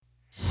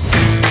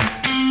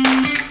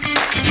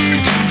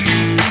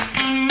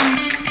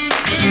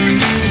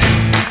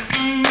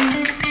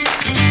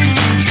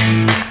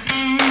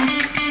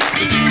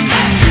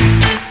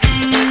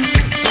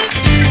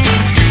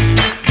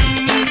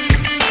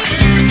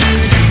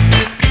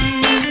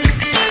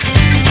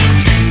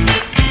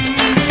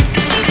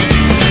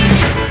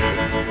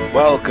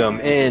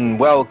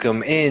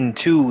Welcome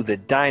into the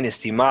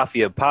Dynasty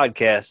Mafia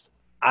podcast.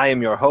 I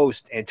am your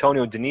host,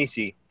 Antonio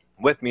Denisi.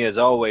 With me, as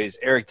always,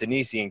 Eric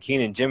Denisi and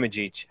Keenan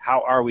Jimijic.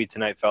 How are we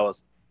tonight,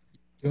 fellas?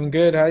 Doing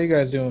good. How you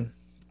guys doing?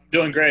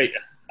 Doing great.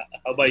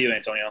 How about you,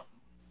 Antonio?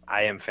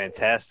 I am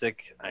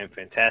fantastic.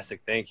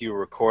 Thank you.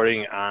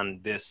 Recording on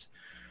this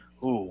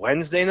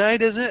Wednesday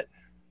night, is it?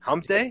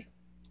 Hump day?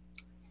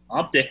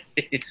 Hump day.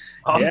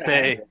 Hump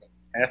day.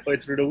 Halfway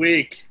through the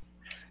week.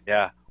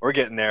 Yeah, we're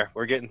getting there.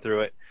 We're getting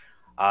through it.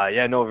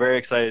 Very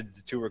excited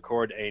to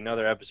record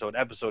another episode.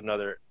 Episode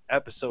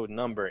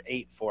number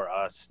 8 for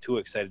us. Too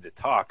excited to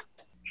talk.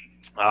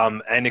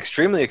 And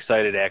extremely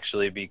excited,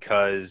 actually,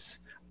 because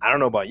I don't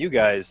know about you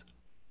guys.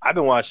 I've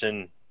been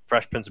watching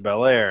Fresh Prince of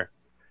Bel-Air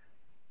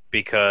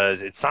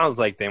because it sounds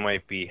like they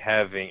might be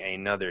having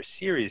another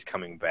series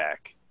coming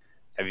back.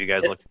 Have you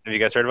guys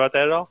heard about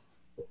that at all?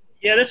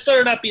 Yeah, this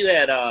better not be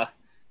that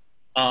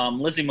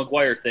Lizzie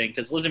McGuire thing,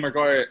 because Lizzie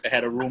McGuire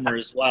had a rumor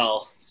as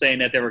well saying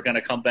that they were going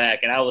to come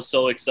back, and I was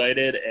so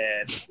excited,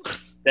 and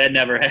that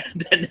never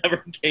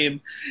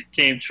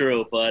came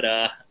true. But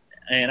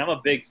and I'm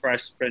a big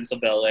Fresh Prince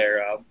of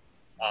Bel-Air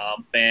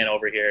fan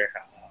over here.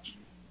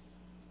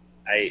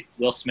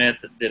 Will Smith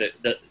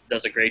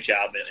does a great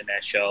job in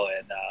that show,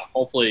 and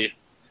hopefully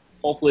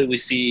we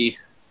see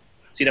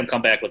them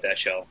come back with that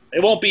show.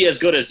 It won't be as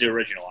good as the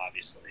original,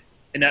 obviously,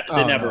 and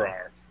they never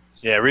are.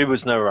 Yeah,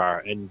 reboots never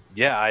are, and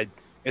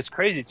it's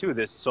crazy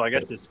too. So I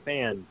guess this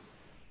fan,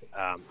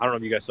 I don't know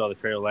if you guys saw the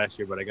trailer last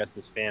year, but I guess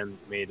this fan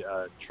made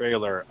a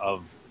trailer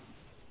of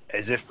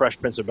as if Fresh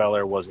Prince of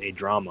Bel-Air was a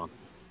drama,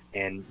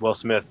 and Will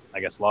Smith,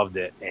 I guess, loved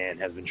it and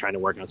has been trying to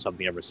work on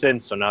something ever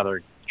since. So now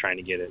they're trying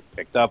to get it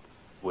picked up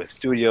with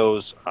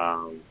studios,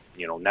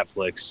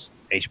 Netflix,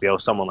 HBO,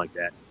 someone like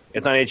that.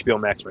 It's on HBO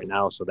Max right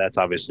now, so that's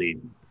obviously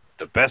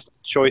the best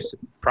choice.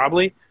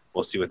 Probably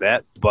we'll see with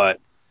that, but.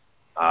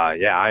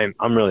 I'm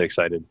really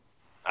excited.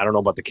 I don't know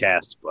about the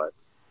cast, but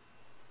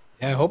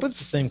yeah, I hope it's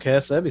the same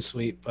cast. That'd be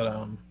sweet.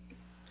 But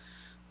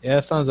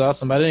it sounds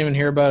awesome. I didn't even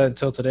hear about it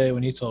until today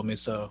when you told me.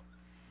 So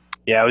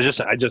yeah, I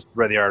just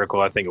read the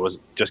article. I think it was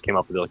just came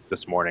up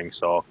this morning.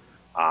 So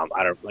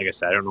I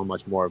don't know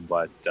much more,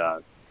 but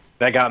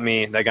that got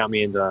me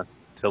into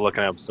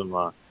looking up some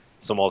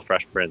old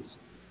Fresh Prince.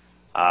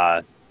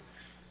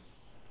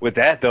 With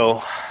that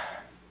though,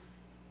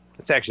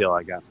 that's actually all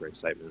I got for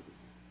excitement.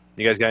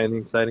 You guys got anything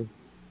exciting?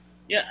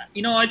 Yeah,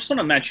 I just want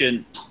to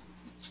mention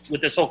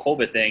with this whole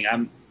COVID thing,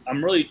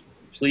 I'm really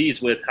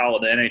pleased with how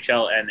the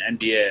NHL and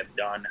NBA have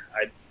done.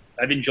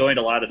 I've enjoyed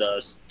a lot of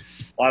the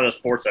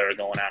sports that are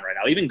going on right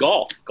now. Even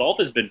golf. Golf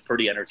has been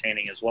pretty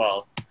entertaining as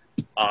well.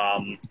 I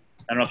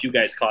don't know if you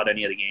guys caught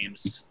any of the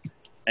games.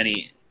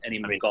 Any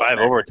golf 5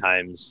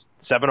 overtimes,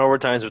 7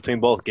 overtimes between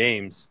both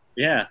games.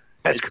 Yeah,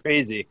 that's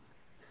crazy.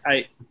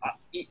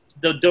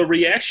 The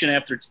reaction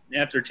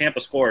after Tampa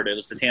scored, it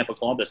was the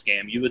Tampa-Columbus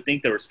game. You would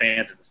think there was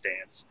fans in the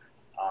stands.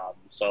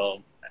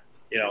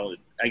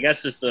 I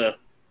guess it's a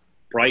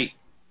bright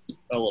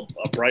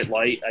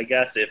light. I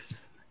guess if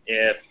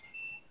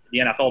the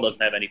NFL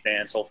doesn't have any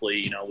fans,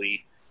 hopefully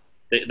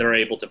they're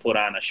able to put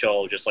on a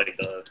show just like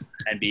the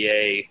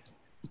NBA,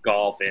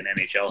 golf, and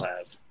NHL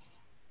have.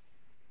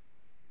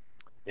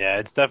 Yeah,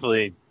 it's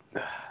definitely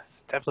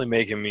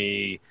making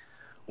me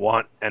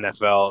want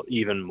NFL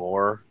even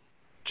more.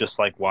 Just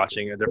like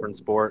watching a different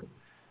sport.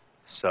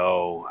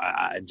 So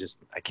I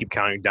keep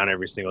counting down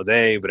every single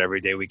day, but every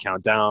day we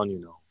count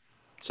down,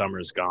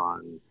 summer's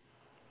gone.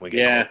 We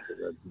get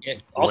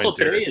Also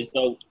winter. Today is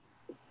the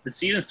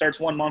season starts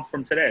 1 month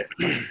from today.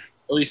 at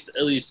least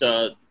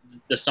the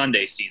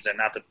Sunday season.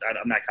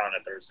 I'm not counting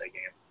a Thursday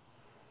game.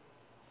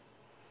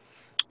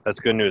 That's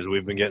good news.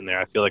 We've been getting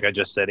there. I feel like I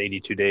just said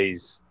 82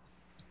 days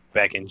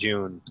back in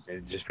June.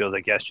 It just feels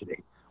like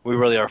yesterday. We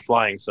really are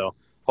flying. So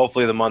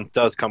hopefully the month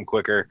does come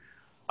quicker.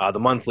 The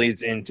month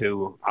leads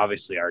into,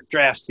 obviously, our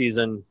draft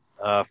season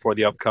for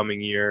the upcoming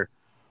year,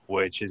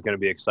 which is going to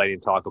be exciting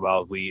to talk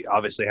about. We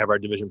obviously have our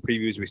division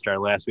previews. We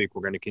started last week.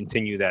 We're going to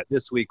continue that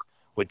this week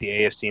with the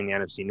AFC and the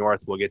NFC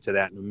North. We'll get to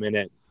that in a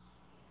minute.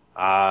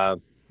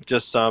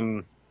 Just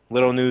some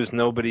little news.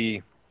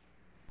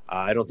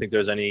 I don't think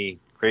there's any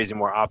crazy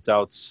more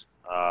opt-outs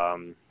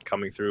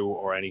coming through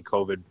or any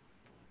COVID.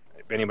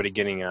 If anybody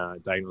getting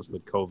diagnosed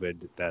with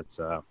COVID, that's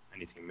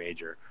anything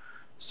major.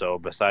 So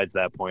besides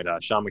that point,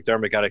 Sean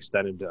McDermott got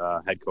extended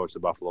head coach of the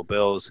Buffalo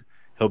Bills.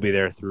 He'll be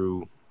there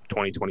through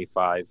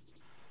 2025.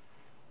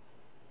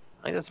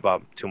 I think that's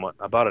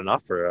about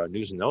enough for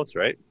news and notes,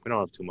 right? We don't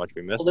have too much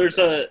we missed. Well,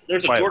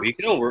 there's a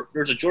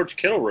George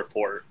Kittle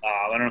report.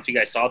 I don't know if you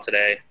guys saw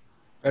today.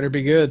 Better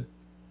be good.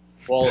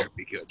 Well,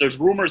 there's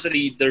rumors that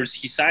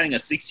he's signing a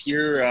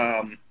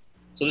 6-year.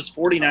 So this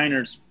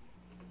 49ers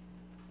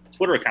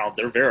Twitter account,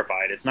 they're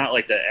verified. It's not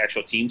like the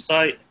actual team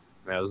site.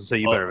 I was gonna say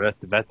you better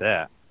vet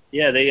that.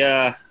 Yeah,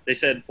 they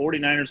said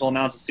 49ers will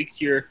announce a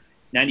 6-year,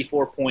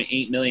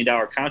 $94.8 million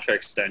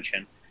contract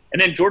extension.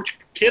 And then George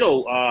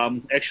Kittle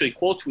actually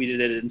quote tweeted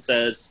it and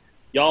says,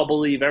 "Y'all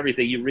believe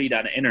everything you read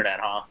on the internet,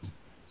 huh?"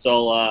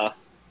 So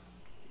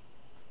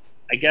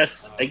I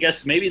guess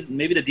maybe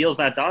the deal's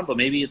not done, but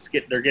maybe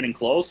they're getting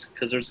close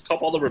because there's a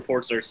couple other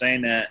reports that are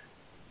saying that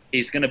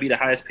he's going to be the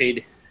highest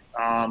paid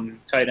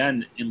tight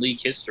end in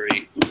league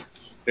history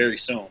very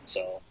soon.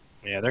 So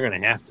yeah, they're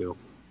going to have to.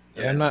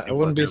 Yeah, I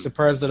wouldn't be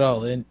surprised at all.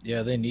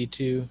 They need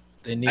to.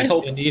 I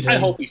hope him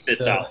he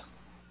sits out.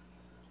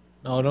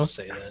 No, don't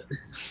say that.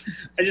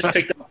 I just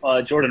picked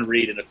up Jordan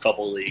Reed in a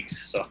couple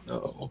leagues. So.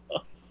 No.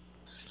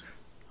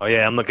 Oh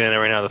yeah, I'm looking at it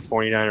right now. The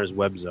 49ers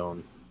web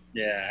zone.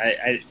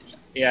 Yeah,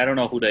 I don't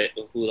know who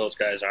those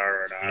guys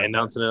are or not. They're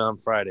announcing it on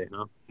Friday,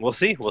 huh? We'll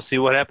see. We'll see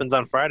what happens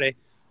on Friday.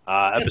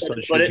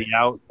 Episode should be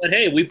out. But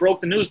hey, we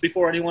broke the news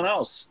before anyone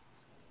else.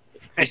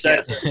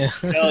 Besides,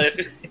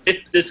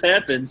 if this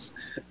happens,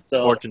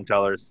 so fortune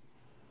tellers.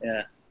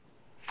 Yeah.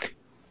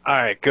 All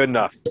right, good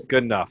enough.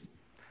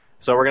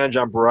 So we're gonna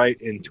jump right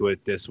into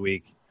it this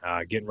week.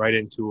 Getting right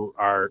into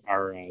our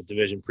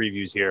division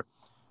previews here.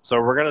 So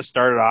we're gonna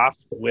start it off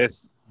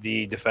with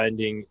the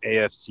defending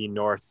AFC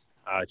North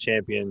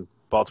champion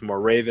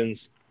Baltimore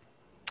Ravens.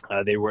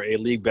 They were a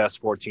league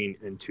best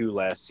 14-2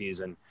 last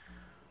season.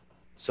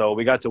 So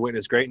we got to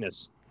witness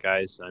greatness,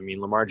 guys. I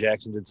mean, Lamar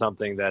Jackson did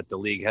something that the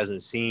league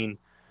hasn't seen.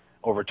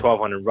 Over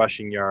 1,200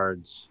 rushing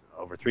yards,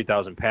 over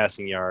 3,000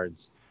 passing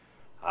yards,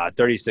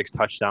 36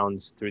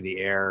 touchdowns through the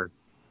air,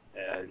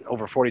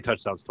 over 40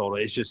 touchdowns total.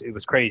 It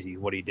was crazy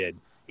what he did.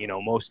 You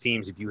know, most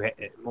teams, if you had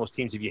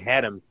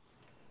him,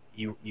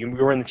 you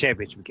were in the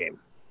championship game.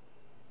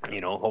 You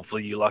know,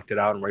 hopefully you lucked it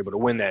out and were able to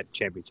win that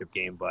championship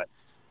game. But,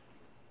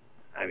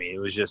 I mean, it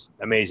was just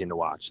amazing to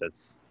watch.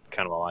 That's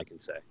kind of all I can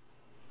say.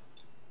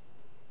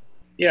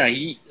 Yeah,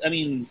 I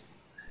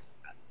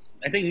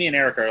think me and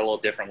Eric are a little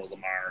different with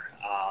Lamar.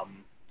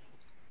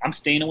 I'm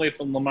staying away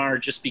from Lamar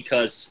just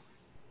because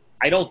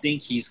I think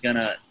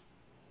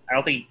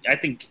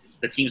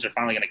the teams are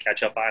finally going to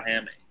catch up on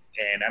him,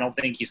 and I don't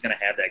think he's going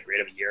to have that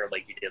great of a year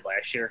like he did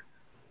last year.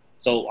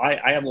 So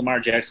I have Lamar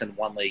Jackson in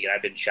one league, and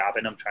I've been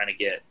shopping him, trying to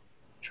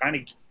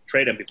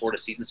trade him before the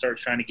season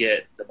starts, trying to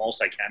get the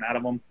most I can out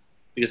of him.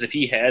 Because if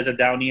he has a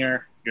down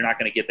year, you're not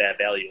going to get that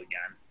value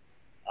again.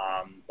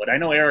 But I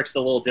know Eric's a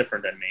little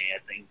different than me. I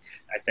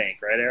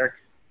think, right, Eric?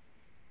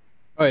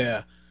 Oh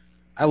yeah,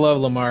 I love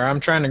Lamar. I'm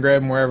trying to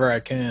grab him wherever I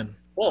can.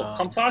 Well,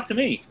 come talk to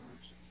me.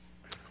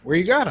 Where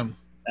you got him?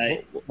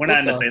 We're not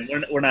in the same.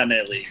 We're not in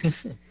that league.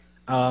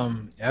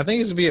 I think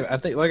he's gonna be. I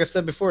think, like I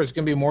said before, it's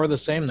gonna be more of the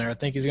same there. I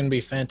think he's gonna be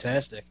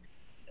fantastic.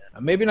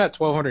 Maybe not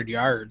 1,200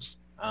 yards,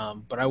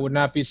 but I would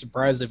not be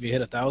surprised if he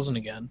hit 1,000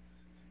 again.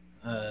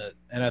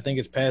 And I think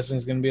his passing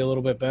is going to be a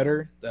little bit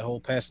better. The whole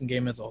passing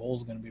game as a whole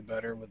is going to be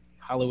better. With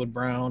Hollywood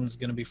Brown is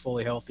going to be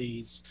fully healthy.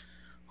 He's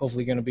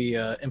hopefully going to be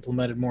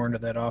implemented more into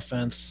that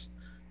offense.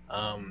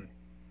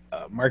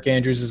 Mark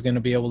Andrews is going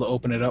to be able to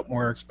open it up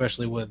more,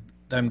 especially with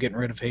them getting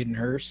rid of Hayden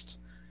Hurst.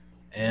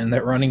 And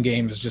that running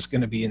game is just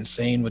going to be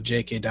insane with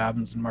J.K.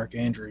 Dobbins and Mark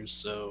Andrews.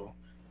 So,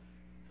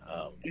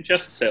 and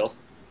Justice Hill.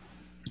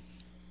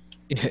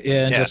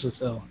 Yeah, Justice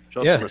Hill.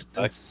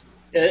 That's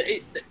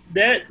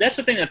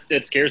the thing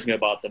that scares me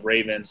about the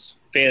Ravens,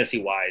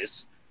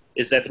 fantasy-wise,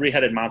 is that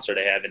three-headed monster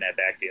they have in that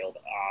backfield.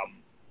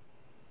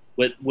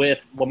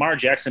 With Lamar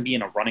Jackson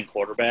being a running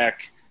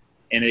quarterback,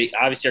 and they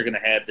obviously are going to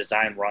have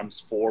design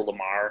runs for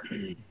Lamar,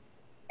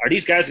 are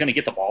these guys going to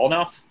get the ball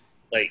enough?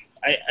 Like,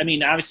 I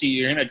mean, obviously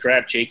you're going to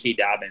draft J.K.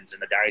 Dobbins in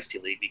the Dynasty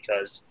League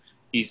because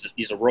he's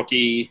a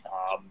rookie.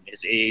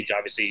 His age,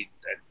 obviously,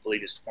 I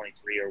believe is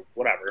 23 or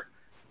whatever.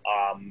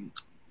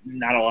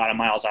 Not a lot of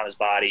miles on his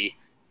body.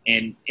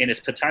 And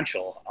his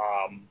potential.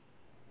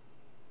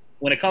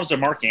 When it comes to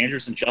Mark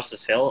Andrews and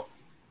Justice Hill,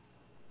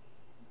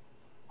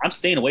 I'm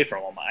staying away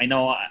from him. I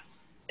know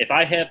if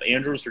I have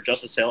Andrews or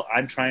Justice Hill,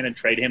 I'm trying to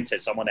trade him to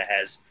someone that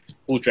has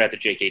who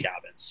drafted J.K.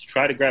 Dobbins.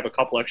 Try to grab a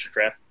couple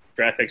extra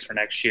draft picks for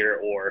next year,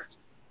 or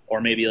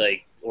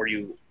maybe or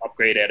you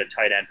upgrade at a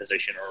tight end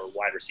position or a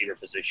wide receiver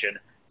position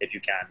if you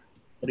can.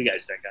 What do you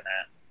guys think on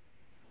that?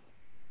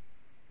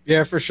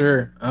 Yeah, for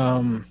sure.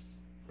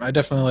 I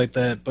definitely like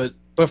that, but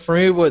for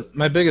me, what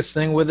my biggest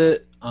thing with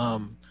it,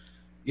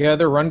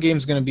 their run game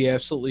is going to be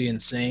absolutely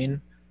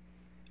insane,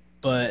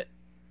 but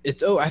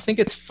I think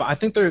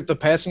the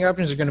passing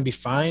options are going to be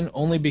fine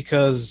only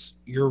because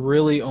you're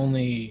really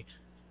only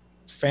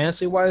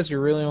fantasy wise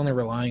you're really only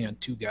relying on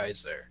two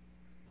guys there,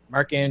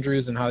 Mark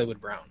Andrews and Hollywood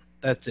Brown.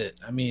 That's it.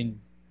 I mean,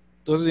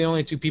 those are the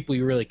only two people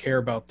you really care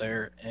about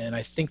there, and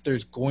I think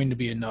there's going to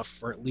be enough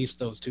for at least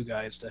those two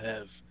guys to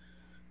have.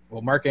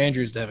 Well, Mark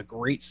Andrews to have a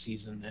great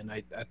season, and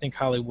I think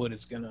Hollywood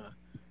is gonna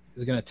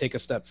take a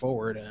step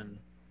forward, and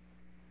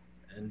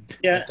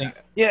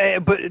yeah,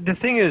 but the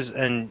thing is,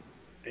 and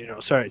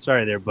sorry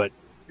there, but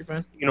you're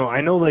fine. I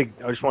know, I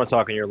just want to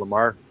talk on your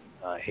Lamar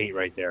hate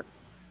right there.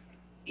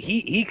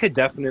 He could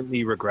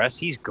definitely regress.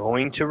 He's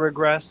going to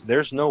regress.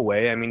 There's no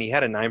way. I mean, he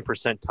had a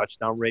 9%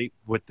 touchdown rate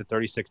with the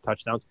 36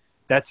 touchdowns.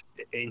 That's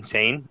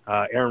insane.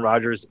 Aaron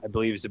Rodgers, I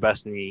believe, is the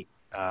best in the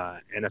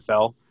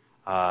NFL.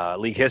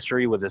 League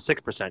history with a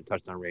 6%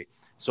 touchdown rate.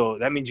 So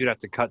that means you'd have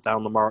to cut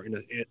down Lamar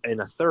in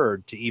a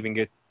third to even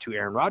get to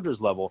Aaron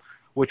Rodgers' level,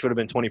 which would have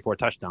been 24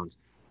 touchdowns.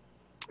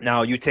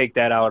 Now, you take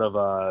that out of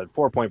a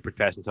 4-point per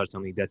passing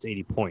touchdown league, that's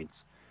 80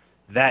 points.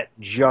 That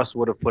just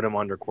would have put him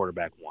under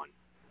quarterback one.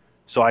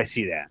 So I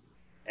see that,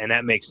 and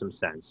that makes some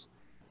sense.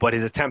 But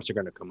his attempts are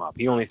going to come up.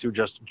 He only threw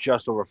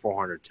just over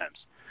 400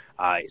 attempts.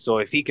 So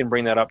if he can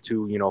bring that up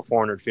to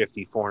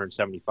 450,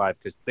 475,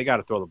 because they got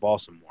to throw the ball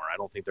some more. I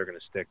don't think they're going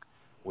to stick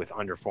with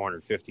under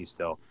 450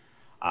 still.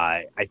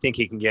 I think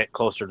he can get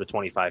closer to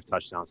 25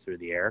 touchdowns through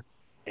the air.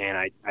 And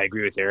I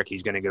agree with Eric.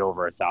 He's going to get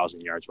over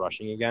 1,000 yards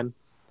rushing again.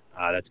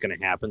 That's going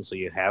to happen. So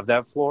you have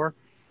that floor.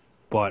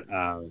 But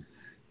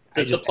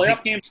does the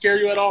playoff game scare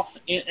you at all,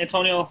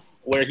 Antonio,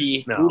 where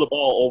he threw the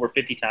ball over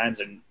 50 times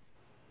and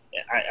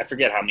I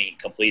forget how many he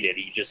completed.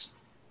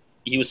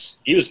 He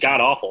was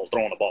god-awful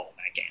throwing the ball in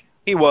that game.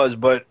 He was,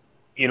 but,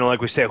 like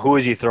we said, who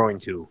is he throwing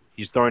to?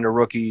 He's throwing to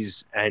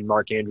rookies and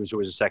Mark Andrews, who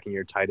was a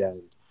second-year tight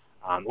end.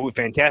 Who was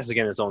fantastic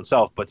in his own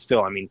self, but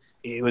still,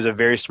 it was a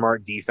very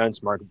smart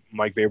defense.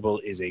 Mike Vrabel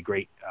is a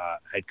great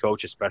head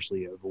coach,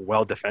 especially a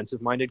well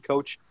defensive-minded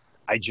coach.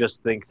 I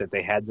just think that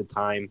they had the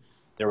time.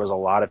 There was a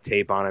lot of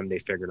tape on him. They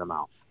figured him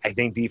out. I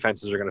think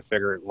defenses are going to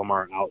figure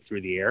Lamar out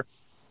through the air,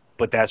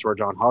 but that's where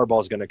John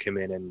Harbaugh is going to come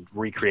in and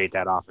recreate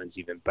that offense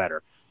even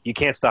better. You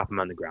can't stop him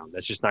on the ground.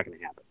 That's just not going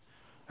to happen.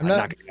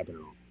 Not going to happen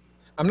at all.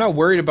 I'm not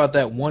worried about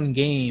that one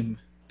game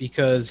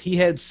because he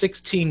had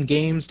 16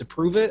 games to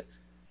prove it,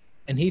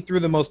 and he threw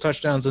the most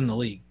touchdowns in the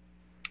league.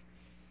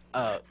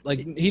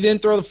 He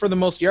didn't throw for the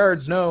most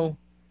yards, no,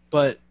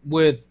 but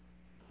with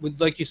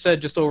like you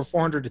said, just over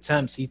 400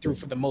 attempts, he threw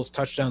for the most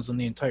touchdowns in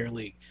the entire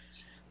league.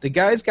 The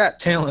guy's got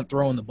talent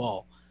throwing the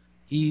ball.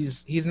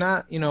 He's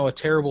not,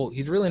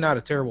 he's really not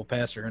a terrible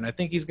passer, and I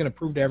think he's going to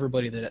prove to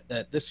everybody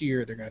that this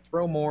year they're going to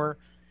throw more.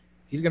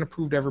 He's going to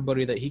prove to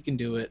everybody that he can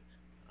do it,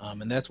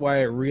 and that's why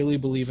I really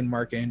believe in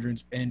Mark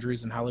Andrews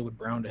and Hollywood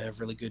Brown to have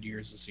really good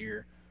years this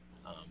year.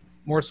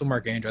 More so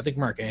Mark Andrews. I think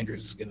Mark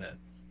Andrews is going to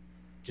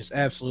just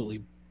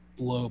absolutely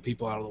blow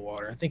people out of the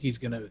water. I think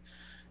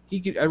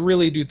I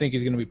really do think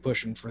he's going to be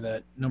pushing for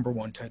that number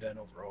one tight end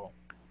overall.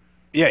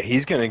 Yeah,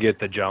 he's going to get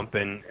the jump,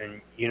 and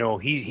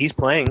he's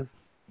playing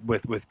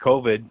with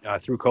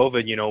COVID, through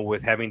COVID,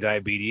 with having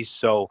diabetes.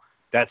 So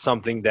that's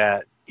something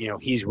that,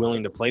 he's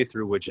willing to play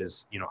through, which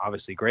is,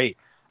 obviously great.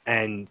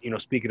 And,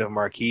 speaking of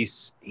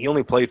Marquise, he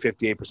only played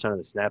 58% of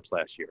the snaps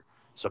last year.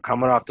 So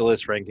coming off the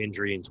list rank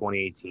injury in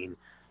 2018,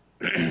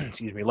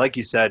 excuse me, like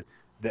you said,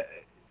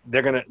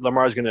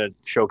 Lamar's going to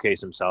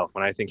showcase himself.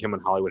 And I think him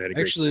and Hollywood had a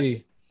great chance.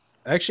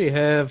 I actually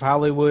have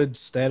Hollywood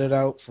statted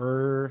out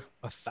for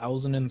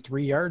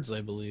 1,003 yards,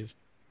 I believe.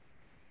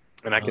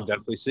 And I can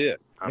definitely see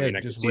it. I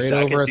can see,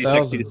 right over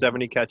 60 to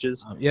 70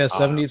 catches.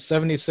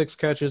 76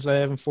 catches. I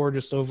have him for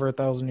just over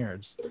 1,000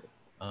 yards,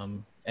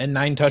 and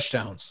 9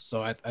 touchdowns.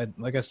 So I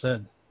like I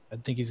said, I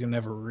think he's gonna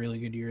have a really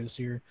good year this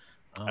year.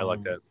 I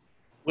like that.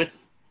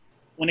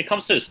 When it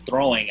comes to his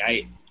throwing,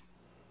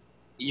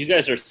 you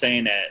guys are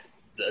saying that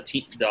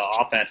the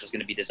offense is going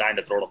to be designed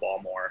to throw the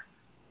ball more.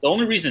 The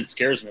only reason it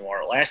scares me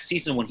more, last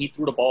season when he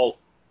threw the ball,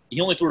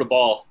 he only threw the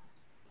ball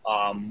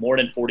more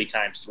than 40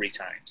 times 3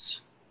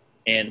 times.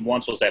 And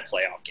once was that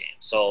playoff game.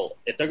 So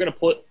if they're going to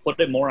put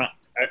it more on,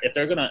 if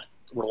they're going to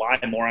rely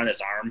more on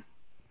his arm,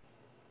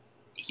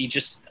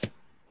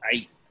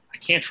 I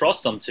can't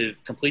trust them to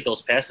complete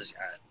those passes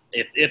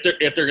yet.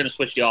 If they're going to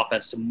switch the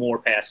offense to more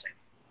passing,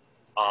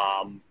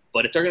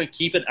 but if they're going to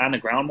keep it on the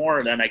ground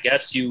more, then I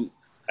guess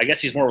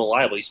he's more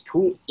reliable. He's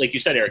proved, like you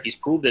said, Eric, he's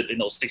proved it in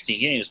those 16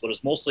 games, but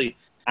it's mostly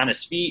on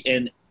his feet.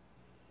 And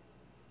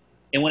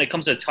when it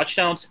comes to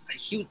touchdowns,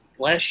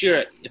 last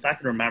year, if I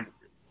can remember,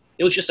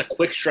 it was just a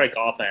quick strike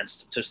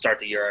offense to start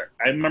the year.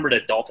 I remember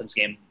the Dolphins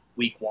game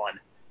week 1.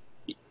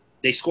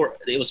 They scored.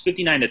 It was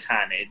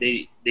 59-10.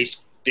 It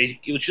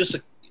was just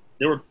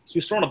he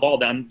was throwing the ball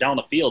down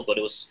the field, but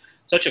it was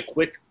such a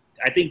quick.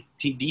 I think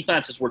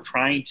defenses were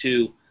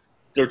they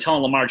were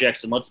telling Lamar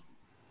Jackson,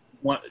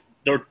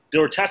 they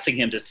were testing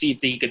him to see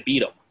if he could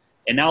beat him.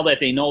 And now that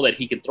they know that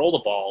he can throw the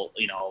ball,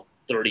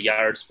 30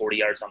 yards, 40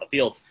 yards on the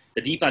field,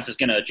 the defense is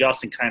going to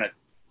adjust and kind of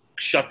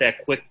shut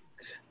that quick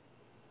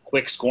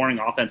scoring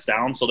offense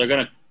down. So they're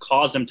going to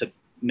cause them to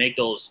make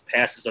those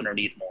passes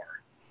underneath more.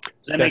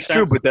 Does that make sense?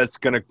 True, but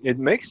it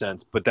makes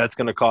sense, but that's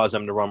going to cause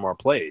them to run more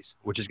plays,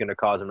 which is going to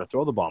cause them to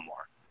throw the ball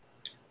more.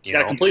 He's got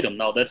to complete them.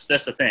 No, that's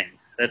the thing.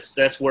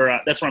 That's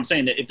what I'm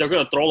saying. If they're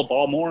going to throw the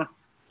ball more,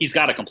 he's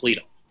got to complete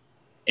them.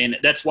 And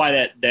that's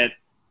why that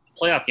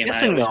playoff game.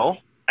 Yes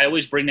I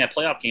always bring that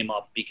playoff game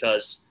up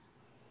because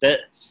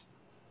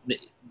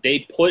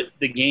they put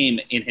the game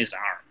in his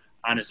arm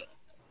on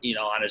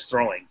his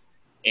throwing,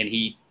 and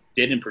he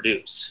didn't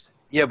produce.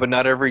 Yeah, but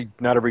not every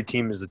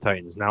team is the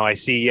Titans. Now I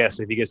see, yes,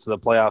 if he gets to the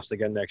playoffs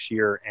again next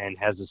year and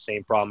has the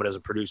same problem it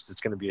doesn't produce,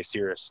 it's going to be a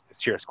serious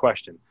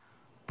question.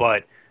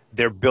 But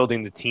they're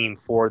building the team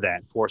for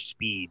that, for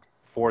speed,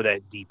 for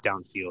that deep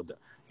downfield.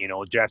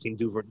 Drafting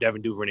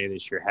Devin Duvernay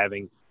this year,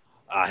 having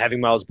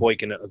Miles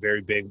Boykin, a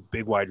very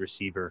big wide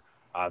receiver,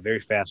 very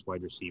fast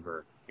wide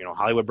receiver.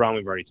 Hollywood Brown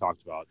we've already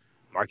talked about.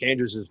 Mark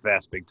Andrews is a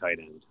fast, big tight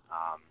end.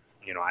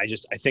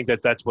 I think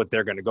that's what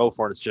they're going to go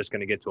for, and it's just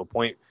going to get to a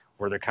point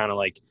where they're kind of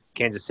like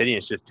Kansas City, and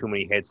it's just too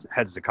many heads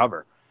to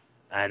cover.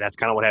 And that's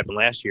kind of what happened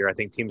last year. I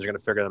think teams are going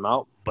to figure them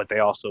out, but they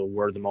also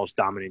were the most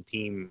dominant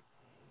team.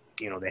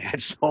 They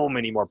had so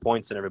many more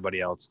points than everybody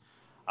else.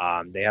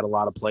 They had a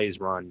lot of plays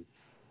run,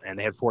 and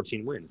they had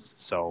 14 wins.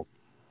 So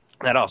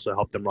that also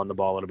helped them run the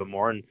ball a little bit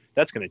more, and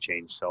that's going to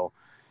change. So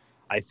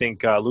I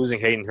think losing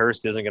Hayden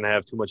Hurst isn't going to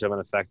have too much of an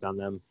effect on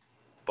them,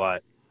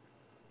 but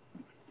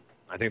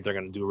I think they're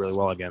going to do really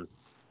well again.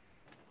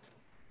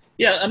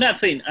 Yeah, I'm not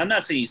saying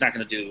he's not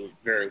going to do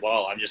very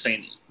well. I'm just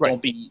saying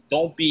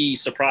don't be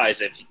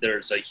surprised if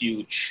there's a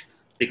huge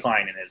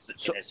decline in his.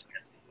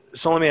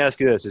 So let me ask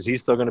you this: is he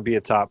still going to be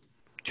a top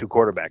 2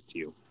 quarterback to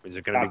you? Is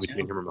it going to be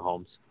between him and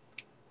Mahomes?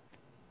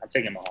 I'm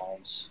taking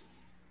Mahomes.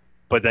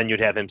 But then you'd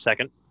have him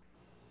second?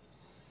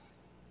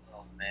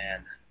 Oh,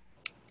 man.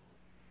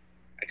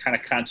 I'm a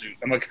contradiction.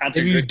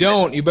 If you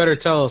don't, you better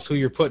tell us who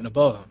you're putting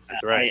above him.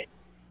 That's right.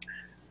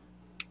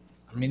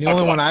 I mean, the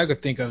only one I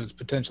could think of is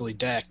potentially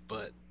Dak,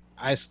 but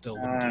I still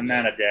wouldn't do I'm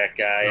not a Dak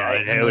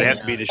guy. No, it would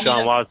have to be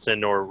Deshaun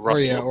Watson or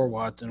Russell. Or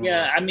Watson.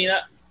 Yeah, I mean,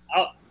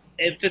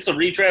 if it's a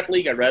redraft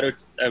league, I'd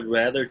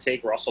rather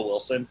take Russell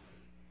Wilson.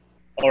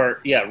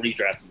 Or,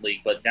 redraft league.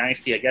 But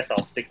Dynasty, I guess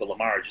I'll stick with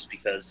Lamar just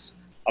because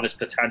of his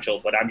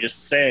potential. But I'm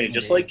just saying,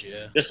 just like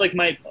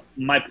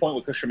my point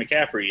with Christian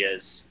McCaffrey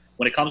is,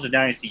 when it comes to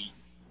Dynasty,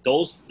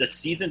 the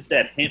seasons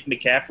that him,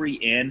 McCaffrey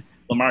and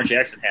Lamar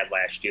Jackson had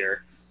last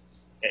year,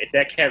 if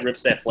that cat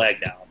rips that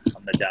flag down,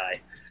 I'm going to die.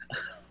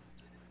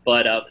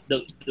 But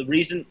the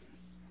reason,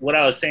 what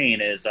I was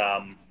saying is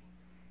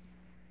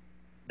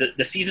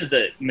the seasons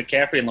that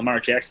McCaffrey and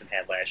Lamar Jackson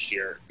had last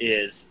year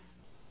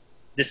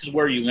this is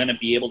where you're going to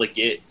be able to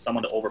get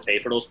someone to overpay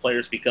for those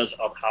players because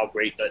of how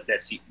great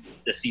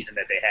the season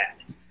that they had.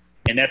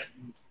 And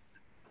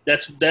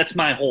that's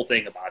my whole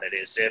thing about it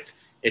is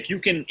if you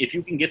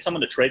can get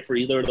someone to trade for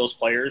either of those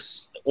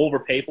players,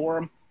 overpay for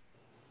them,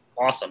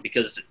 awesome,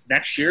 because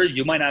next year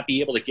you might not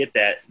be able to get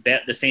that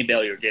the same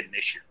value you're getting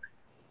this year.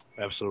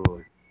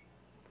 Absolutely.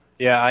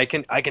 Yeah, I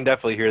can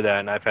definitely hear that,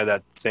 and I've had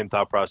that same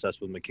thought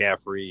process with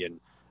McCaffrey and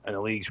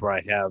the leagues where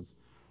I have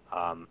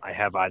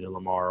either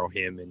Lamar or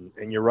him,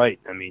 and you're right.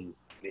 I mean,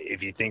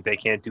 if you think they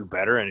can't do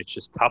better, and it's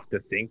just tough to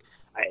think.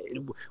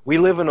 We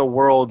live in a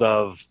world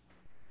of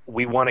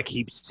we want to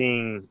keep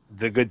seeing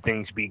the good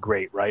things be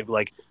great, right?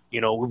 Like,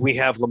 we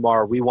have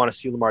Lamar. We want to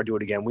see Lamar do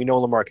it again. We know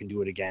Lamar can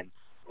do it again,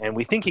 and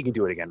we think he can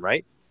do it again,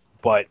 right?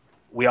 But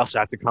we also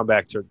have to come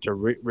back to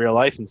real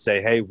life and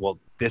say, hey, well,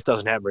 this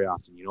doesn't happen very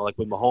often. Like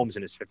with Mahomes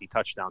and his 50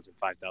 touchdowns and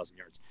 5,000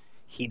 yards.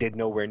 He did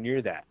nowhere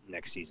near that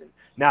next season.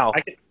 Now,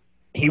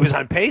 he was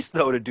on pace,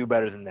 though, to do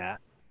better than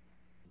that.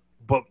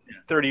 But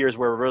 30 years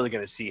where we're really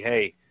going to see,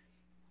 30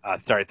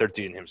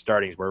 season him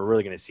starting is where we're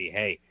really going to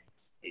see,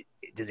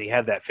 does he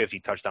have that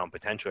 50 touchdown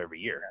potential every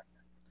year?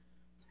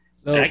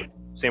 So,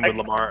 Same with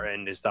Lamar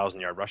and his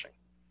 1,000-yard rushing.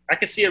 I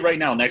can see it right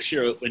now next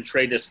year in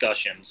trade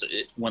discussions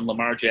when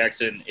Lamar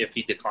Jackson, if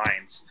he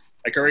declines.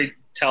 I can already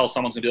tell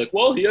someone's going to be like,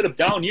 well, he had a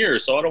down year,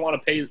 so I don't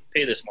want to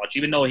pay this much,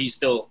 even though he's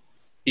still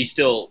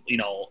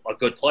a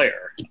good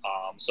player.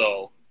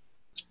 So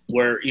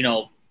where,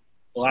 a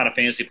lot of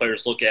fantasy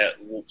players look at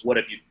what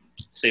have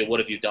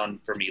you done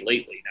for me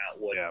lately?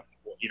 Not what,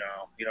 you know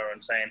what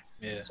I'm saying?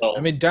 Yeah. So, I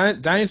mean,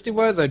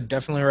 dynasty-wise, I'd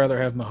definitely rather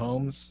have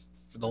Mahomes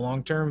for the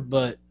long term,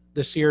 but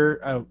this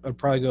year I'd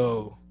probably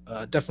go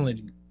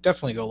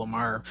definitely go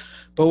Lamar.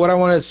 But what I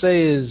want to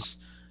say is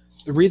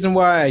the reason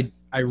why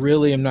I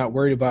really am not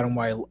worried about him,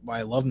 why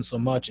I love him so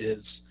much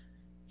is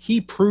he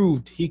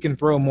proved he can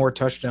throw more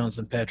touchdowns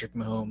than Patrick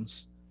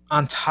Mahomes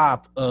on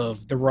top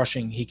of the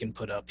rushing he can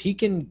put up. He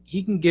can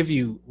give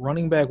you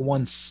running back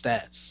one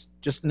stats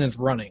just in his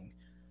running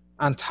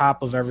on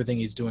top of everything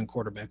he's doing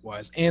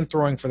quarterback-wise and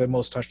throwing for the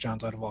most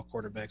touchdowns out of all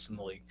quarterbacks in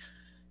the league.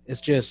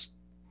 It's just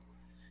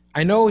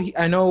I know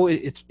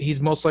he's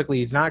most likely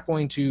he's not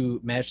going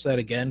to match that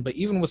again, but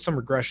even with some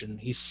regression,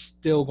 he's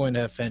still going to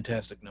have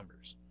fantastic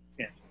numbers.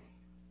 Yeah.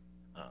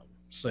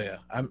 So yeah,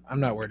 I'm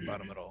not worried about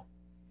him at all.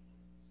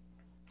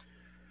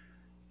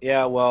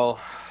 Yeah, well,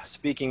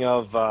 speaking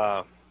of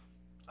a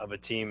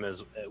team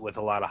with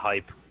a lot of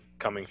hype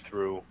coming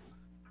through,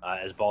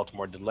 as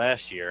Baltimore did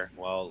last year,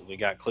 well, we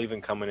got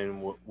Cleveland coming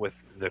in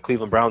with the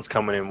Cleveland Browns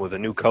coming in with a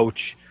new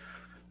coach,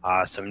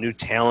 some new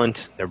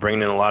talent. They're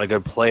bringing in a lot of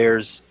good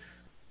players.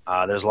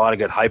 There's a lot of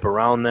good hype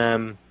around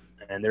them,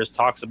 and there's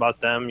talks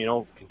about them,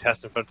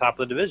 contesting for the top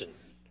of the division.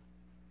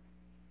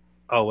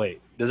 Oh,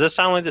 wait. Does this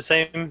sound like the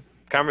same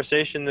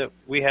conversation that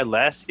we had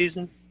last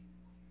season?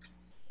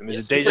 I mean, is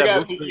it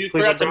deja vu? You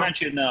forgot to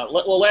mention,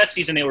 last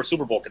season they were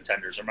Super Bowl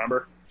contenders,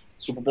 remember?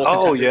 Super Bowl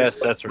contenders. Oh, yes,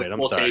 that's right.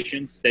 I'm sorry.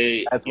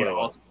 That's what it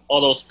was. All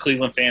those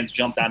Cleveland fans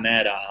jumped on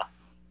that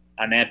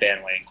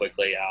bandwagon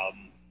quickly.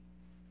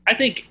 I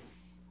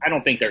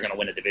don't think they're going to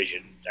win a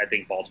division. I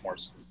think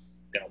Baltimore's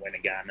going to win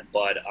again,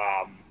 but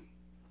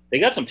they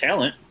got some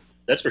talent,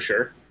 that's for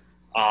sure.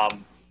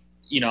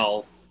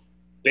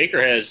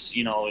 Baker has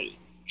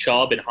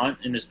Chubb and Hunt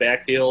in his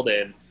backfield,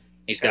 and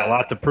he's got a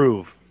lot to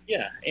prove.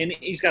 Yeah, and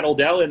he's got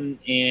Odell and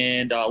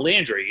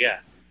Landry,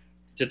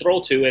 to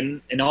throw to,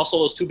 and also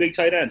those two big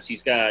tight ends.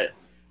 He's got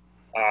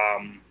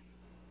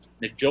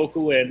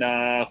Njoku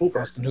and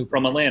Hooper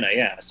from Atlanta.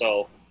 Yeah,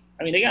 so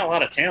I mean they got a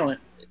lot of talent.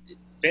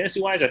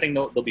 Fantasy wise, I think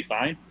they'll be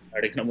fine.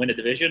 Are they going to win a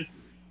division?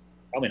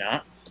 Probably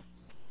not.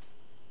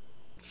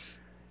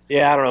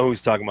 Yeah, I don't know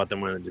who's talking about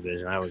them winning the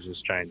division. I was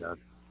just trying to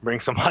bring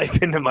some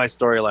hype into my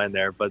storyline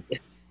there, but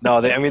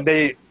no,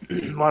 they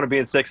want to be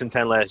in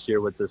 6-10 last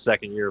year with the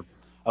second year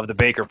of the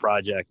Baker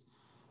project.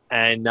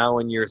 And now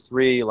in year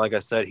 3, like I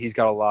said, he's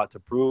got a lot to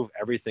prove.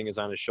 Everything is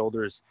on his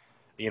shoulders.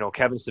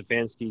 Kevin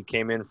Stefanski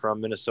came in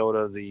from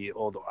Minnesota, the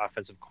old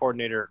offensive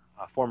coordinator,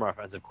 former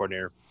offensive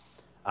coordinator,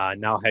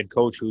 now head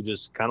coach, who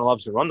just kind of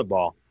loves to run the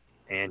ball.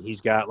 And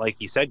he's got, like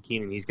you said,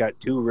 Keenan, he's got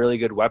 2 really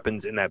good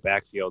weapons in that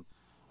backfield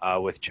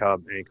with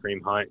Chubb and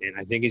Kareem Hunt, and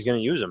I think he's going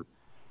to use them.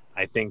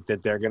 I think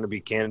that they're going to be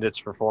candidates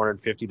for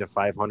 450 to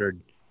 500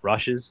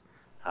 rushes.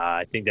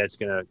 I think that's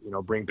going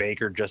to, bring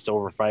Baker just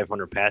over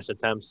 500 pass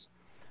attempts.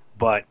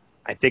 But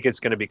I think it's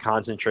going to be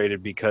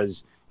concentrated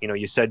because,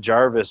 you said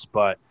Jarvis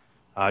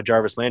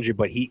Landry,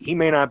 but he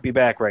may not be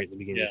back right in the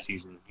beginning of the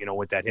season,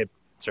 with that hip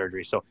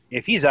surgery. So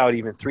if he's out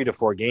even 3 to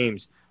 4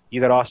 games, you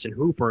got Austin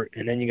Hooper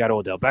and then you got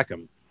Odell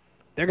Beckham.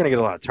 They're going to get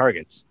a lot of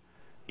targets.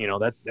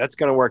 That's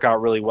going to work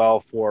out really well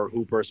for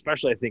Hooper,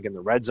 especially I think in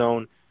the red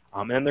zone.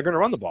 And they're going to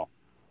run the ball.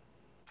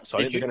 So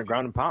I think they're going to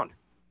ground and pound.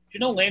 Did you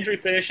know Landry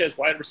finished as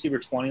wide receiver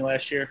 20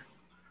 last year?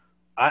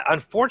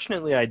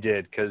 Unfortunately, I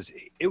did because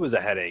it was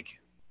a headache.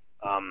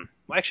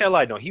 Actually, I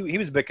lied. No, he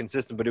was a bit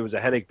consistent, but it was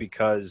a headache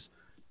because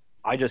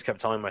I just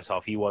kept telling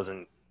myself he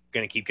wasn't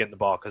going to keep getting the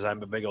ball because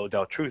I'm a big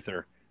Odell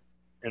truther.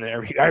 And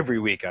then every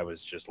week I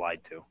was just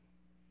lied to.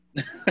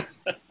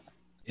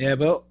 Yeah,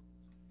 but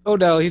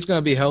Odell, he's going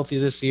to be healthy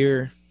this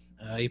year.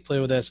 He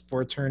played with that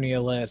sports hernia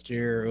last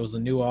year. It was a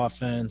new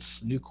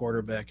offense, new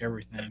quarterback,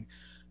 everything.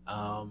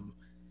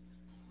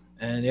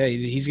 And yeah,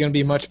 he's going to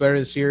be much better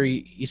this year.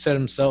 He said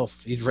himself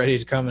he's ready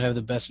to come and have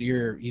the best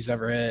year he's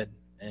ever had.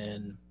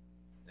 And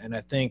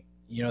I think,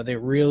 they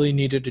really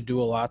needed to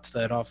do a lot to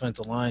that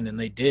offensive line, and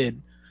they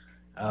did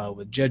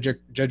with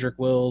Jedrick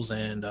Wills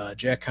and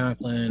Jack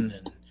Conklin.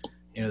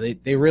 And,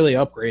 they really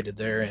upgraded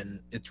there,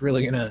 and it's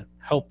really going to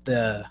help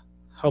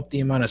the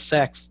amount of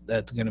sacks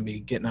that's going to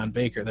be getting on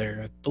Baker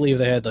there. I believe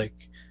they had it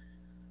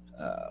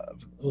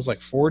was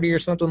 40 or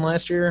something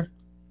last year.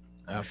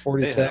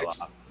 40 sacks.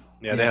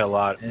 Yeah, they had a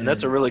lot. And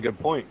that's a really good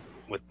point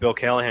with Bill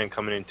Callahan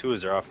coming in, too,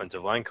 as their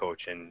offensive line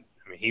coach. And,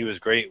 he was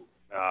great.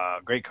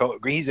 Great coach.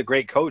 He's a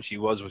great coach. He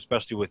was,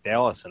 especially with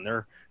Dallas and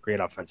their great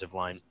offensive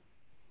line.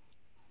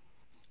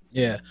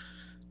 Yeah.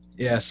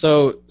 Yeah,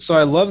 so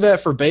I love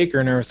that for Baker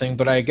and everything,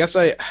 but I guess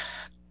I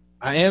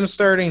am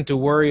starting to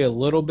worry a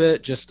little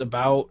bit just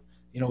about,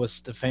 with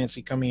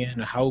Stefanski coming in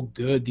and how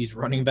good these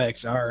running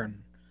backs are and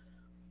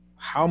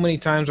how many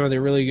times are they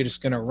really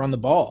just going to run the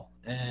ball.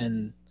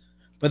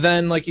 But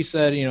then, like you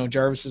said,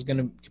 Jarvis is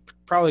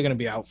probably going to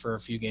be out for a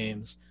few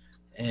games,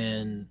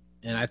 and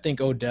I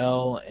think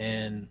Odell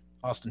and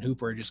Austin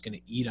Hooper are just going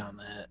to eat on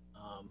that.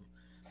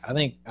 I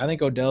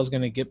think Odell's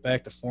going to get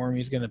back to form.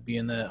 He's going to be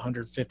in that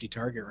 150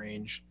 target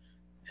range,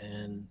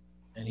 and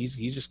he's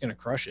just going to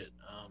crush it.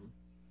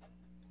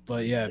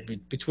 But yeah,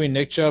 between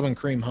Nick Chubb and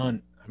Kareem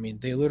Hunt,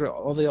 they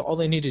literally all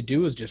they need to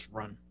do is just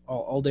run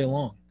all day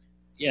long.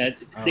 Yeah,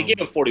 they gave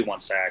up 41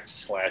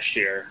 sacks last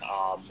year.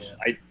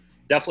 I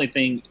definitely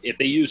think if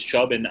they use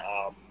Chubb and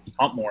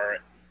Hunt more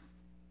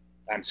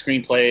on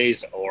screen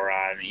plays or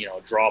on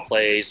draw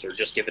plays or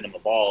just giving them the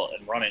ball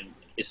and running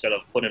instead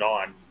of putting it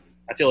on,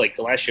 I feel like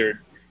last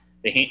year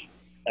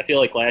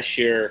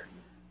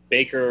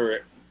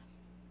Baker,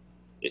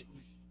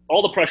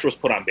 all the pressure was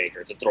put on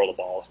Baker to throw the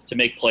ball, to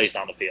make plays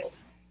down the field.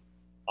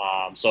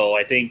 So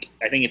I think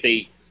if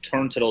they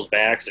turn to those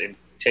backs and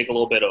take a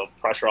little bit of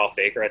pressure off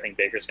Baker, I think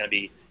Baker's going to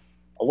be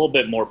a little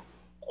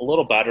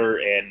better,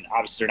 and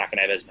obviously they're not going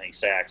to have as many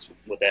sacks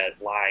with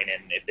that line,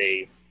 and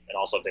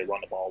also if they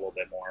run the ball a little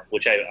bit more,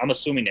 which I'm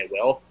assuming they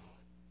will.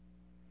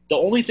 The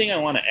only thing I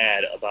want to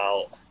add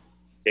about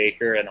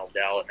Baker and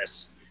Odell and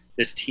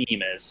this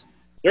team is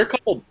they're a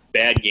couple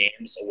bad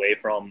games away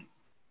from,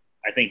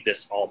 I think,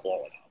 this all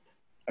blowing up.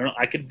 I don't know.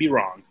 I could be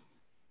wrong.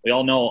 We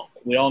all know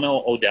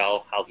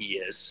Odell, how he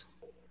is.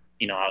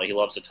 How he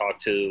loves to talk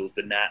to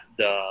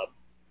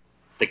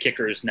the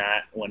kicker's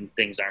net when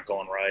things aren't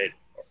going right.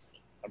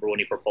 Remember when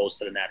he proposed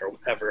to the net or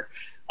whatever.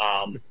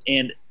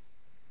 And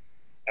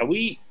are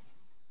we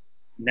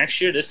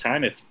next year this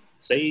time, if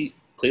say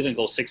Cleveland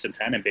goes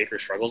 6-10 and Baker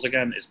struggles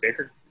again,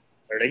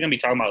 are they going to be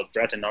talking about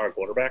drafting another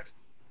quarterback?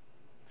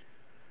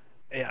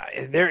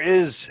 Yeah, there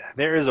is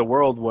a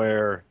world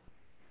where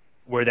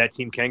that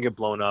team can get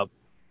blown up,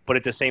 but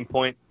at the same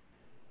point,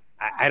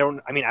 I don't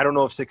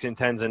know if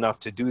 6-10 is enough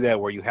to do that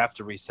where you have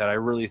to reset. I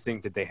really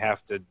think that they'd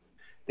have to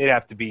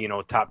be,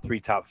 top 3,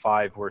 top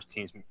 5 worst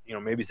teams.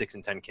 Maybe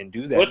 6-10 can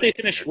do that. What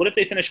if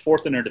they finish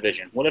fourth in their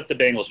division? What if the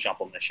Bengals jump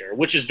them this year,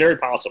 which is very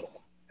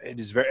possible?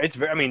 It's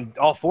very.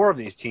 All 4 of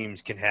these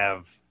teams can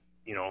have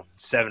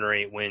 7 or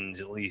 8 wins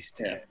at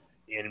least,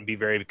 and be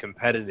very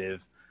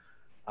competitive.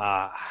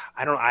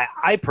 I don't.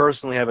 I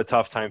personally have a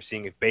tough time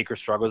seeing if Baker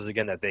struggles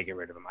again that they get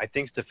rid of him. I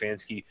think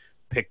Stefanski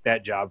picked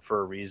that job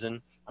for a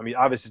reason. I mean,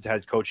 obviously it's a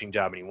head coaching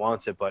job and he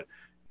wants it, but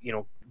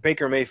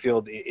Baker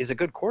Mayfield is a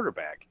good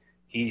quarterback.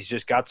 He's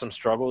just got some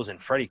struggles, and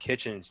Freddie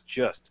Kitchens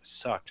just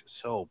sucked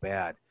so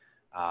bad.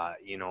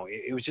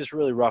 It was just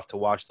really rough to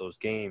watch those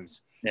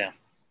games. Yeah,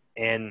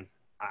 and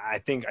I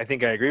think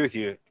I agree with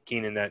you,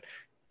 Keenan, that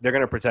they're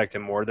going to protect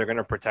him more. They're going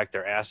to protect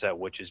their asset,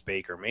 which is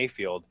Baker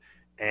Mayfield,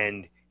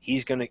 and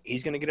he's going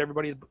to get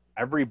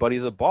everybody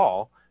the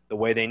ball the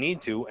way they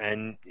need to,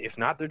 and if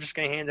not, they're just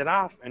going to hand it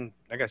off. And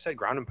like I said,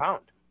 ground and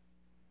pound.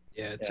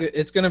 Yeah,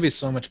 it's going to be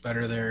so much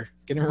better there.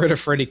 Getting rid of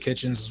Freddie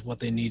Kitchens is what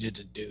they needed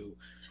to do.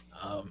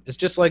 It's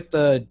just like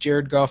the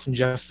Jared Goff and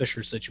Jeff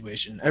Fisher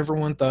situation.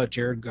 Everyone thought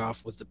Jared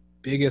Goff was the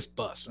biggest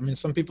bust. I mean,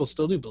 some people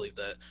still do believe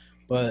that,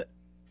 but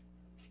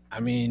I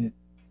mean,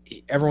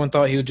 everyone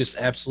thought he was just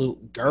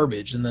absolute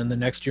garbage, and then the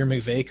next year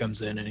McVay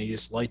comes in and he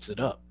just lights it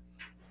up.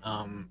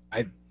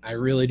 I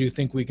really do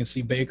think we can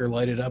see Baker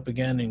light it up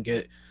again and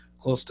get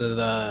close to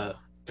the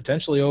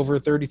potentially over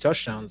 30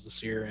 touchdowns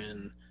this year,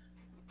 and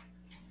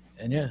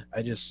yeah,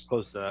 I just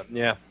close to that.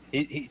 Yeah,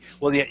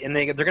 and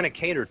they're going to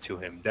cater to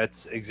him.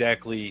 That's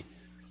exactly,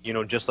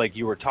 just like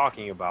you were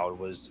talking about,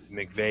 was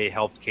McVay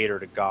helped cater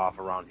to Goff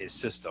around his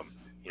system.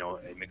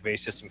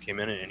 McVay's system came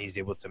in and he's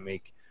able to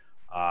make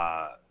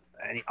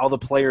all the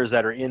players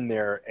that are in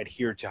there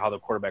adhere to how the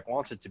quarterback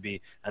wants it to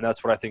be, and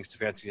that's what I think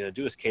Stefanski's going to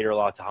do, is cater a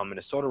lot to how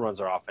Minnesota runs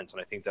their offense,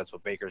 and I think that's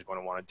what Baker's going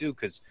to want to do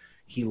because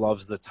he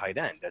loves the tight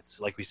end. That's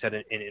like we said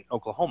in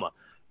Oklahoma.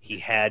 He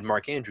had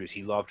Mark Andrews.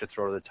 He loved to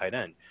throw to the tight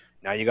end.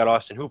 Now you got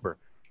Austin Hooper.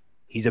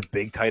 He's a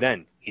big tight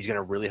end. He's going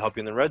to really help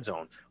you in the red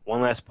zone.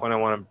 One last point I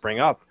want to bring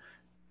up.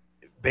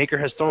 Baker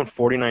has thrown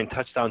 49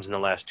 touchdowns in the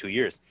last 2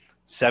 years.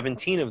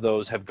 17 of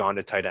those have gone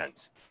to tight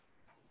ends.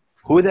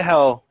 Who the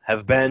hell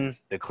have been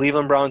the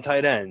Cleveland Brown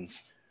tight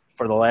ends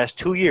for the last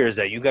 2 years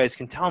that you guys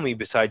can tell me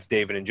besides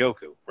David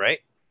Njoku, right?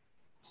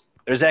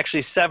 There's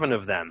actually 7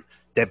 of them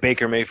that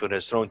Baker Mayfield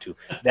has thrown to.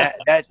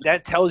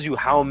 That tells you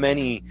how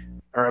many –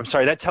 or I'm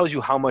sorry, that tells you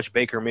how much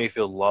Baker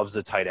Mayfield loves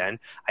the tight end.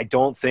 I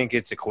don't think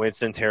it's a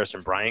coincidence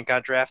Harrison Bryant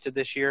got drafted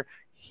this year.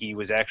 He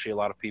was actually a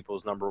lot of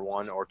people's number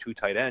 1 or 2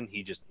 tight end.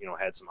 He just,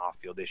 had some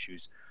off-field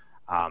issues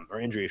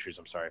or injury issues,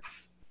 I'm sorry.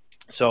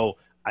 So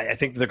I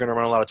think they're going to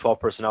run a lot of 12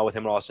 personnel with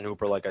him and Austin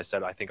Hooper. Like I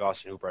said, I think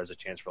Austin Hooper has a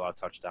chance for a lot of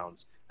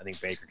touchdowns. I think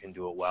Baker can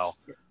do it well.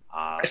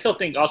 I still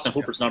think Austin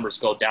Hooper's numbers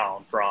go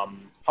down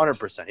from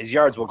 100%. His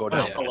yards will go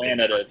down.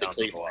 Atlanta to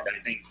Cleveland.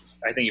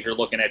 I think if you're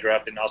looking at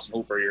drafting Austin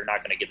Hooper, you're not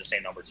going to get the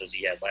same numbers as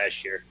he had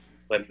last year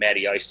with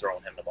Matty Ice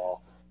throwing him the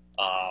ball.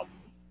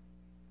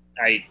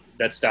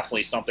 That's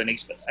definitely something.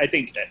 I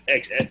think.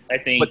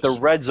 But the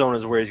red zone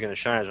is where he's going to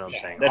shine. Is what I'm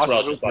saying. That's Austin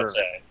what I was about to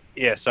say.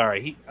 Yeah,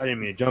 sorry. I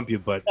didn't mean to jump you,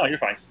 but no, you're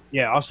fine.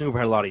 Yeah, Austin Hooper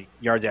had a lot of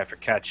yards after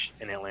catch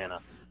in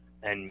Atlanta,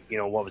 and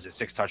what was it,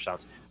 6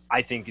 touchdowns.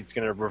 I think it's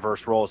going to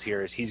reverse roles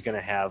here. Is he's going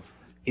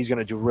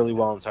to do really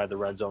well inside the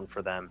red zone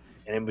for them,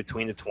 and in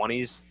between the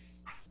 20s.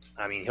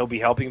 I mean, he'll be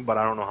helping, but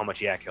I don't know how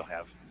much yak he'll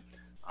have.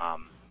 I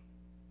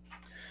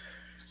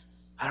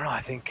don't know. I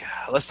think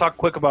let's talk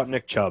quick about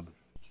Nick Chubb.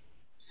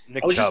 I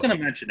was just going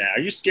to mention that.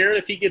 Are you scared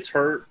if he gets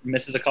hurt,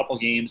 misses a couple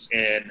games,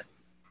 and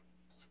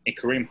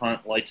Kareem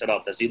Hunt lights it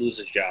up? Does he lose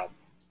his job?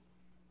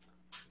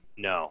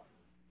 No.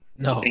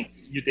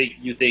 You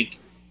think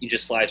he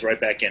just slides right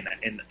back in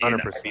 100%.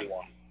 RB1?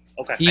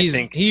 Okay. I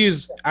think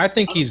he's.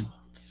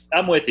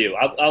 I'm with you.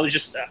 I was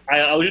just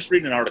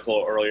reading an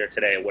article earlier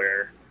today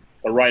where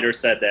a writer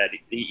said that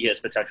he has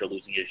potential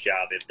losing his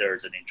job if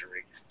there's an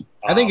injury.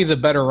 I think he's a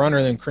better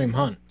runner than Kareem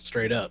Hunt,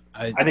 straight up.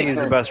 I think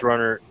he's the best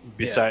runner.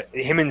 Beside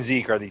him and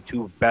Zeke are the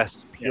 2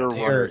 best pure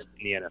runners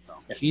in the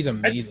NFL. He's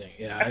amazing.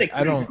 I think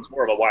Kareem's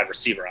more of a wide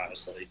receiver,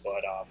 honestly.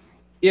 But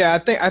yeah,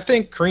 I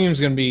think Kareem's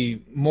going to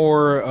be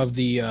more of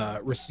the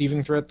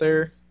receiving threat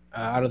there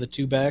out of the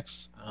 2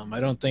 backs. I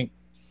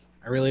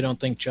really don't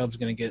think Chubb's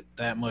going to get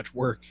that much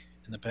work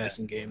in the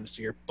passing game this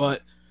year,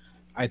 but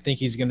I think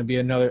he's going to be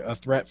a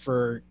threat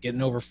for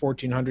getting over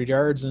 1,400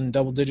 yards and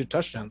double-digit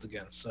touchdowns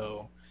again.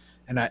 So,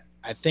 and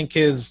I think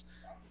his,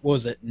 what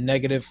was it,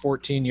 negative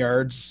 14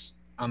 yards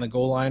on the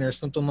goal line or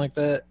something like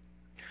that.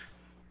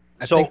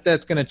 I think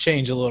that's going to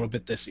change a little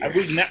bit this year. Are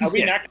we not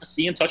going to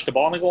see him touch the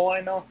ball on the goal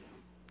line, though?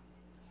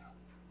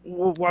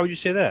 Well, why would you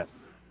say that?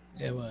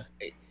 Yeah, well,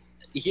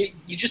 he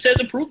just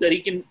hasn't proved that he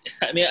can.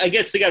 I mean, I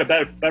guess they got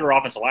a better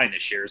offensive line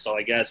this year, so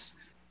I guess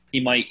he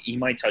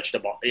might touch the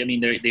ball. I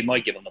mean, they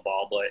might give him the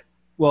ball, but.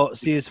 Well,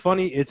 see, it's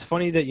funny. It's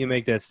funny that you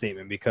make that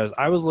statement because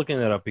I was looking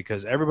that up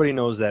because everybody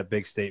knows that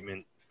big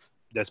statement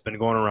that's been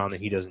going around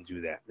that he doesn't do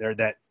that.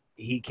 That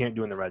he can't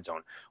do in the red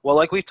zone. Well,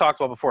 like we've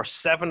talked about before,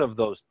 7 of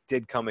those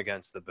did come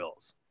against the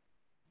Bills.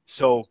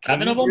 So can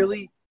 7 you of them?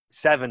 really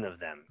 7 of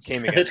them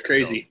came against That's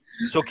crazy.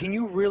 So can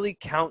you really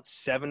count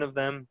 7 of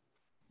them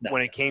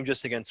when it came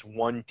just against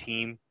one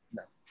team?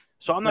 No.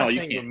 So I'm not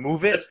saying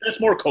remove it.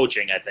 That's more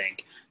coaching, I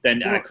think,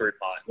 than accurate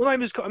thought. Well,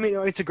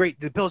 it's a great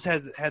 – the Bills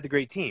had the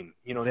great team.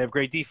 They have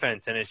great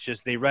defense, and it's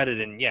just they read it,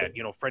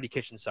 and, Freddie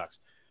Kitchen sucks.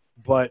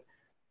 But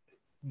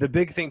the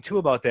big thing too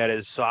about that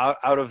is, so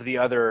out of the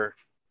other,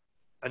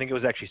 I think it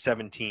was actually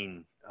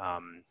 17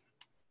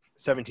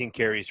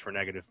 carries for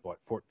negative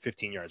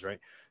 15 yards, right?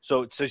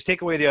 So you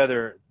take away the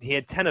other, he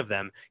had 10 of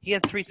them. He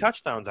had 3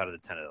 touchdowns out of the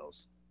 10 of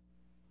those.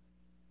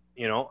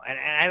 You know, and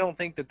I don't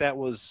think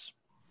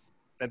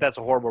that's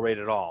a horrible rate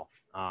at all.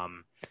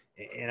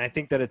 And I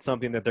think that it's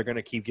something that they're going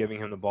to keep giving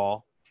him the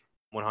ball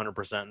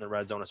 100% in the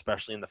red zone,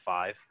 especially in the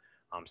 5.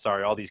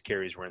 Sorry, all these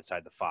carries were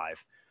inside the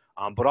 5.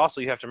 But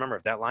also you have to remember,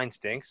 if that line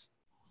stinks,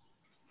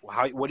 what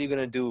are you going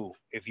to do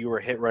if you were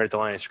hit right at the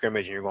line of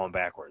scrimmage and you're going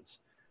backwards?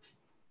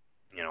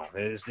 You know,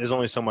 there's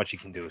only so much you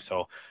can do.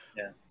 So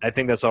yeah. I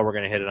think that's all we're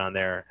going to hit it on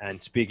there.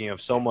 And speaking of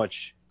so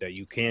much that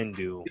you can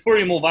do. Before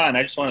you move on,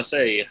 I just want to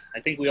say, I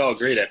think we all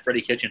agree that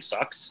Freddie Kitchens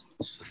sucks.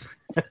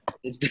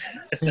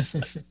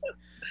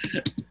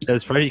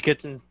 Does Freddie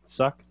Kitchens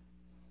suck?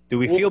 Do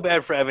we feel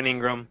bad for Evan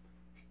Ingram?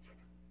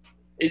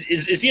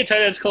 Is he a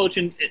tight ends coach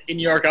in New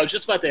York? I was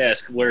just about to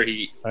ask where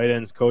he – tight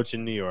ends coach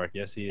in New York.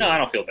 Yes, he is. No, I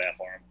don't feel bad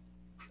for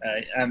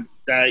him.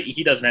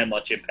 He doesn't have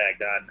much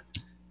impact on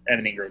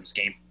Evan Ingram's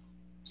game.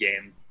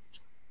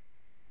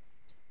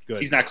 Good.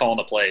 He's not calling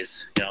the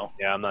plays, you know.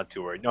 Yeah, I'm not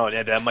too worried. No,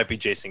 that might be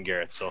Jason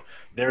Garrett. So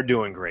they're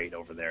doing great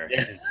over there.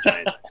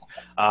 Yeah.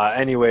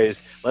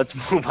 Anyways,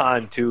 let's move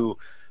on to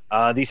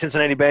the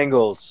Cincinnati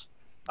Bengals.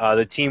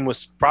 The team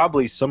was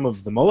probably some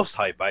of the most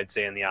hype, I'd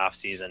say, in the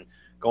offseason,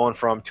 going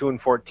from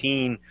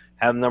 2-14,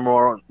 having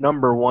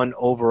number one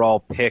overall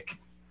pick,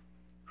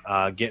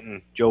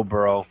 getting Joe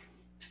Burrow,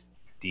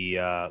 the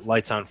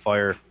lights on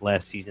fire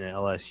last season at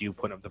LSU,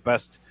 putting up the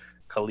best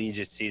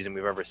collegiate season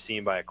we've ever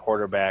seen by a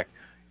quarterback.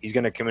 He's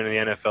going to come into the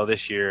NFL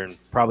this year and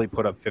probably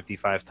put up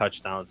 55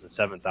 touchdowns and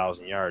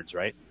 7,000 yards,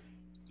 right?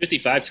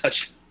 55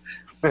 touchdowns.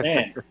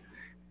 Man,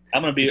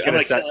 I'm going to be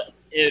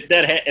if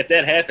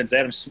that happens,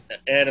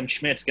 Adam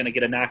Schmidt's going to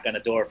get a knock on the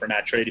door for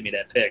not trading me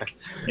that pick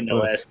in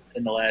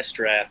the last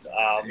draft.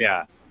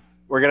 Yeah.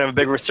 We're going to have a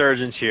big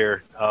resurgence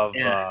here of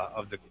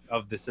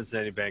the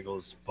Cincinnati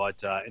Bengals,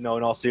 but in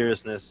all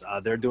seriousness,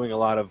 they're doing a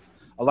lot of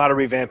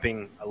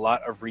revamping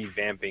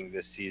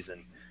this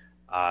season.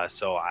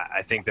 So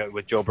I think that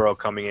with Joe Burrow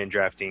coming in,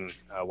 drafting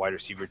wide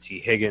receiver T.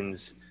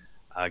 Higgins,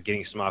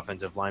 getting some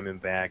offensive linemen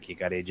back, he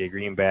got A.J.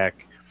 Green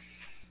back.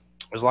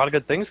 There's a lot of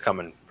good things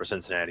coming for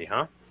Cincinnati,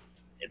 huh?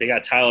 They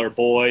got Tyler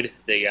Boyd.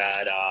 They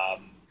got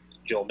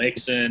Joe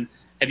Mixon.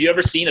 Have you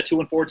ever seen a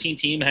 2-14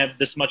 team have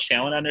this much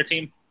talent on their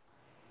team?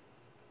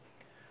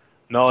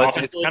 No, it's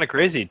kind of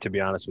crazy, to be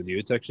honest with you.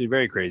 It's actually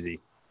very crazy.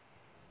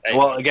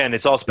 Well, again,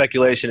 it's all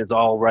speculation. It's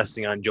all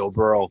resting on Joe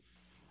Burrow,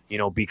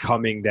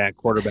 becoming that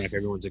quarterback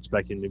everyone's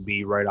expecting to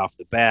be right off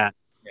the bat.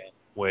 Yeah.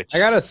 Which I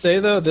gotta say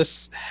though,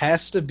 this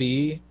has to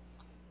be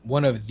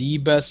one of the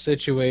best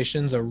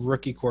situations a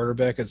rookie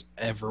quarterback has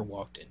ever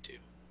walked into.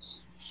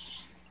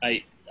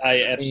 I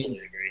absolutely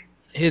agree.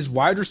 His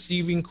wide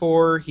receiving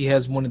core, he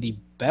has one of the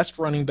best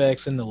running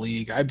backs in the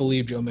league. I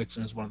believe Joe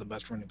Mixon is one of the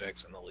best running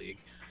backs in the league.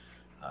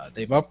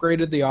 They've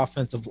upgraded the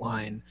offensive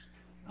line.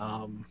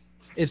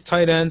 His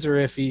tight ends are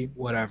iffy,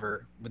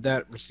 whatever. With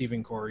that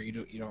receiving core, you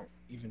don't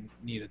even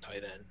need a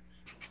tight end.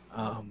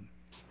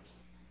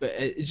 But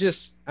it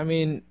just,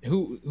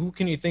 who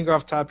can you think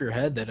off the top of your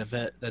head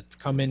that's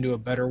come into a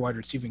better wide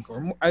receiving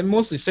core? I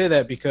mostly say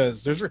that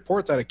because there's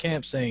reports out of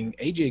camp saying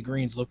A.J.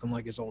 Green's looking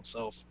like his old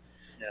self.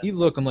 Yeah. He's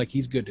looking like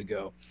he's good to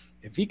go.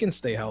 If he can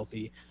stay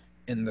healthy,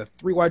 and the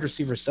 3 wide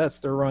receiver sets,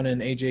 they're running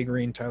A.J.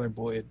 Green, Tyler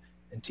Boyd,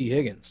 and T.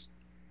 Higgins.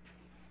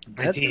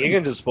 And T.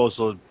 Higgins is supposed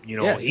to, he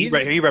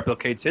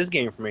replicates his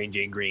game from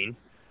A.J. Green.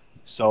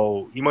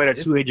 So you might have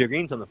 2 A.J.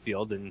 Greens on the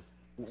field, and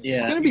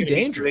it's going to be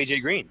dangerous. 2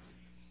 A.J. Greens.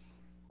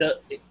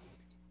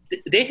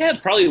 They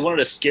have probably one of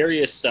the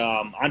scariest,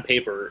 on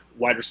paper,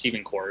 wide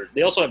receiving core.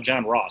 They also have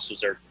John Ross,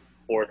 who's their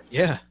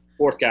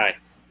fourth guy.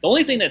 The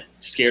only thing that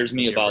scares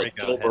me about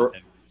Joe Burrow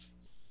 –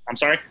 I'm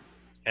sorry?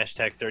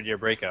 Hashtag third-year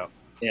breakout.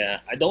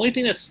 Yeah. The only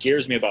thing that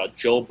scares me about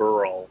Joe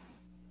Burrow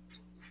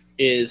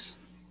is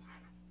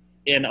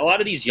 – and a lot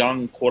of these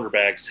young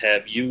quarterbacks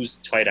have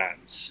used tight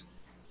ends.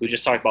 We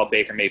just talked about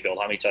Baker Mayfield,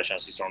 how many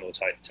touchdowns he's thrown to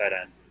tight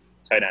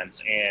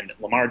ends. And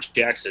Lamar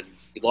Jackson,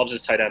 he loves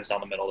his tight ends down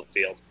the middle of the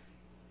field.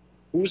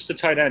 Who's the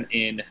tight end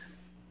in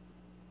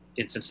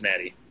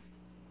Cincinnati?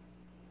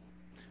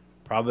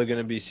 Probably going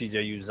to be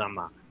C.J.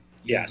 Uzomah.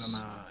 Yes.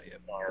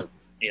 Yep. Or,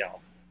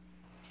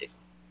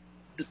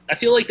 I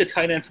feel like the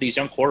tight end for these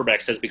young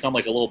quarterbacks has become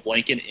like a little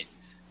blanket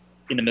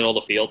in the middle of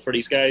the field for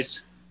these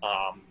guys.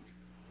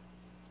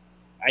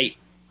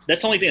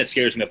 That's the only thing that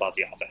scares me about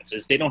the offense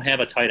is they don't have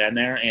a tight end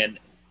there, and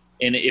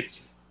if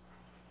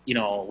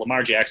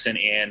Lamar Jackson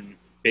and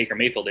Baker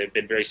Mayfield, they've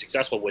been very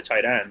successful with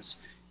tight ends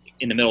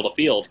in the middle of the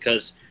field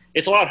because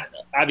it's a lot.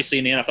 Obviously,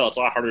 in the NFL, it's a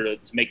lot harder to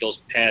make those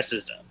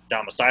passes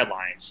down the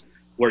sidelines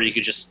where you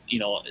could just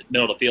middle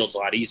of the field's a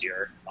lot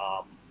easier.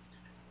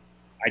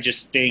 I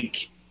just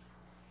think.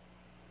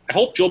 I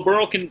hope Joe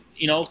Burrow can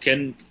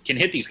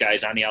hit these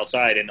guys on the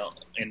outside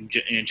and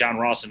John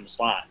Ross in the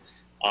slot.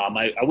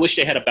 I wish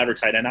they had a better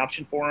tight end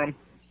option for him.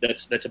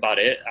 That's about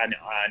it on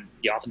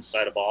the offensive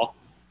side of the ball.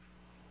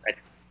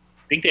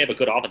 think they have a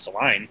good offensive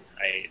line.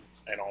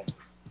 I don't.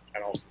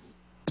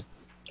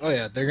 Oh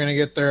yeah, they're gonna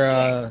get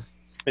their.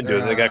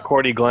 They got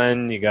Cordy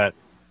Glenn. You got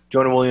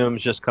Jonah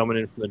Williams just coming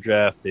in from the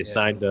draft. They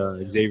signed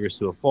Xavier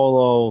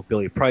Suafolo.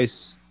 Billy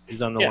Price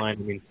is on the line.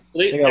 I mean,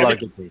 they got a lot of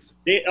good things.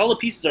 All the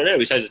pieces are there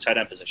besides the tight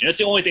end position. That's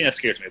the only thing that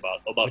scares me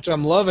about. Which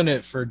I'm loving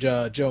it for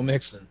Joe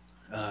Mixon.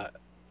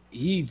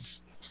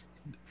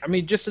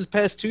 Just his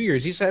past 2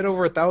 years, he's had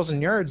over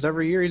 1,000 yards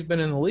every year he's been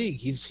in the league.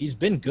 He's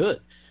been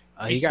good.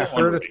 He got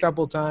hurt a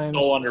couple times.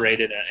 So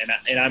underrated,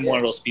 and I'm one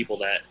of those people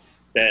that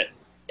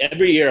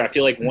every year I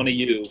feel like one of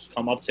you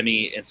come up to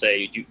me and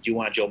say, "Do you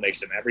want Joe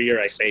Mixon?" Every year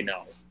I say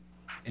no.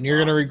 And you're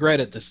gonna regret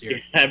it this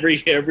year.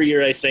 Every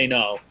year I say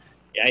no.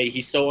 Yeah,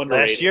 he's so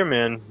underrated. Last year,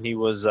 man, he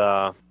was.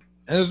 And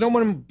there's no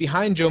one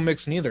behind Joe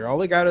Mixon either. All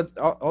they got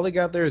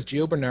there is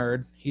Gio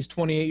Bernard. He's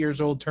 28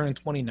 years old, turning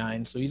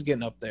 29, so he's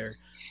getting up there.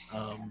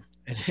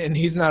 And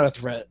he's not a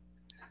threat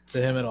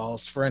to him at all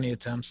for any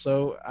attempts.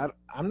 So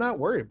I'm not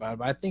worried about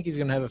it. I think he's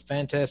going to have a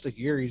fantastic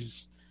year.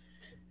 He's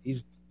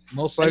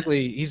most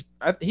likely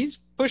he's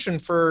pushing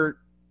for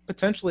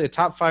potentially a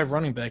top 5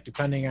 running back,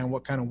 depending on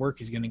what kind of work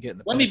he's going to get in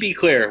the. Let me be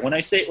clear. When I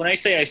say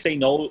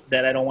no,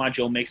 that I don't want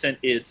Joe Mixon,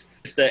 it's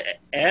the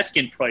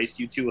asking price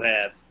you two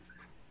have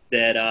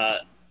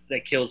that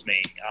kills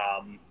me.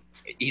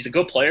 He's a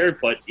good player,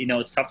 but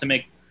it's tough to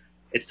make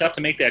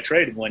that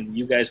trade when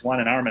you guys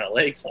want an arm and a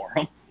leg for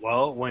him.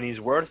 Well, when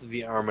he's worth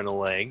the arm and a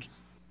leg,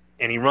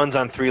 and he runs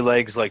on 3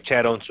 legs like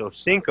Chad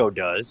Ochocinco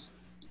does,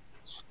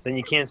 then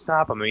you can't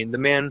stop him. I mean, the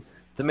man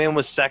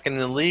was second in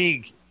the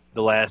league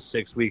the last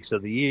 6 weeks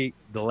of the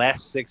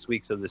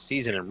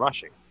season in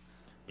rushing.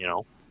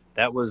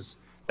 That was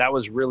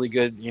really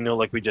good.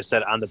 Like we just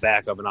said, on the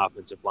back of an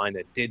offensive line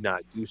that did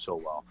not do so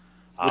well.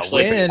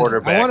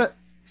 Quarterback.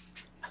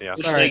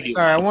 Sorry,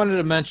 I wanted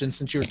to mention,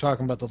 since you were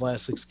talking about the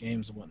last 6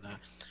 games and whatnot,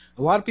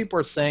 a lot of people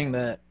are saying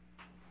that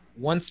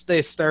once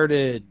they just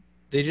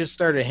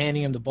started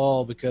handing him the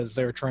ball because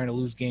they were trying to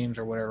lose games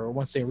or whatever. Or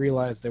once they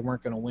realized they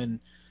weren't going to win,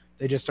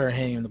 they just started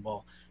handing him the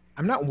ball.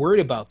 I'm not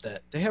worried about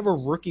that. They have a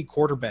rookie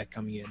quarterback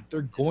coming in.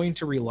 They're going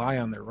to rely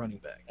on their running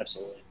back.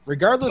 Absolutely.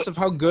 Regardless of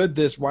how good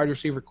this wide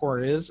receiver core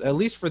is, at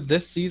least for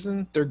this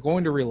season, they're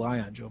going to rely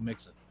on Joe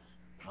Mixon.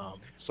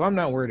 So I'm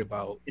not worried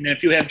about. And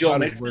if you have Joe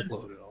Mixon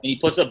and he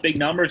puts up big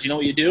numbers, you know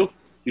what you do?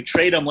 You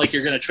trade him like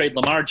you're going to trade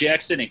Lamar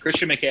Jackson and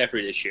Christian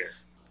McCaffrey this year.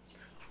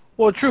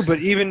 Well, true, but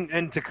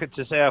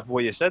to say off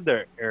what you said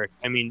there, Eric,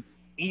 I mean,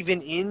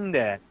 even in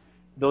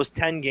those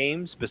 10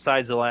 games,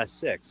 besides the last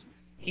 6,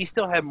 he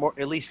still had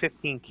at least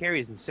 15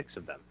 carries in 6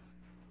 of them.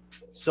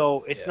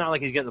 So it's not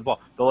like he's getting the ball.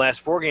 The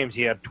last 4 games,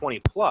 he had 20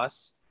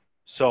 plus.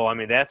 So I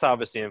mean, that's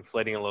obviously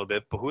inflating a little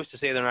bit. But who's to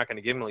say they're not going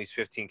to give him at least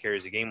 15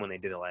 carries a game when they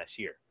did it last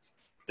year?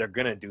 They're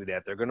going to do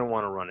that. They're going to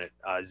want to run it.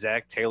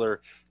 Zach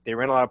Taylor, they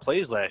ran a lot of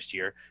plays last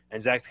year,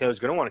 and Zach Taylor's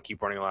going to want to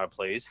keep running a lot of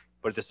plays.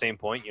 But at the same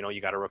point,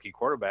 you got a rookie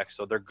quarterback,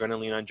 so they're going to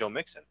lean on Joe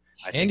Mixon.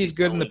 And he's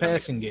good in the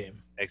passing game.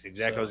 That's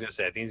exactly what I was going to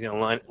say. I think he's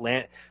going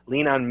to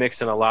lean on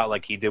Mixon a lot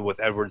like he did with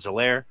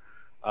Edwards-Helaire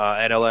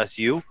at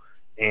LSU.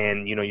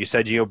 And, you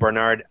said Gio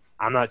Bernard.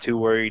 I'm not too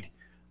worried.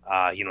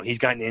 He's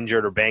gotten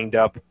injured or banged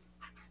up.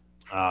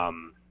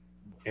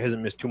 He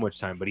hasn't missed too much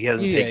time, but he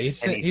hasn't taken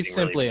anything. He's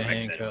simply really a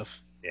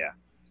handcuff. Yeah.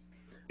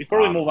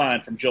 Before we move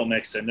on from Joe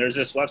Mixon, there's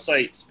this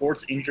website,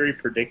 Sports Injury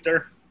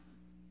Predictor,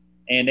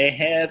 and they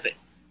have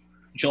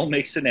Joe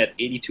Mixon at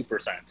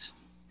 82%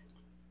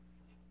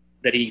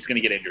 that he's going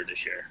to get injured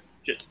this year.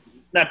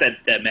 Not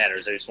that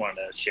matters. I just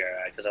wanted to share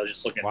that because I was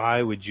just looking.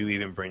 Why would you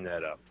even bring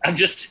that up? I'm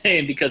just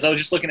saying because I was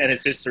just looking at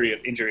his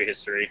injury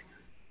history.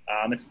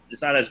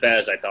 It's not as bad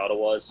as I thought it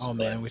was. Oh,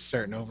 man, we're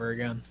starting over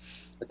again.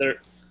 But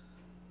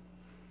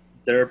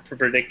they're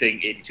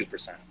predicting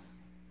 82%.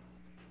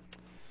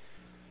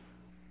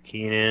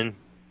 Keenan,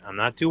 I'm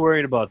not too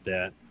worried about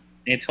that.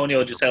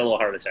 Antonio just had a little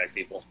heart attack,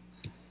 people.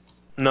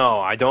 No,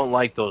 I don't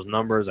like those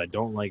numbers. I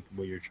don't like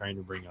what you're trying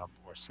to bring up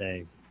or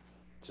say.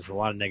 Just a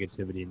lot of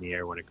negativity in the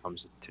air when it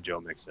comes to Joe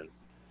Mixon.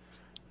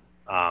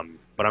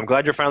 But I'm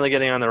glad you're finally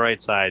getting on the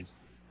right side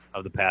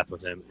of the path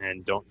with him,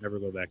 and don't ever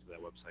go back to that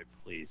website,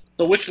 please.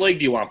 So which leg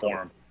do you want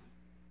for him?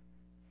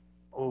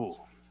 Oh.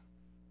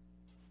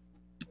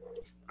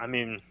 I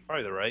mean,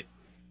 probably the right.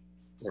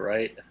 The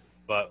right.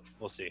 But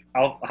we'll see.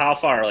 How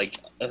far?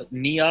 Like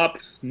knee up,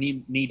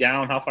 knee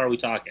down? How far are we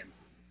talking?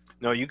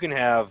 No, you can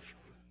have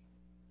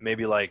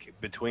maybe like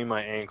between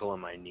my ankle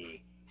and my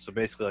knee. So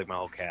basically like my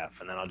whole calf.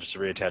 And then I'll just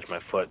reattach my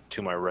foot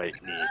to my right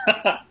knee.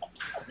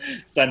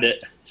 Send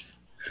it.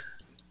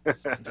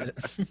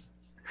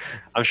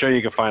 I'm sure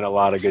you can find a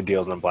lot of good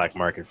deals on the black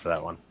market for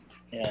that one.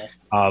 Yeah.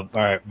 All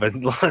right, but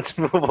let's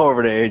move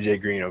over to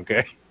AJ Green,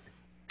 okay?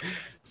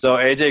 So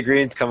AJ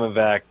Green's coming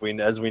back.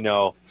 As we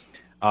know,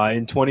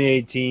 in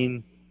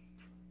 2018,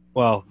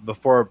 well,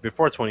 before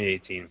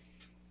 2018.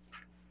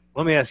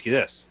 Let me ask you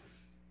this.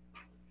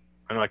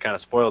 I know I kind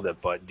of spoiled it,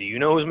 but do you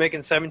know who's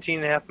making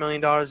 $17.5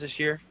 million this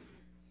year?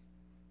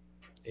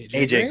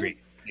 AJ Green.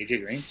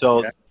 AJ Green.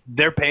 So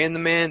they're paying the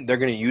man. They're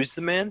going to use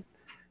the man.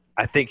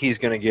 I think he's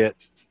going to get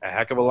a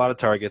heck of a lot of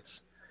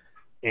targets.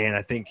 And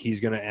I think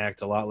he's going to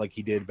act a lot like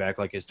he did back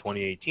like his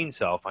 2018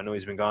 self. I know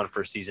he's been gone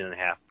for a season and a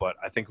half, but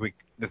I think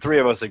the three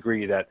of us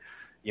agree that,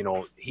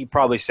 he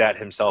probably sat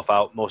himself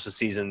out most of the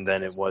season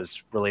than it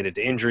was related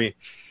to injury.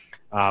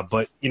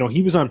 But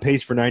he was on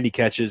pace for 90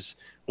 catches,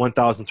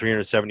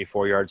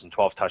 1,374 yards, and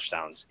 12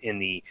 touchdowns in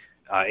the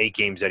 8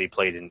 games that he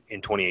played in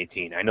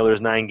 2018. I know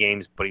there's 9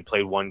 games, but he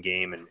played 1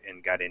 game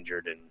and got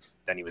injured, and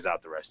then he was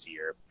out the rest of the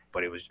year.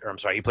 But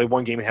he played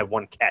 1 game and had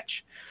 1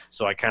 catch.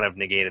 So I kind of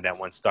negated that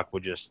one, stuck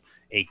with just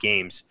 8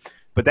 games.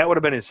 But that would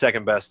have been his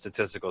second best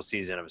statistical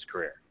season of his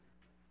career.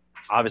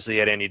 Obviously, he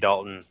had Andy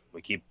Dalton.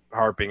 We keep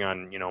harping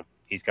on,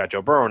 he's got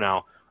Joe Burrow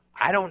now.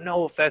 I don't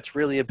know if that's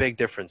really a big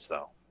difference,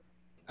 though.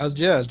 I was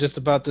just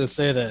about to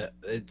say that.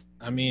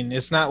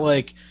 It's not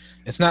like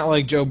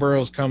Joe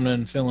Burrow's coming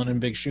and filling in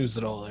big shoes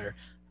at all there.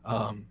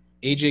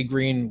 AJ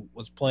Green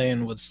was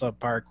playing with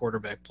subpar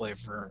quarterback play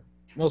for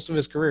most of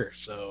his career,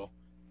 so.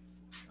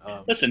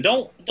 Listen,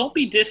 don't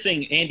be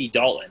dissing Andy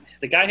Dalton.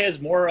 The guy has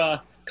more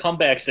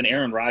comebacks than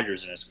Aaron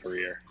Rodgers in his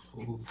career.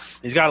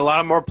 He's got a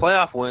lot more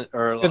playoff wins.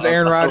 Because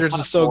Aaron Rodgers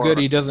is so good,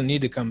 he doesn't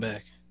need to come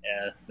back.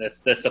 Yeah,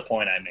 that's the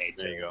point I made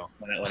too. There you go.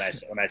 When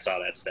I saw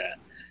that stat.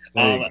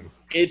 There you go.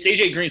 It's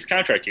AJ Green's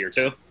contract year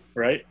too,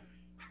 right?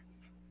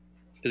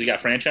 Because he got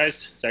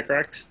franchised. Is that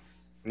correct?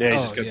 Yeah, he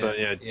just got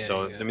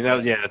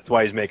that's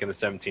why he's making the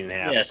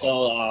 17.5. Yeah.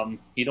 So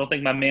you don't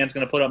think my man's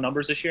going to put up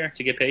numbers this year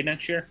to get paid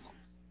next year?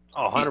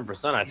 Oh,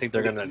 100%. I think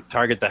they're going to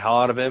target the hell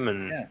out of him,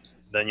 and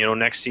then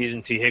next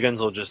season T.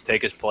 Higgins will just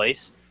take his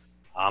place,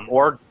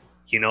 or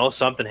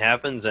something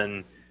happens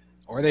and.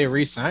 Or they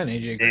re-sign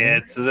AJ Green.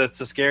 Yeah,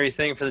 that's a scary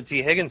thing for the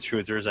T. Higgins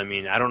truthers. I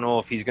mean, I don't know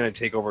if he's going to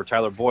take over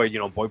Tyler Boyd.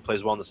 Boyd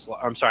plays well in the slot.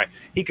 I'm sorry,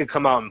 he could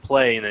come out and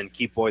play and then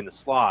keep Boyd in the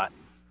slot.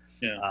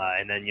 Yeah.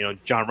 And then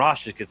John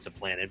Ross just gets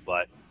supplanted.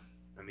 But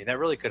I mean, that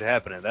really could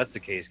happen. If that's the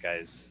case,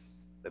 guys,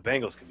 the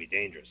Bengals could be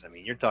dangerous. I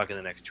mean, you're talking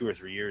the next 2 or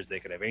 3 years, they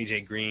could have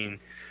AJ Green,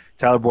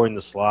 Tyler Boyd in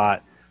the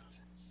slot.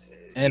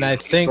 And I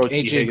think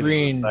AJ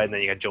Green. And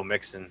then you got Joe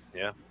Mixon.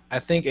 Yeah. I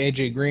think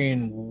AJ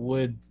Green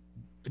would.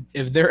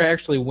 If they're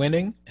actually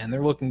winning and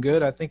they're looking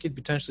good, I think he'd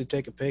potentially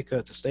take a pay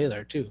cut to stay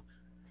there too.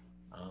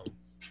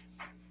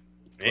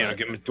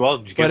 Give him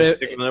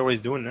stick him there what he's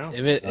doing now.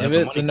 If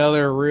it's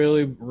another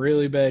really,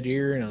 really bad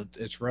year,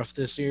 it's rough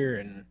this year,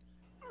 and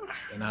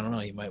I don't know,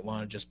 you might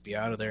want to just be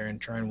out of there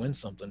and try and win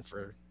something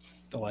for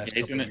the last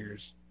couple of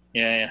years.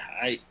 Yeah,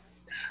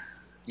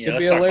 Could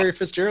be a Larry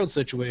Fitzgerald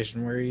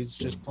situation where he's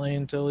just playing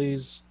until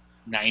he's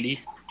 90.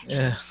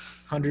 Yeah,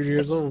 100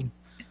 years old.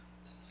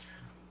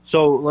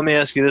 So let me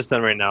ask you this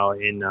then right now.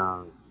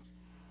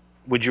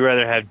 Would you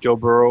rather have Joe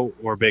Burrow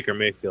or Baker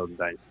Mayfield in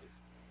Dynasty?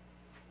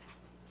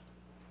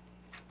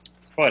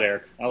 Go ahead,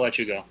 Eric. I'll let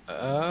you go.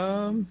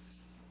 I'm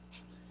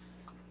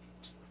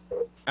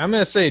going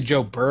to say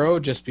Joe Burrow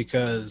just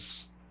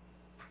because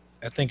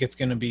I think it's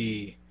going to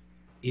be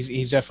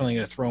he's definitely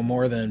going to throw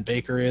more than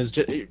Baker is.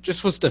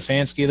 Just with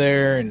Stefanski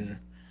there, and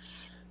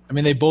I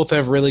mean, they both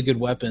have really good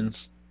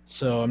weapons,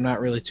 so I'm not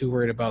really too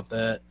worried about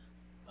that.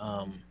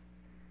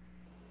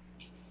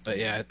 But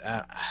yeah,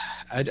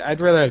 I'd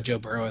rather have Joe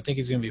Burrow. I think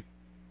he's gonna be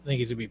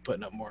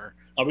putting up more.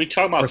 Are we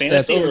talking about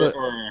fantasy or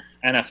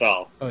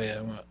NFL? Oh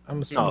yeah,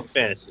 I'm assuming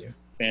fantasy.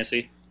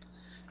 Fantasy.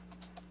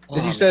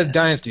 Because you said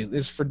Dynasty.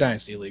 This is for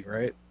Dynasty League,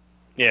 right?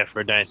 Yeah,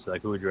 for Dynasty.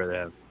 Like, who would you rather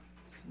have?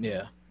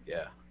 Yeah.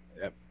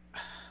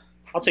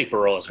 I'll take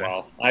Burrow as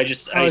well.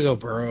 I'll go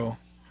Burrow.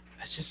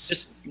 I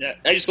just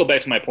go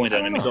back to my point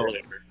that I made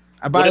earlier.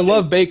 But I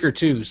love Baker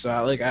too, so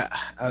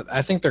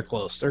I think they're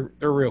close. They're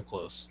real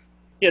close.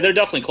 Yeah, they're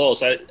definitely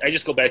close. I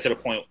just go back to the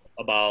point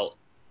about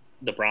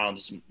the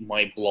Browns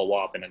might blow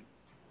up in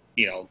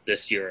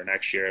this year or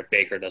next year if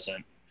Baker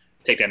doesn't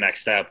take that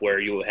next step where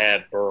you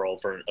have Burrow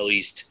for at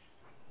least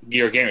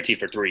you're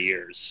guaranteed for 3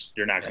 years.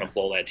 You're not going to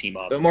blow that team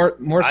up. But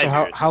more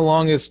so, how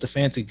long is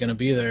Stefanski going to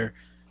be there?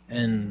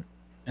 And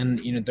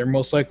they're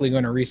most likely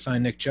going to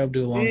re-sign Nick Chubb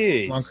to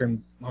a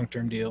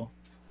long-term deal.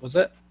 Was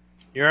that?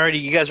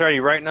 You guys are already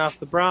writing off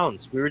the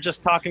Browns. We were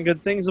just talking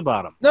good things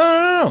about them.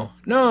 No.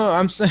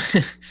 I'm saying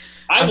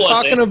I'm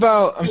talking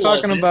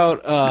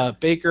about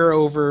Baker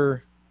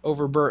over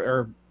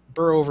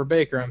Burrow over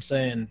Baker. I'm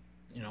saying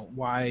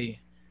why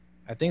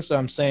I think so.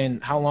 I'm saying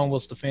how long will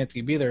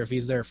Stefanski be there? If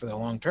he's there for the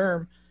long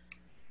term,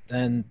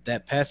 then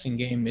that passing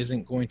game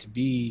isn't going to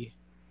be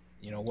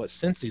what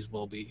Cincy's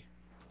will be.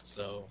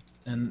 So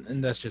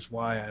and that's just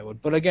why I would.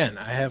 But again,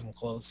 I have them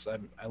close.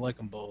 I like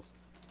them both.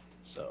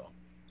 So.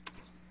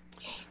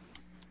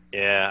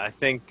 Yeah, I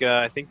think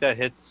that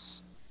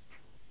hits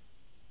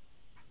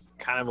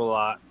kind of a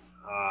lot.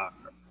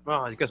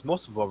 Well, I guess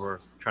most of what we're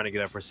trying to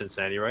get at for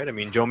Cincinnati, right? I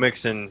mean, Joe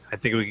Mixon, I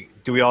think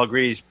we all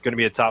agree he's going to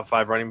be a top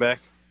 5 running back?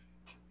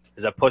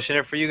 Is that pushing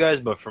it for you guys?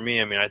 But for me,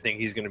 I mean, I think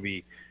he's going to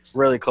be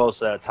really close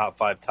to that top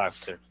 5 top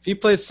 6. If he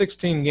plays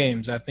 16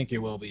 games, I think he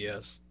will be,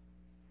 yes.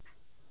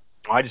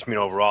 I just mean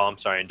overall. I'm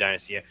sorry, in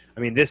Dynasty. I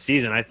mean, this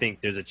season, I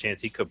think there's a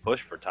chance he could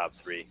push for top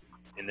 3.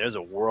 And there's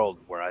a world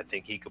where I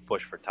think he could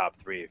push for top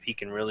 3. If he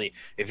can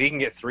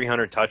get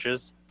 300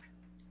 touches,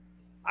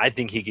 I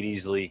think he could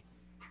easily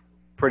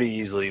pretty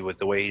easily with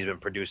the way he's been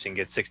producing,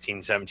 get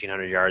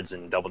 1,700 yards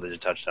and double-digit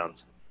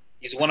touchdowns.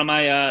 He's one of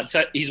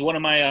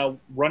my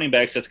running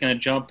backs that's going to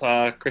jump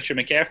Christian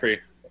McCaffrey.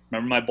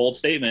 Remember my bold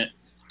statement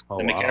that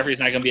McCaffrey's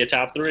not going to be a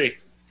top 3.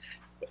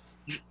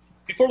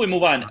 Before we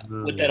move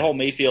on with that whole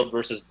Mayfield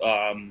versus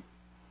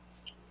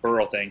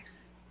Burrow thing,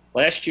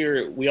 last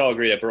year we all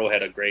agree that Burrow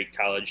had a great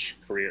college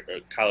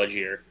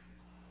year.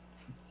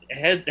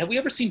 Have we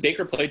ever seen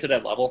Baker play to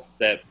that level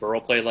that Burrow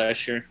played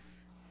last year,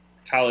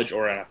 college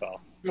or NFL?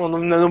 Well,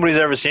 nobody's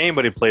ever seen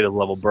anybody play to the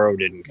level Burrow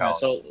did in college.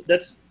 Yeah,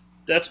 so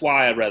that's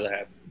why I'd rather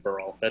have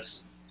Burrow. I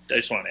just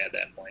want to add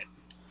that point.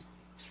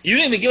 You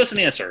didn't even give us an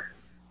answer.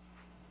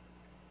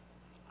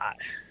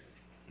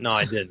 No,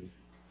 I didn't.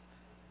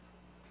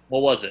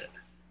 What was it?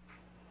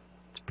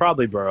 It's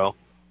probably Burrow.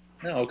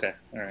 Oh, okay.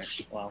 All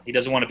right. Well, he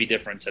doesn't want to be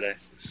different today.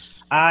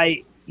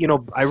 I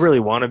really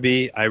want to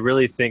be. I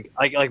really think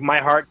like my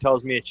heart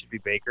tells me it should be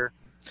Baker.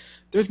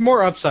 There's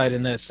more upside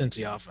in that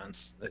Cincy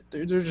offense.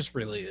 There just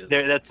really is.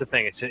 That's the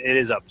thing. It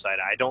is upside.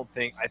 I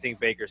think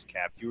Baker's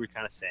capped. You were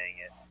kind of saying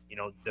it.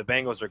 The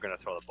Bengals are going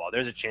to throw the ball.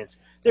 There's a chance.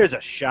 There's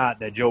a shot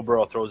that Joe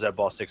Burrow throws that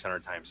ball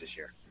 600 times this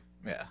year.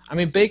 Yeah, I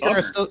mean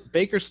Baker's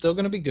still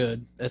going to be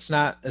good. It's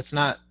not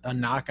a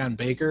knock on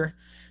Baker.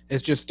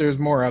 It's just there's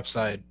more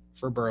upside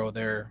for Burrow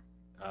there.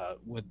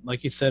 With,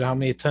 like you said, how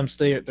many attempts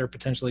they're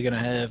potentially going to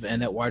have,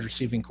 and that wide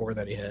receiving core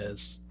that he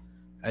has.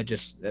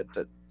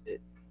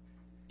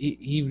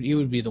 He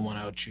would be the one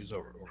I would choose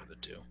over the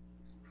two.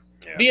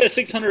 Yeah. If he has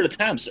 600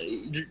 attempts,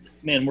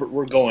 man,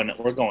 we're going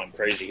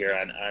crazy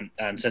here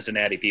on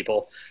Cincinnati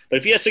people. But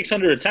if he has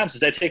 600 attempts,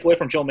 does that take away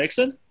from Joe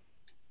Mixon?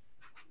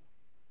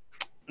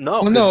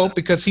 No, no,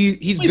 because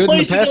he's good in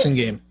the passing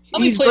game.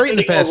 He's great in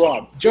the passing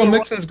game. Joe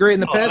Mixon's great in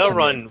the passing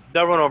game.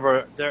 They'll run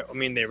over. I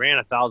mean, they ran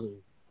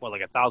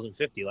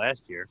 1,050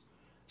 last year.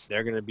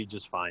 They're going to be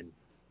just fine.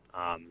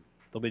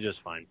 They'll be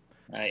just fine.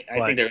 I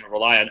think they're going to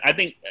rely on. I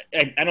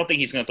don't think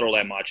he's going to throw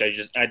that much. I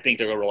think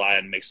they're going to rely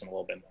on Mixon a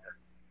little bit more.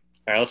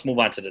 All right, let's move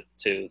on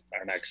to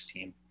our next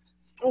team.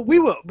 Well, we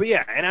will, but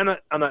yeah, and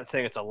I'm not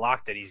saying it's a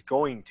lock that he's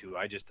going to.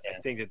 I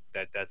think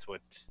that's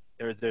what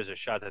there's a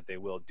shot that they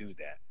will do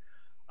that.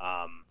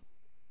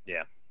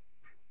 Yeah,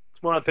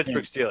 it's more on the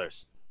Pittsburgh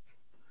Steelers.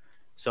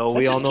 So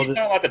we all know that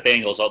about the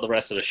Bengals all the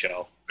rest of the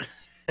show.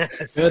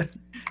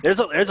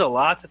 There's a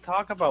lot to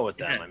talk about with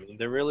them. I mean,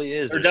 there really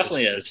is. There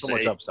definitely is. There's so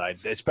much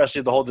upside,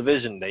 especially the whole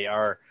division.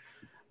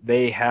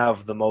 They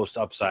have the most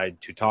upside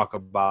to talk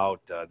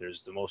about.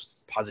 There's the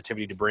most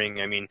positivity to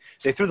bring. I mean,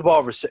 they threw the ball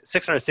over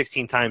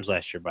 616 times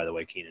last year, by the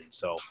way, Keenan.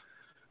 So,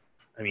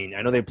 I mean,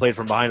 I know they played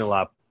from behind a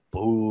lot,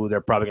 but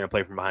they're probably going to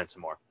play from behind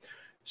some more.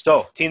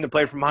 So, team that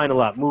played from behind a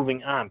lot.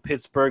 Moving on,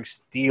 Pittsburgh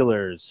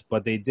Steelers.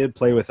 But they did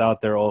play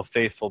without their old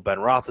faithful Ben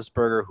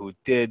Roethlisberger, who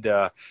did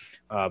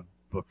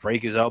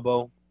break his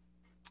elbow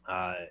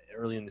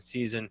early in the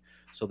season.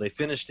 So they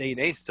finished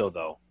 8-8 still,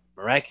 though,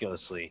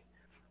 miraculously,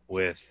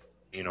 with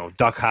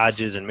Duck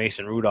Hodges and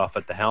Mason Rudolph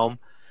at the helm.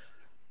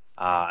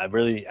 I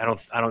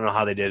don't know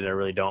how they did it. I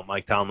really don't.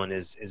 Mike Tomlin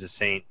is a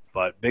saint,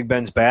 but Big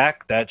Ben's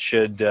back. That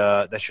should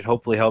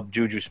hopefully help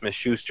Juju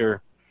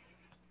Smith-Schuster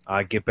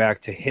get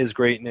back to his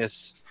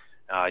greatness.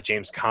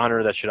 James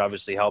Conner, that should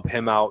obviously help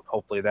him out.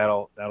 Hopefully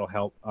that'll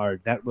help,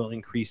 or that will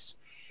increase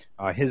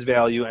his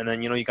value. And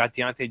then you got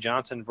Deontay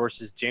Johnson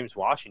versus James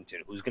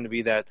Washington, who's going to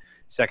be that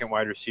second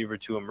wide receiver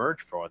to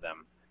emerge for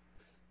them.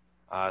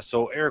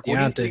 So Eric, what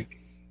do you think?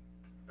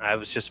 I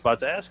was just about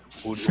to ask,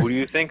 who do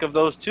you think of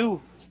those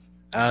two?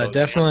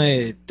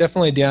 Definitely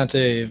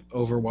Deontay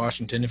over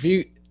Washington. If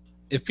you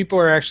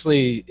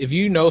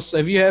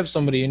have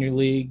somebody in your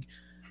league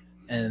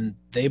and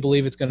they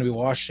believe it's going to be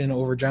Washington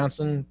over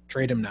Johnson,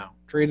 trade him now.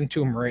 Trade him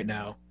to him right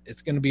now.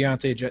 It's going to be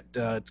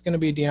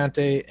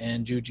Deontay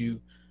and Juju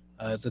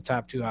as the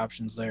top two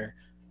options there.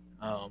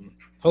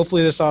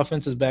 Hopefully this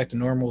offense is back to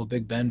normal with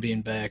Big Ben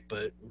being back,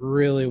 but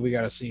really we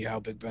got to see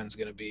how Big Ben's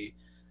going to be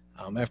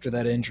after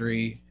that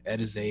injury at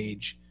his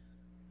age.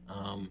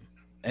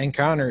 And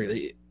Connor,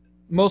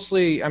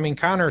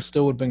 Connor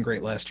still would have been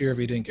great last year if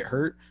he didn't get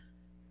hurt,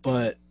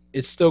 but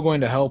it's still going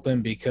to help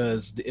him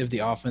because if the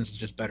offense is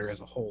just better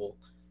as a whole,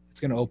 it's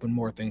going to open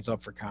more things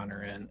up for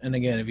Connor. And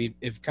again,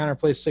 if Connor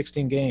plays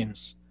 16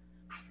 games,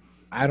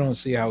 I don't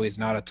see how he's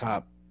not a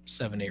top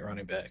 7-8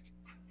 running back.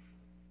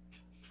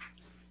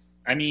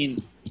 I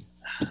mean,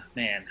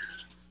 man,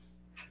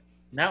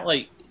 not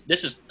like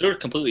they're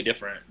completely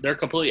different. They're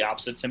completely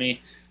opposite to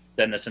me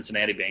than the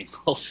Cincinnati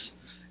Bengals.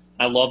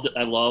 I love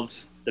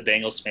the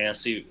Bengals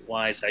fantasy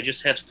wise. I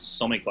just have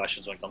so many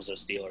questions when it comes to the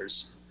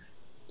Steelers.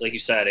 Like you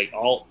said, it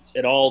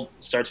all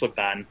starts with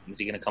Ben. Is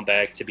he going to come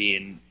back to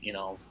being,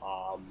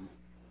 Hall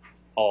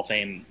of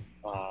Fame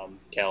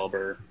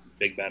caliber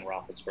Big Ben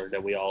Roethlisberger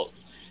that we all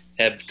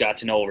have got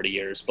to know over the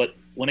years? But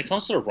when it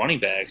comes to the running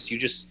backs, you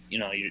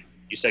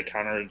said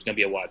Connor is going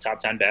to be a top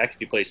 10 back if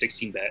he plays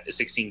 16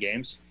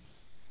 games.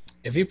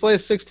 If he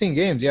plays 16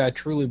 games, yeah, I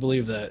truly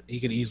believe that he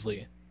could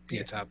easily be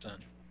a top 10.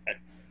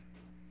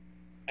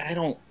 I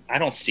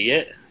don't see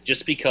it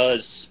just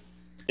because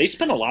they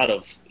spent a lot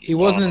of. He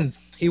wasn't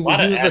He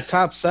was a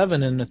top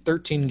 7 in the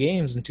 13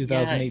 games in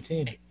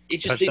 2018.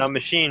 Touchdown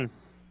machine.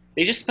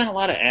 They just spent a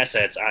lot of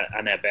assets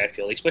on that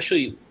backfield,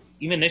 especially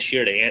even this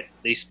year.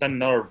 They spent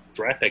another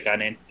draft pick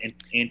on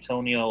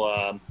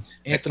Antonio.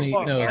 Anthony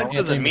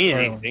doesn't mean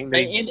anything.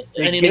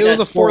 It was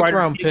a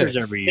 4th-round pick.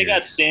 Every year. They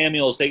got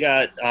Samuels. They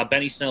got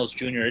Benny Snells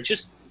Jr.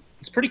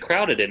 It's pretty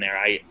crowded in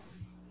there.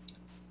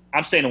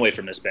 I'm staying away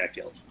from this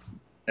backfield.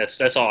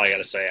 That's all I got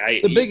to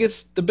say.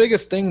 The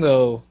biggest thing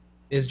though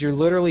is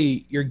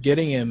you're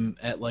getting him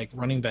at like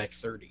running back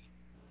 30.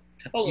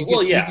 You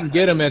can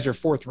get him as your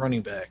 4th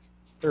running back.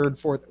 3rd,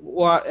 4th.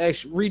 Well,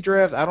 actually,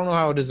 redraft. I don't know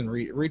how it is in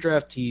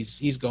redraft.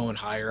 He's going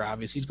higher.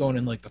 Obviously, he's going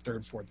in like the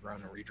 3rd, 4th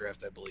round in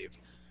redraft, I believe.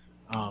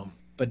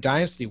 But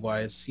dynasty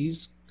wise,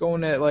 he's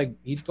going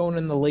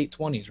in the late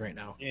 20s right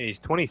now. Yeah, he's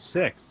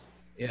 26.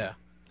 Yeah,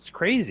 it's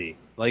crazy.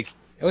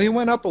 He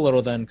went up a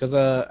little then because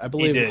I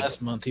believe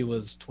last month he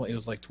was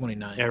like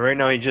 29. Yeah, right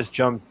now he just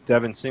jumped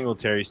Devin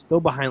Singletary,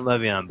 still behind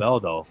Le'Veon Bell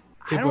though.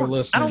 I don't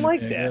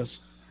like that.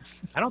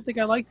 I don't think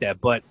I like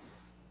that, but.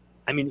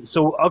 I mean,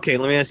 so, okay,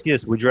 let me ask you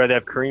this. Would you rather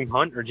have Kareem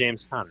Hunt or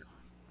James Conner?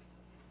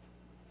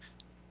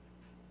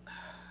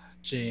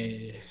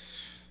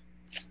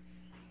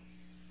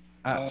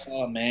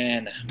 Oh,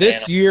 man.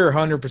 This year,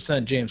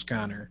 100% James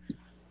Conner.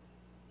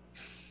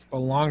 But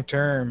long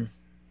term.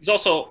 He's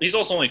also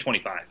only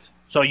 25.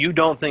 So you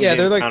don't think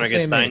James Conner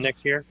gets signed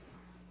next year?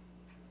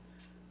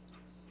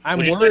 I'm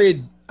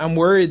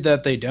worried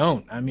that they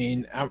don't. I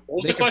mean, what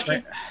was the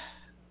question?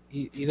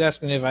 He's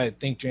asking if I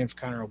think James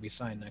Conner will be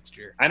signed next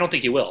year. I don't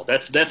think he will.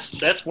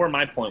 That's where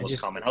my point was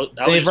coming.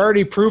 They've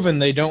already proven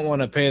they don't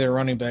want to pay their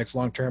running backs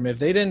long term. If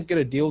they didn't get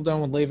a deal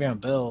done with Le'Veon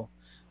Bell,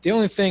 the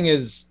only thing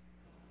is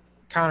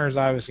Conner's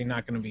obviously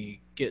not going to be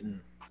getting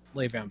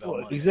Le'Veon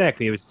Bell money.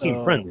 Exactly. It was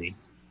team friendly,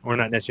 or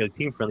not necessarily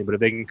team friendly, but if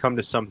they can come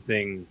to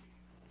something.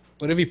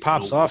 But if he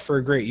pops off for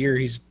a great year,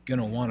 he's going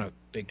to want a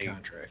big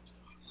contract.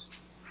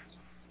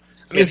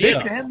 I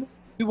mean,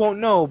 we won't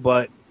know,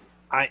 but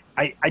I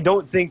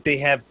don't think they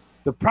have.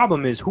 The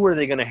problem is, who are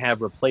they going to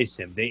have replace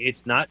him?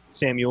 It's not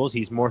Samuels.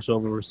 He's more so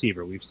of a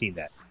receiver. We've seen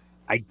that.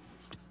 I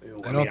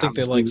don't think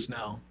they like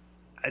Snell.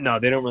 No,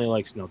 they don't really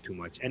like Snell too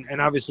much.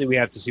 And obviously we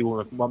have to see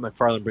what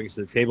McFarland brings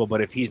to the table. But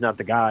if he's not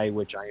the guy,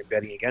 which I am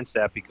betting against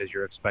that because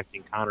you're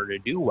expecting Conner to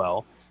do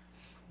well,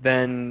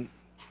 then,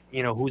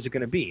 who's it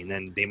going to be? And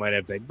then they might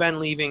have Big Ben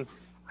leaving.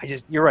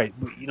 You're right.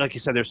 Like you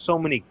said, there's so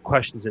many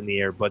questions in the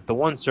air. But the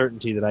one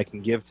certainty that I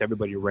can give to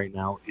everybody right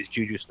now is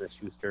Juju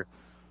Smith-Schuster.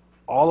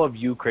 All of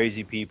you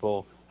crazy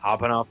people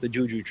hopping off the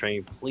Juju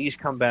train, please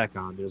come back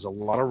on. There's a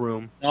lot of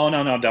room. No,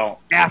 don't.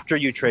 After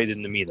you traded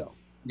into me, though.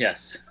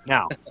 Yes.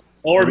 Now,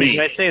 or the me.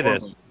 reason I say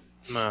this,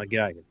 get out of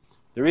here.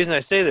 The reason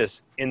I say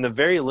this, in the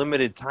very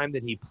limited time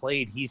that he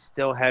played, he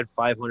still had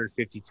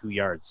 552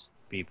 yards,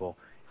 people.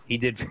 He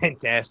did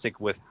fantastic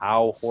with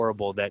how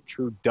horrible that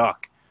true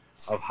duck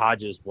of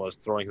Hodges was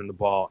throwing him the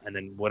ball, and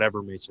then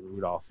whatever Mason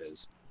Rudolph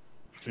is.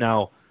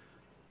 Now,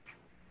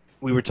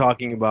 we were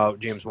talking about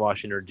James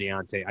Washington or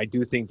Deontay. I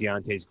do think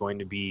Deontay is going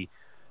to be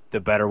the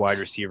better wide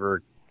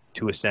receiver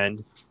to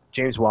ascend.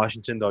 James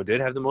Washington, though,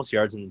 did have the most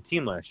yards in the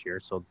team last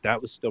year, so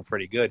that was still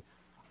pretty good.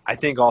 I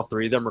think all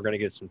three of them are going to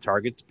get some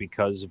targets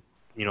because of,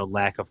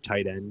 lack of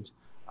tight end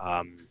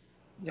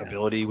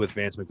ability with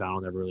Vance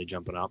McDonald never really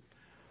jumping up.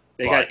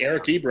 They got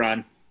Eric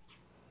Ebron.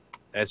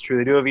 That's true.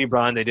 They do have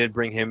Ebron. They did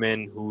bring him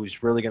in,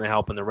 who's really going to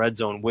help in the red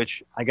zone,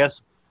 which I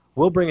guess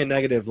will bring a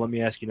negative. Let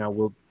me ask you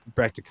now,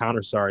 back to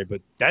Conner, sorry,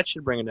 but that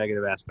should bring a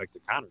negative aspect to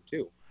Conner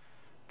too.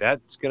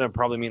 That's going to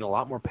probably mean a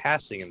lot more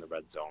passing in the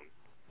red zone,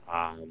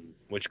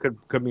 which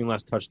could mean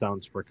less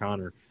touchdowns for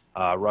Conner,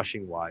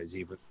 rushing wise.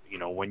 Even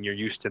when you're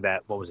used to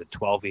that,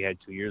 12 he had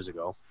 2 years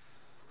ago.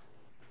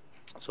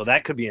 So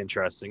that could be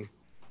interesting.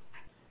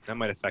 That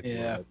might affect him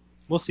a little bit.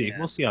 We'll see. Yeah.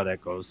 We'll see how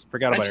that goes.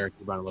 Forgot about Eric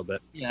Ebron a little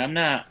bit. Yeah, I'm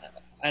not.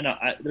 I know.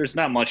 There's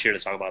not much here to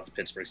talk about the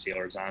Pittsburgh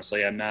Steelers.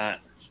 Honestly, I'm not.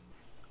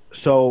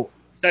 So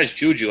besides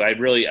Juju,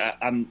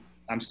 I'm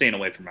staying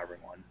away from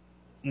everyone.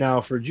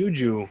 Now for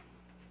Juju,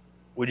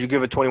 would you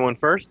give a 21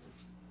 first?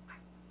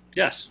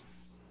 Yes.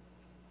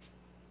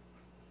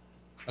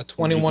 A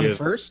 21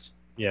 first?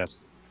 Yes.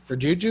 For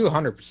Juju,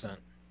 100%.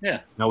 Yeah.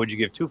 Now would you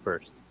give 2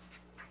 first?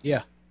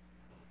 Yeah.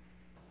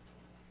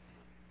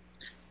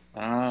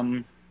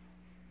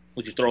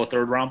 Would you throw a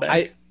 3rd round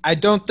back? I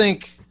don't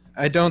think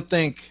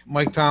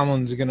Mike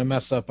Tomlin's going to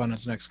mess up on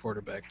his next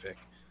quarterback pick.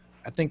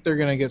 I think they're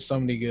going to get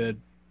somebody good.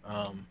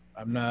 I'm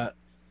not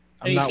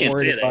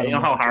worried about him. You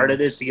know how hard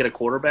it is to get a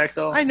quarterback,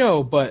 though? I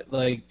know, but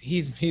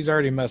he's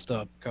already messed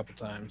up a couple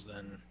times.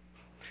 And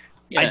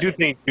I do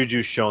think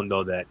Juju's shown,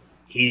 though, that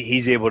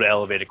he's able to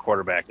elevate a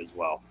quarterback as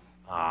well.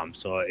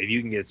 So if you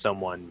can get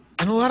someone.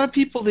 And a lot of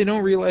people, they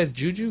don't realize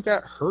Juju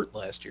got hurt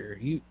last year.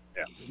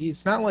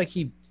 It's not like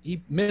he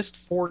missed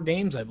 4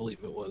 games, I believe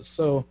it was.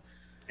 So.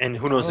 And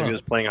who knows if he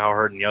was playing how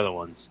hurt in the other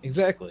ones.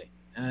 Exactly.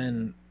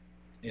 And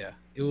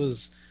it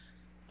was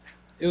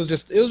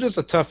just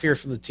a tough year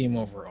for the team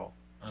overall.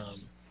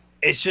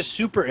 It's just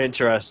super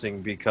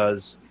interesting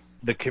because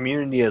the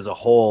community as a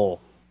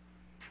whole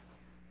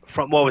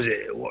from what was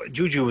it?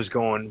 Juju was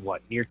going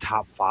near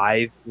top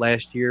 5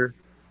 last year,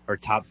 or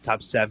top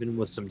 7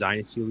 with some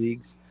dynasty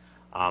leagues.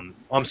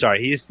 I'm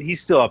sorry,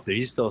 he's still up there.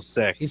 He's still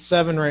 6. He's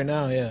 7 right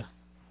now. Yeah.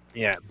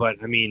 Yeah, but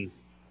I mean,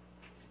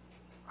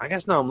 I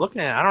guess now I'm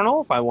looking at. I don't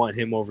know if I want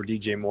him over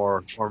DJ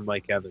Moore or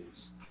Mike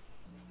Evans.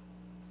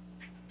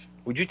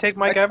 Would you take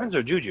Mike Evans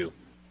or Juju?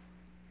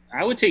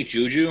 I would take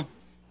Juju.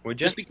 Would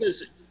you? Just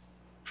because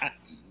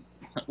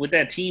with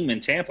that team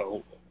in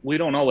Tampa, we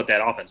don't know what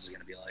that offense is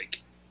going to be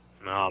like.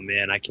 Oh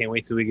man, I can't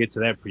wait till we get to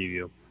that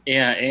preview.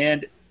 Yeah,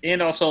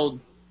 and also,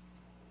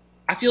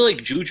 I feel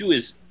like Juju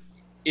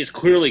is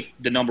clearly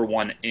the number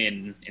 1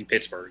 in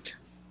Pittsburgh.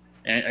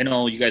 And I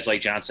know you guys like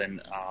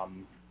Johnson.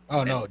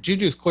 Oh no,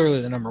 Juju's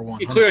clearly the number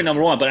 1. Clearly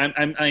number 1, but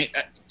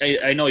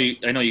I know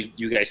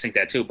you guys think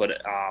that too.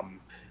 But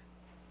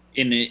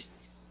in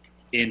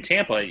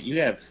Tampa,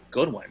 you have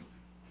Godwin.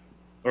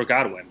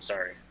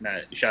 Sorry,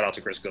 shout out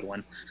to Chris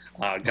Godwin.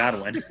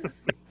 Godwin.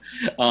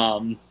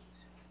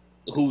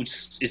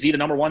 Is he the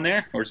number 1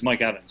 there, or is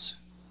Mike Evans?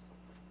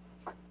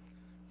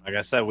 Like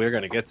I said, we're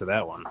going to get to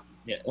that one.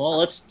 Yeah. Well,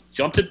 let's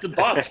jump to the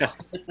Bucs.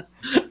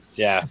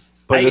 Yeah,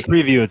 but the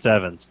preview, it's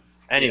Evans.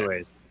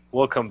 Anyways,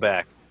 we'll come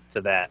back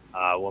to that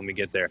when we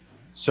get there.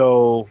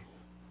 So,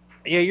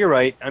 yeah, you're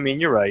right. I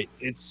mean, you're right.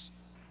 He's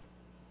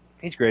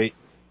great.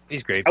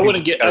 He's great. I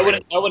wouldn't give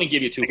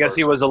you 2. I guess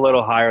he was a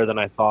little higher than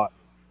I thought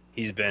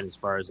he's been as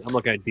far as I'm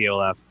looking at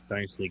DLF,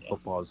 Dynasty League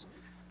Football's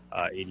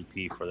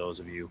ADP for those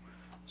of you.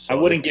 So, I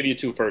wouldn't give you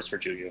 2 firsts for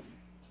Juju.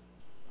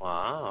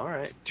 Wow, all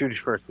right. 2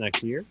 first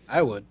next year.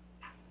 I would.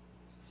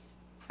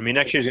 I mean,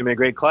 next year's going to be a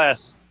great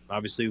class.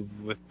 Obviously,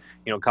 with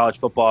college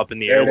football up in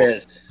the air. We'll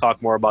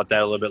talk more about that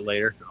a little bit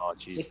later. Oh,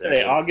 jeez.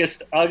 Today,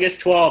 August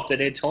 12th, and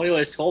Antonio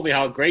has told me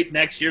how great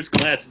next year's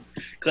class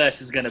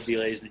is going to be,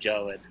 ladies and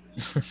gentlemen.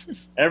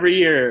 Every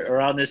year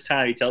around this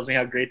time, he tells me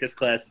how great this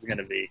class is going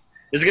to be.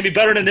 It's going to be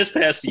better than this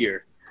past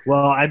year.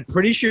 Well, I'm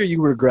pretty sure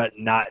you regret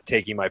not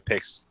taking my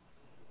picks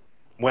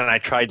when I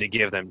tried to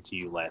give them to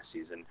you last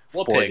season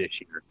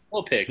this year.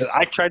 What picks?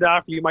 I tried to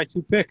offer you my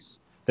 2 picks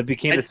that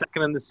became the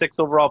 2nd and the 6th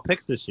overall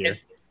picks this year.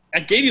 I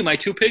gave you my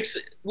 2 picks.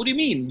 What do you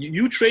mean?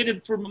 You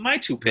traded for my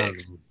 2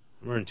 picks.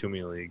 We're in too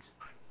many leagues.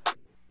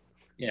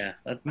 Yeah,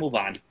 let's move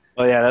on.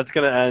 Oh, yeah, that's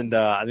going to end.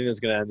 I think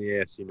that's going to end the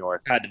AFC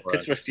North. God, the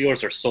Pittsburgh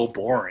Steelers are so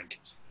boring.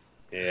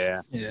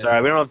 Yeah.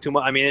 Sorry, we don't have too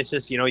much. I mean, it's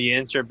just, you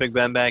insert Big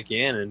Ben back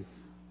in, and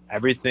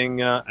everything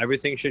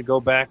should go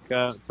back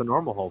to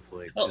normal,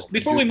 hopefully. Oh,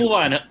 before we move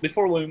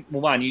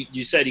on,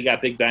 you said you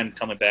got Big Ben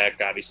coming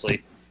back,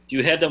 obviously. Do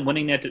you have them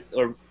winning that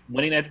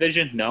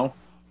division? No,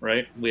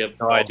 right? We have.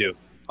 No, I do.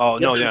 Oh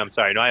no, yeah, I'm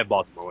sorry. No, I have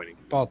Baltimore winning.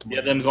 You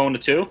have them going to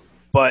 2?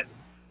 But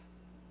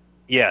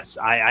yes,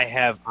 I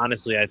have.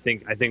 Honestly, I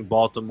think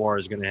Baltimore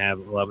is going to have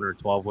 11 or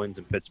 12 wins,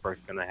 and Pittsburgh's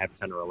going to have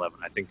 10 or 11.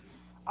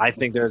 I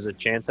think there's a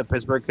chance that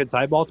Pittsburgh could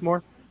tie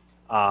Baltimore,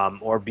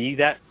 or be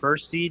that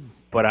first seed.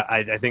 But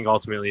I think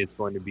ultimately it's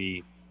going to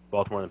be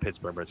Baltimore and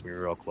Pittsburgh, but it's going to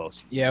be real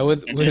close. Yeah,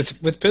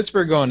 with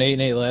Pittsburgh going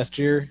 8-8 last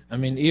year, I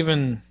mean,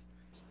 even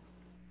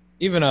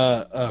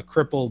a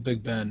crippled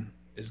Big Ben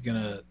is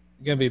gonna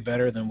be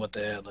better than what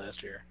they had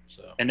last year.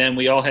 So. And then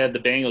we all had the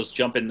Bengals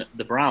jumping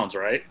the Browns,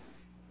 right?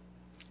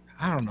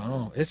 I don't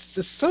know. It's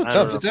just so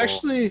tough. It's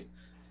actually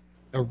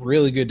a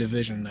really good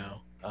division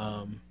now.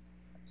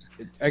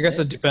 I guess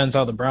it depends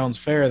how the Browns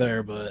fare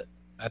there, but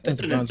I think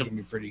the Browns are going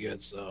to be pretty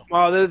good. So.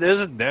 Well,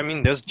 there's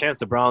a chance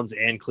the Browns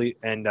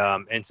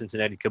and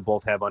Cincinnati could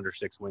both have under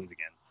 6 wins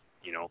again.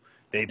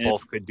 They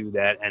both could do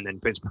that, and then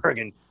Pittsburgh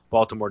and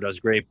Baltimore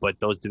does great, but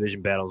those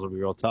division battles will be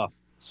real tough.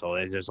 So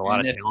there's a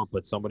lot of talent,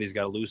 but somebody's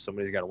got to lose,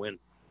 somebody's got to win.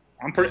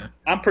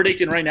 I'm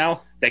predicting right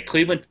now that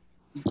Cleveland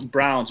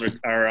Browns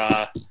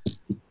are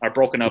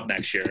broken up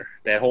next year.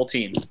 That whole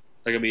team,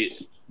 they're gonna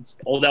be.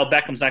 Odell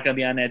Beckham's not gonna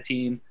be on that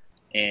team,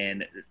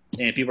 and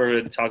people are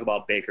going to talk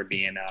about Baker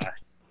being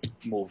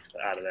moved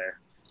out of there.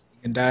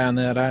 You can die on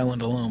that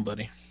island alone,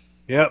 buddy.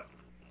 Yep.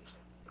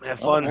 Have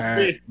fun.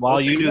 Right.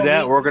 While you do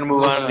that, we're going to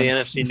move on to the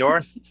NFC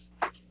North.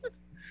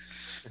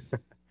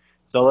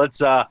 So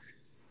let's,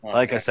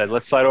 like I said,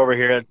 let's slide over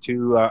here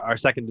to our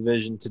second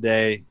division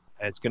today.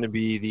 It's going to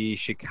be the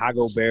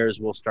Chicago Bears.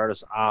 Will start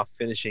us off,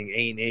 finishing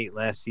 8-8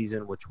 last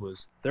season, which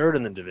was third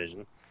in the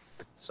division.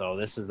 So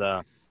this is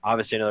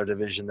obviously another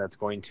division that's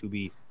going to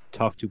be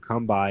tough to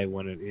come by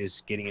when it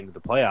is getting into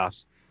the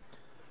playoffs.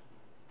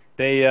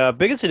 The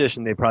biggest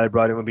addition they probably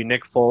brought in would be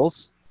Nick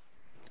Foles.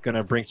 Going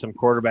to bring some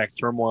quarterback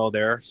turmoil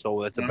there,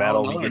 so it's a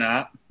battle. No,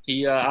 not.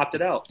 He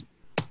opted out.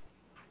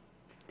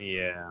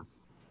 Yeah.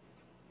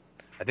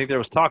 I think there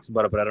was talks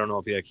about it, but I don't know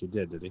if he actually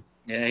did he?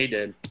 Yeah, he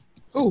did.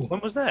 Oh, when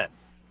was that?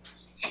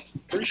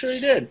 Pretty sure he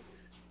did.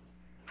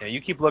 Yeah,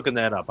 you keep looking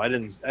that up. I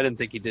didn't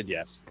think he did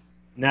yet.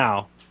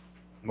 Now,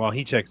 while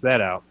he checks that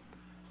out,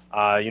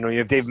 you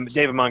have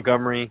David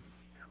Montgomery,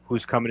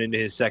 who's coming into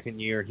his second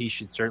year. He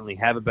should certainly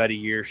have a better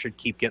year. Should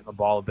keep getting the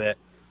ball a bit.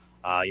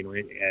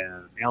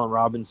 Allen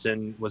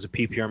Robinson was a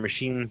PPR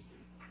machine.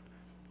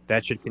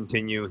 That should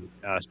continue,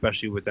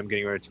 especially with them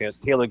getting rid of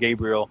Taylor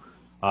Gabriel.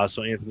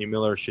 So Anthony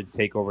Miller should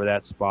take over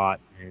that spot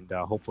and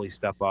hopefully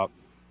step up.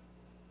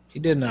 He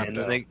didn't opt And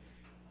then out.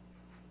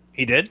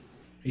 he did?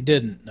 He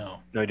didn't. No.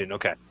 No, he didn't.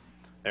 Okay.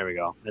 There we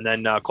go. And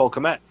then Cole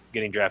Kmet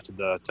getting drafted,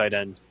 the tight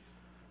end,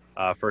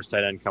 first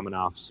tight end coming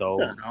off.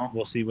 So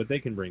we'll see what they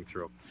can bring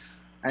through.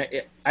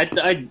 I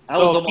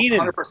was almost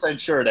 100%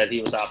 sure that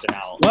he was opting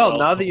out. Well,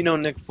 now that you know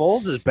Nick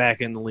Foles is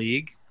back in the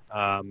league,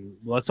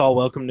 let's all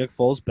welcome Nick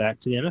Foles back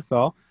to the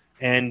NFL.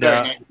 And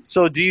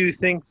so do you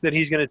think that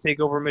he's going to take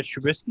over Mitch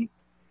Trubisky?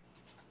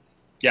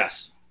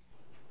 Yes.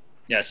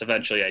 Yes,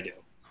 eventually I do.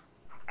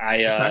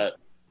 I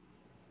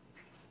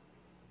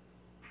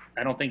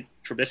don't think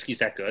Trubisky's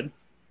that good.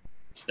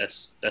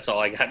 That's all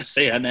I got to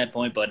say on that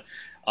point. But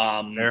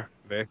fair,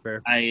 very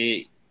fair.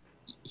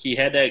 He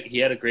had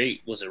a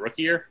great, was it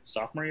rookie year,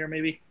 sophomore year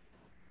maybe?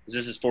 Is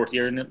this his fourth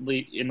year in the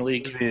league?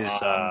 His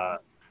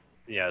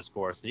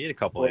fourth. He had a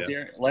couple of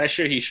years. Last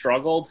year he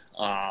struggled.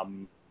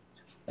 And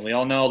we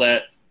all know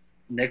that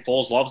Nick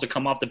Foles loves to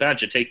come off the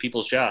bench and take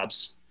people's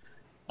jobs.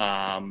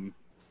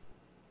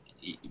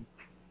 He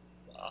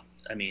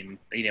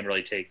didn't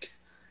really take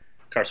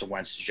Carson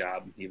Wentz's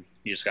job. He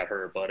just got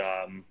hurt. But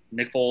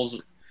Nick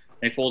Foles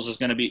is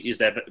going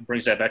to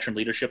brings that veteran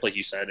leadership, like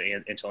you said,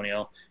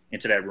 Antonio,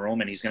 into that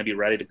room, and he's going to be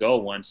ready to go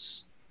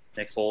once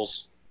Nick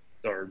Foles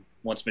or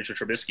once Mitchell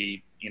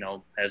Trubisky,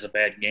 has a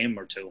bad game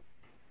or two.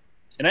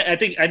 And I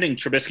think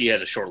Trubisky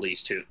has a short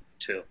leash too.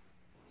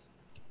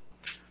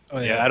 Oh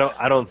yeah.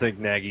 I don't think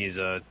Nagy's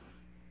a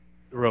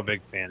real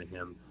big fan of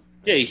him.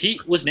 Yeah,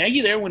 was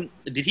Nagy there when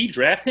did he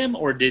draft him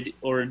or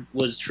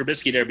was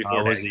Trubisky there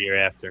before? It was the year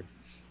after.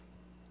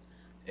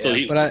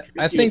 Yeah, but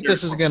I think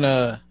this is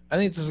gonna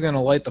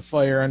light the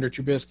fire under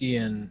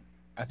Trubisky, and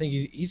I think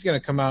he's gonna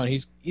come out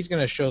and he's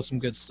gonna show some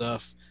good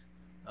stuff.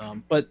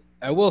 But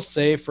I will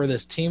say for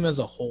this team as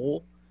a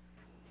whole,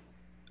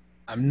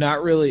 I'm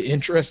not really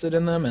interested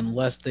in them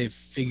unless they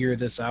figure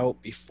this out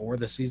before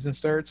the season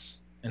starts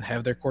and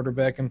have their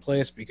quarterback in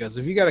place, because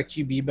if you got a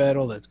QB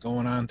battle that's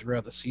going on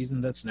throughout the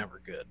season, that's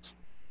never good.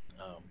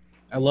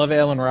 I love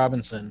Allen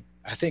Robinson.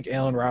 I think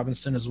Allen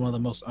Robinson is one of the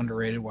most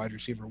underrated wide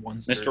receiver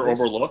ones. Mr.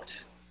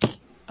 Overlooked.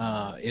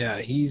 Yeah,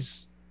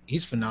 he's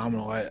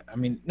phenomenal. I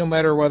mean, no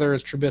matter whether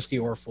it's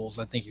Trubisky or Foles,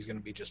 I think he's going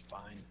to be just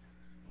fine.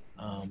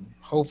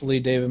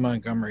 Hopefully David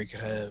Montgomery could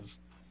have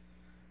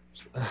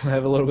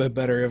a little bit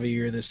better of a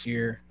year this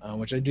year,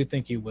 which I do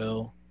think he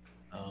will.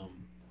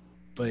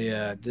 But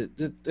yeah,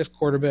 this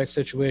quarterback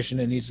situation,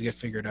 it needs to get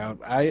figured out.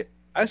 I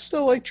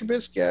still like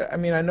Trubisky. I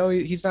mean, I know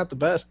he's not the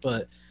best,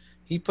 but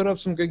he put up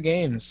some good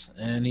games,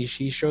 and he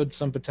showed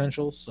some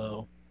potential.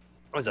 So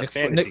he's a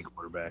fantasy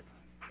quarterback.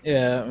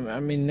 Yeah,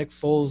 I mean, Nick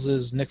Foles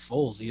is Nick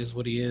Foles. He is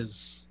what he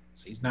is.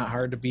 He's not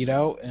hard to beat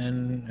out,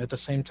 and at the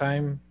same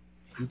time,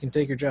 he can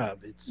take your job.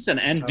 He's an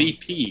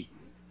MVP.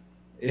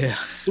 Yeah.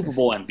 Super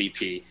Bowl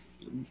MVP.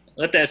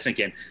 Let that sink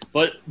in.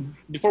 But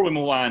before we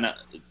move on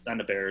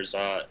the Bears,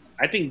 I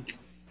think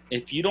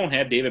if you don't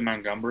have David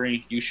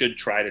Montgomery, you should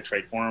try to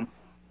trade for him,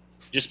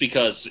 just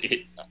because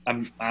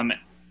I'm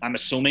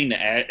assuming the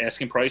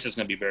asking price is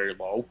going to be very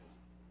low.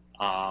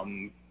 I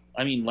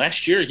mean,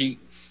 last year he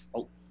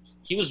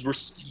was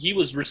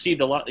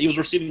receiving a lot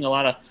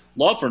of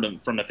love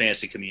from the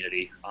fantasy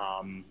community.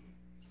 I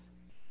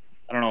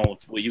don't know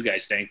what you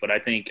guys think, but I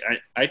think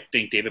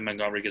David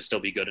Montgomery could still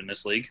be good in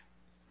this league.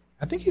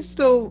 I think he's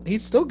still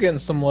getting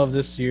some love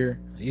this year.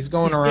 He's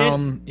going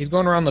around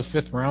the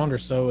fifth round or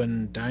so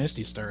in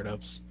dynasty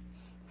startups.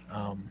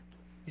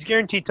 He's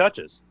guaranteed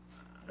touches.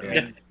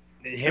 Yeah.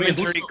 Him and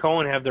Tariq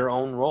Cohen have their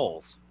own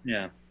roles.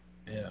 Yeah.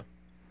 Yeah.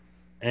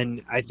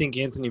 And I think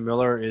Anthony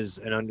Miller is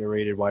an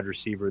underrated wide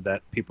receiver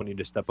that people need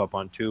to step up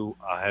on too.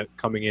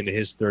 Coming into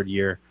his third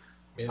year,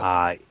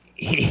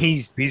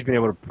 he's been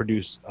able to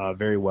produce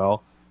very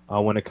well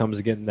when it comes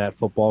to getting that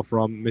football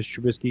from Mitch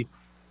Trubisky.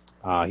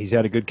 He's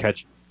had a good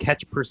catch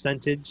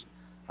percentage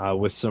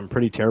with some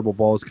pretty terrible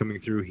balls coming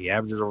through. He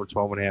averages over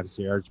 12.5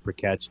 yards per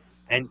catch,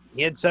 and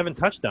he had 7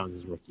 touchdowns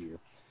his rookie year.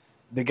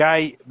 The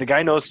guy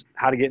knows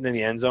how to get into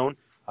the end zone.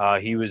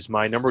 He was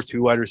my number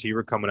 2 wide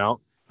receiver coming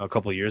out a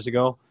couple of years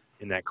ago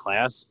in that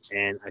class,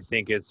 and I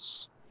think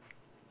it's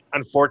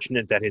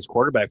unfortunate that his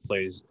quarterback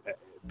plays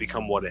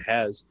become what it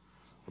has,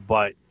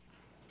 but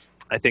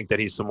I think that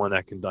he's someone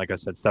that can, like I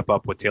said, step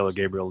up with Taylor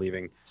Gabriel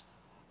leaving.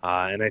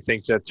 And I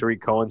think that Tariq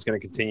Cohen's going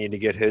to continue to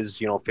get his,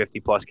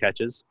 50-plus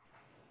catches,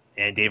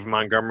 and David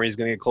Montgomery is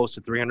going to get close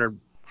to 300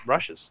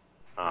 rushes.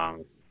 I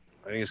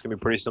think it's going to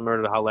be pretty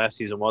similar to how last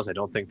season was. I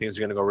don't think things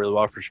are going to go really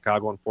well for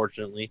Chicago,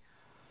 unfortunately.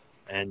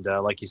 And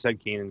like you said,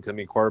 Keenan, it's going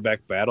to be a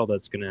quarterback battle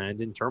that's going to end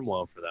in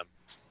turmoil for them.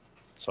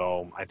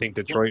 So I think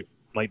Detroit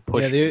might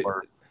push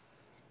for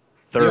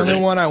third. The only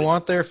one I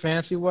want there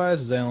fantasy-wise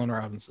is Allen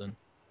Robinson.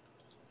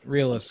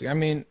 Realistic. I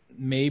mean,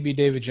 maybe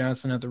David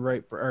Johnson at the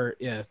right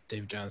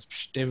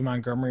David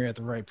Montgomery at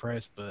the right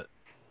price, but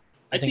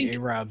I think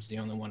A-Rob's the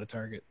only one to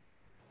target.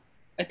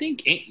 I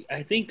think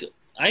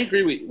I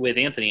agree with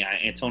Anthony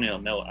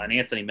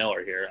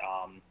Miller here.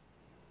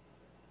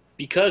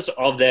 Because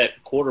of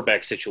that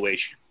quarterback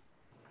situation,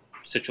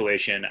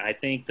 I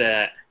think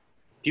that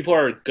people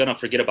are gonna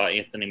forget about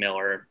Anthony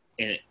Miller.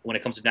 And when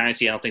it comes to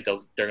dynasty, I don't think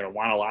they're gonna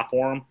want a lot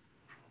for him.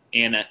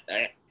 and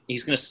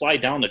he's going to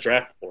slide down the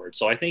draft board.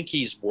 So I think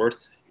he's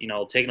worth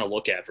taking a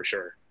look at for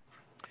sure.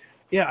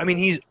 Yeah, I mean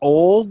he's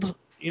old.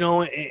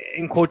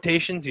 In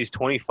quotations, he's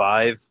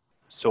 25.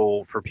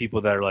 So for people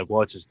that are like,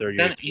 well, it's his third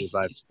year, He's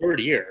third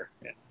year.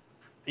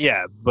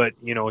 Yeah, but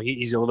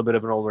he's a little bit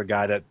of an older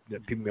guy that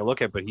people may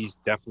look at, but he's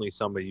definitely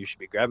somebody you should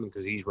be grabbing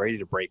because he's ready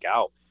to break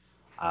out,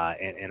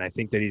 and I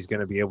think that he's going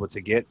to be able to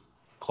get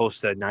close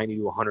to 90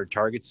 to 100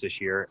 targets this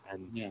year,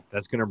 and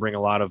that's going to bring a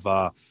lot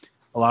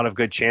of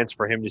good chance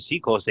for him to see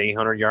close to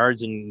 800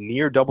 yards and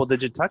near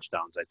double-digit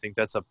touchdowns. I think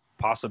that's a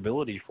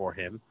possibility for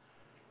him.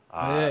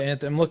 Yeah,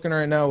 I'm looking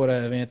right now what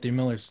I have Anthony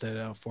Miller stat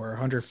out for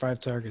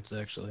 105 targets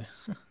actually.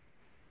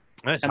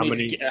 Nice. How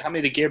many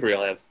did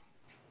Gabriel have?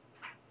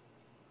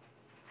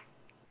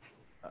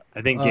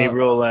 I think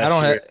Gabriel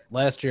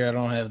last year I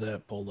don't have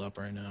that pulled up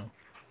right now.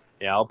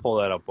 Yeah, I'll pull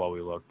that up while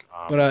we look.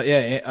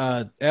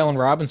 Allen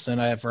Robinson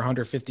I have for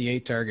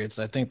 158 targets.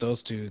 I think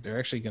those two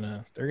they're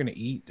gonna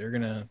eat. They're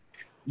gonna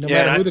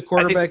matter who the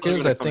quarterback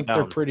is. I think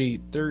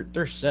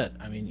they're set.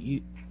 I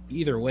mean,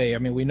 either way. I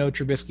mean, we know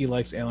Trubisky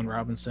likes Allen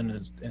Robinson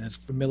and is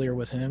familiar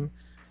with him,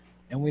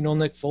 and we know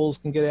Nick Foles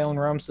can get Allen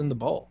Robinson the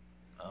ball.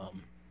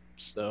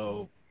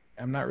 So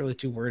I'm not really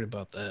too worried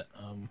about that.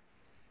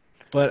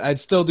 But I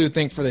still do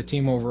think for the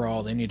team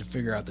overall, they need to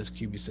figure out this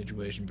QB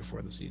situation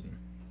before the season.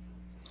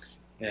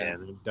 Yeah,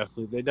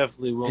 they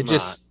definitely will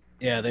not.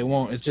 They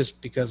won't. It's just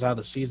because how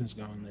the season's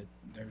going,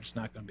 they're just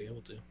not going to be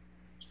able to.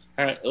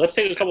 All right, let's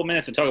take a couple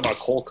minutes and talk about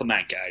Cole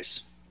Kmet,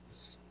 guys.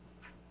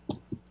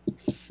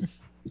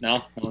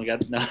 No.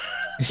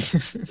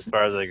 As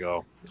far as I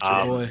go,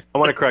 I boy.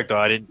 want to correct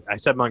though. I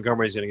said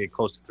Montgomery's going to get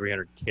close to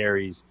 300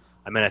 carries.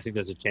 I think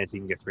there's a chance he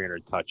can get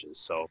 300 touches.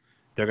 So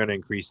they're going to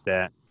increase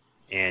that.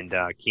 And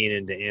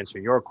Keenan, to answer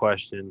your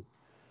question,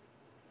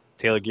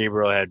 Taylor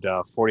Gabriel had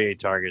 48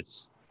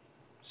 targets.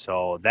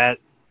 So that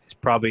is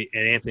probably –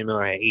 and Anthony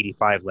Miller had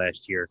 85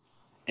 last year.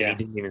 And he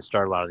didn't even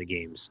start a lot of the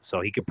games.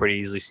 So he could pretty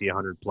easily see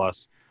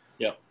 100+.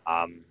 Yep.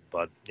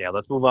 But,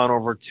 let's move on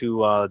over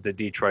to the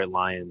Detroit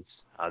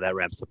Lions. That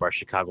wraps up our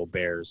Chicago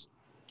Bears.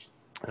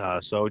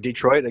 So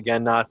Detroit,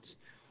 again, not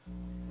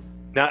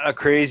a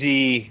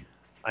crazy –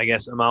 I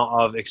guess,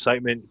 amount of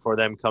excitement for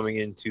them coming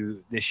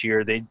into this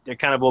year. They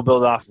kind of will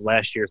build off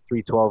last year's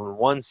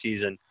 3-12-1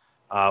 season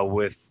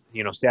with,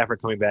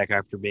 Stafford coming back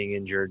after being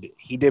injured.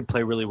 He did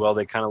play really well.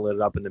 They kind of lit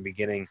it up in the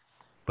beginning,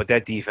 but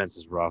that defense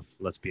is rough,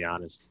 let's be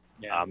honest.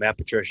 Yeah. Matt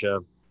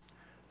Patricia,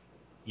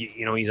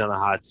 he's on the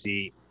hot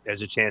seat.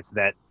 There's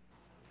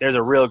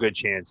a real good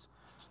chance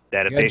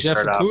that if they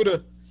start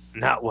out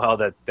not well,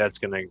 that's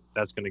gonna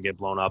get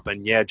blown up.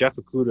 And Jeff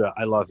Okudah,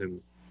 I love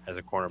him as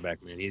a cornerback,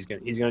 man. He's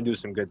gonna do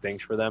some good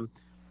things for them,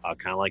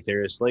 kind of like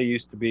Darius Slay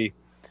used to be.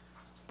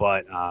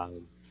 But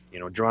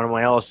Geronimo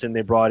Allison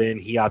they brought in,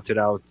 he opted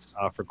out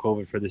for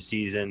COVID for the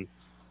season.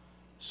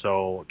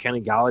 So Kenny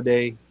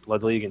Galladay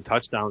led the league in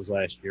touchdowns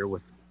last year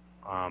with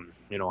a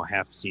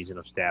half season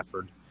of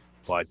Stafford.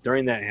 But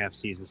during that half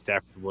season,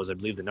 Stafford was, I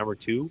believe, the number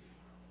 2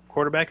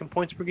 quarterback in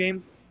points per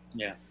game.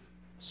 Yeah.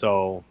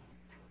 So.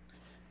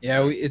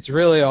 Yeah, it's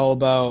really all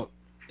about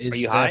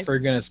is high?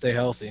 Stafford going to stay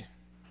healthy?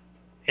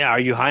 Yeah,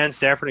 are you high on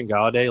Stafford and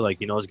Galladay? Like,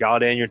 is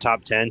Galladay in your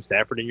top 10,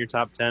 Stafford in your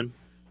top 10?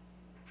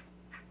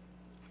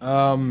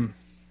 I'm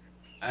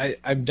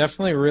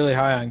definitely really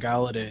high on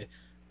Galladay.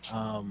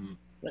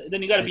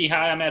 Then you got to be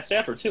high on Matt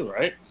Stafford too,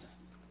 right?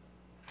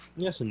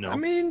 Yes and no. I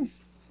mean,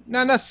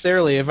 not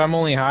necessarily if I'm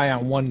only high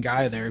on one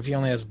guy there. If he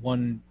only has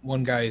one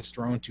guy he's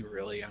thrown to,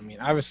 really. I mean,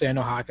 obviously I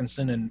know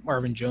Hawkinson and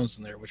Marvin Jones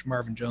in there, which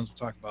Marvin Jones we'll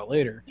talk about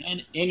later.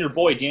 And your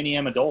boy, Danny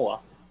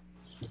Amendola.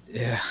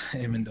 Yeah,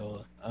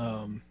 Amendola.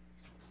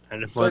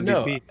 And if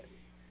MVP,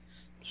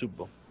 Super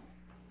Bowl.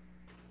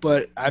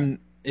 But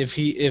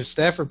if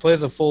Stafford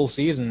plays a full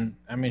season,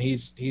 I mean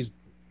he's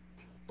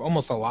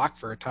almost a lock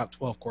for a top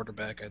 12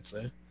 quarterback, I'd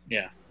say.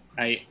 Yeah,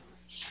 I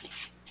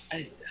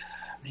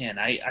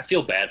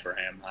feel bad for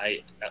him.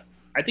 I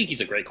think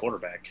he's a great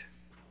quarterback.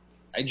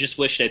 I just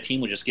wish that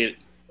team would just get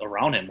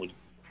around him.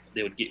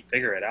 They would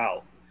figure it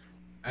out.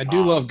 I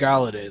do love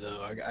Galladay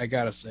though. I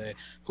gotta say,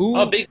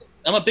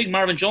 I'm a big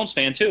Marvin Jones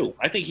fan too.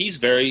 I think he's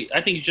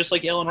just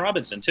like Allen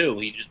Robinson too.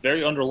 He's just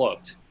very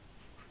underlooked.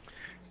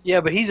 Yeah,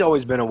 but he's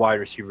always been a wide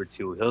receiver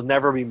too. He'll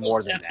never be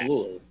more than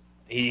absolutely. That.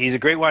 He's a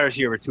great wide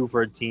receiver too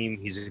for a team.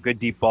 He's a good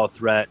deep ball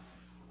threat.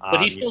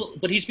 But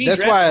he's being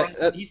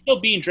drafted. He's still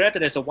being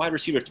drafted as a wide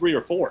receiver 3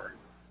 or 4.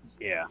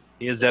 Yeah,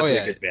 he is definitely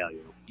a good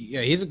value.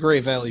 Yeah, he's a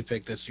great value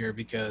pick this year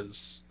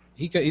because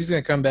he's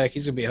going to come back.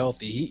 He's going to be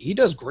healthy. He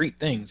does great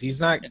things. He's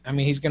not. I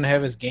mean, he's going to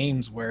have his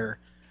games where,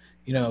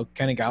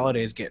 Kenny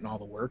Galladay is getting all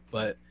the work,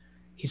 but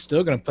he's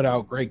still going to put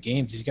out great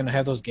games. He's going to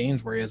have those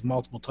games where he has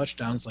multiple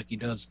touchdowns like he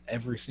does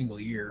every single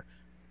year.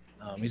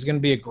 He's going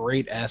to be a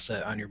great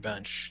asset on your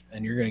bench,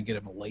 and you're going to get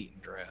him late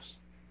in drafts.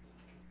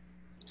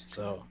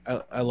 So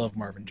I love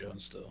Marvin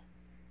Jones still.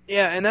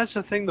 Yeah, and that's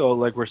the thing though.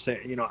 Like we're saying,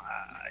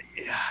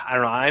 I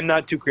don't know. I'm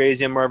not too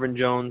crazy on Marvin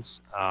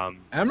Jones. I'm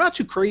not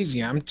too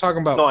crazy. I'm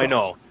talking about. No, I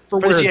know.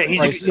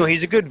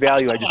 He's a good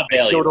value. I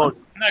still don't.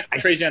 I'm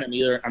not crazy on him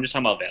either. I'm just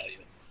talking about value.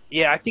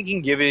 Yeah, I think he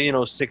can give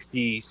it,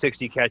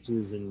 60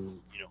 catches and,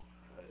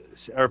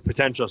 or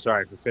potential,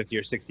 for 50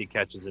 or 60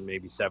 catches and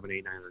maybe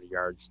 700, 900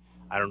 yards.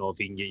 I don't know if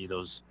he can get you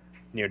those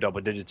near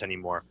double digits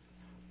anymore.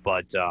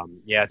 But,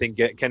 I think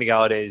Kenny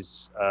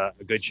Galladay's a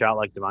good shot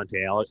like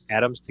Devontae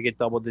Adams to get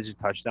double-digit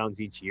touchdowns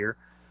each year.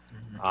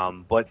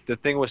 But the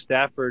thing with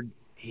Stafford,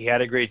 he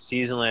had a great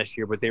season last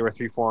year, but they were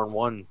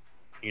 3-4-1,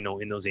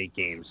 in those 8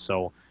 games.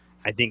 So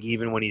I think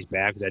even when he's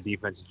back, that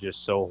defense is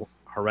just so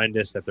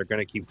horrendous that they're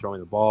going to keep throwing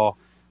the ball.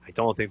 I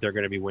don't think they're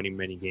going to be winning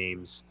many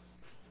games.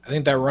 I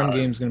think that run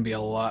game is going to be a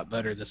lot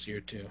better this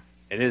year too.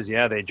 It is,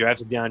 yeah. They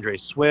drafted DeAndre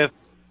Swift.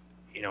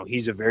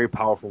 He's a very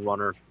powerful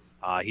runner.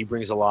 He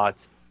brings a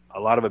lot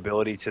of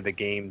ability to the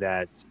game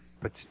that,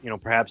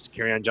 perhaps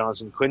Kerryon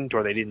Johnson couldn't,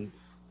 or they didn't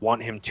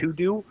want him to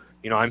do.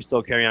 I'm still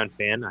a Kerryon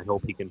fan. I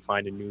hope he can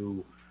find a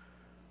new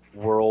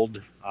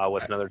world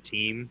with another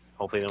team.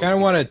 Hopefully, I kind of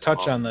want to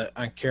touch on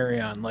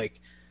Kerryon. Like,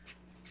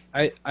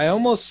 I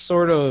almost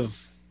sort of,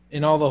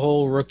 in all the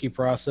whole rookie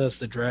process,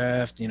 the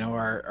draft,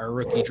 our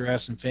rookie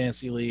drafts and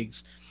fantasy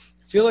leagues,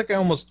 I feel like I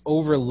almost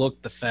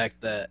overlooked the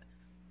fact that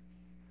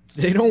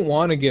they don't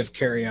want to give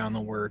Kerryon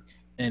the work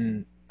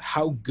and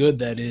how good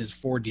that is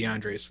for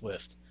DeAndre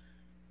Swift.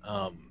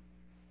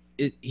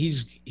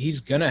 He's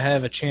gonna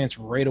have a chance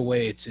right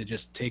away to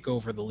just take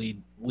over the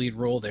lead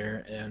role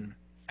there, and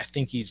I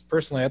think he's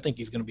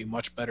gonna be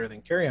much better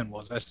than Kerryon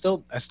was. I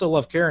still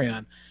love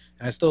Kerryon,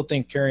 and I still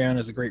think Kerryon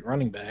is a great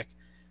running back.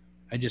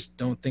 I just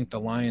don't think the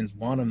Lions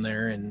want him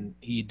there, and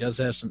he does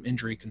have some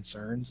injury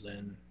concerns,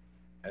 and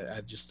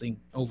I just think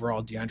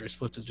overall DeAndre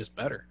Swift is just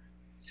better.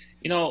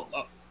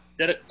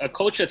 That a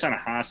coach that's on a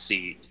hot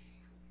seat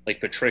like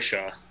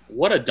Patricia,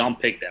 what a dumb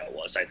pick that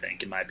was, I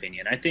think, in my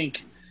opinion. I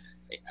think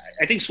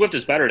Swift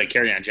is better than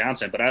Kerryon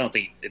Johnson, but I don't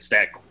think it's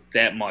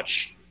that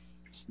much.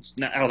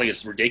 I don't think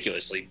he's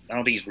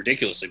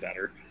ridiculously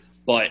better,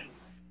 but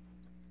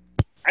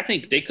I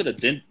think they could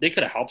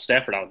have helped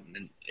Stafford out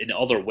in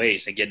other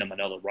ways and getting him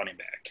another running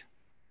back.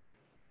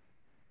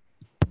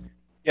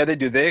 Yeah, they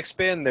do. They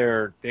expand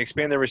their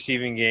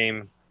receiving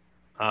game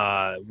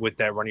with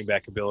that running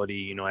back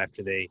ability.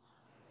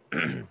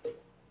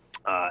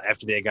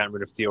 After they had gotten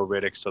rid of Theo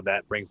Riddick, so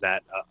that brings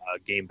that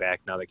game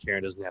back. Now that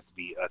Kerryon doesn't have to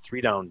be a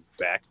 3-down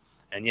back,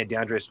 and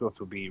DeAndre Swift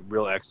would be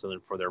real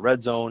excellent for their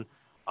red zone,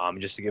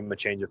 just to give them a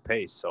change of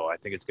pace. So I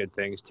think it's good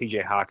things.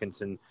 T.J.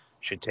 Hawkinson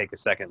should take a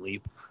second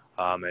leap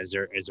as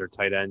their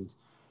tight end.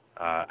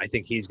 I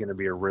think he's going to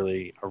be a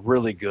really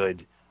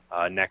good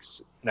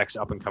next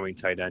up and coming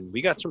tight end.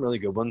 We got some really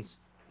good ones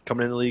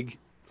coming in the league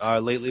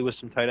lately with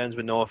some tight ends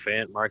with Noah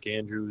Fant, Mark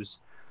Andrews.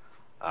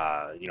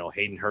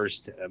 Hayden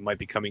Hurst might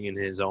be coming in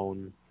his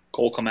own.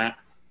 Cole Kmet,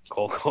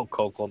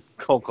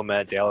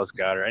 Dallas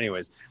Goedert.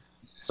 Anyways,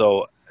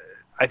 so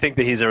I think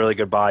that he's a really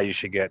good buy. You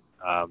should get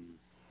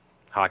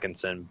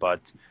Hawkinson,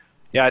 but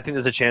yeah, I think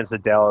there's a chance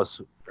that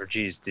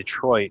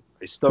Detroit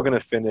is still going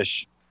to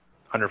finish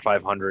under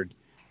 500,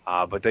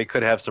 but they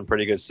could have some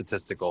pretty good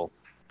statistical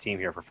team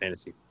here for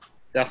fantasy.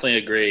 Definitely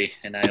agree,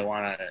 and I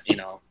want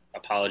to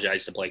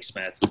apologize to Blake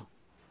Smith,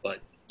 but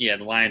yeah,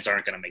 the Lions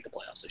aren't going to make the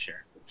playoffs this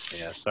year.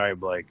 Yeah, sorry,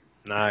 Blake.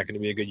 Not going to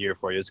be a good year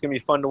for you. It's going to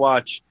be fun to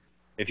watch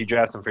if you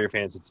draft him for your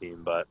fantasy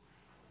team, but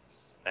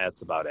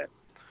that's about it.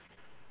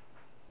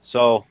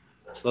 So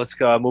let's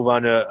move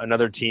on to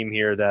another team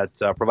here that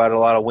provided a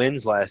lot of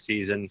wins last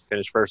season,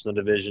 finished first in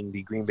the division,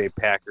 the Green Bay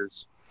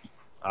Packers.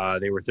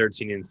 They were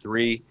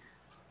 13-3.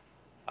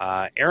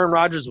 Aaron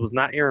Rodgers was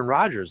not Aaron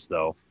Rodgers,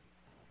 though.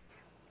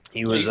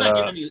 He's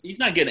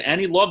not getting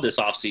any love this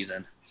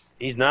offseason.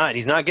 He's not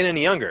getting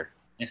any younger.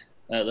 Yeah.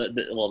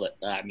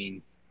 I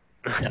mean,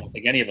 I don't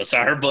think any of us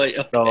are, but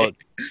okay. So,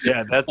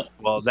 yeah,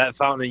 that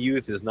fountain of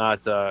youth is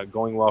not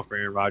going well for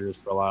Aaron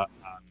Rodgers for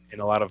in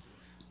a lot of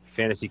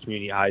fantasy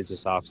community eyes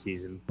this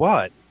offseason.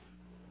 But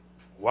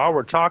while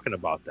we're talking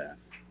about that,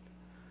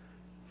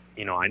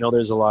 I know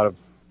there's a lot of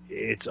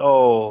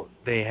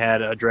they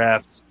had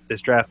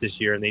this draft this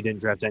year and they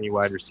didn't draft any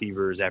wide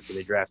receivers after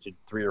they drafted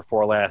 3 or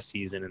 4 last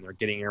season, and they're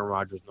getting Aaron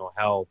Rodgers no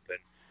help.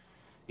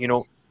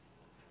 And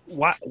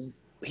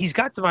he's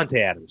got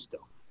Devontae Adams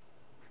still.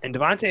 And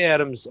Devontae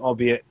Adams,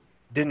 albeit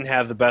didn't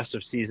have the best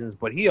of seasons,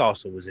 but he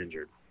also was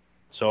injured.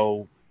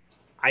 So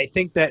I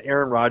think that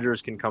Aaron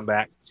Rodgers can come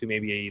back to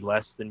maybe a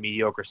less than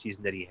mediocre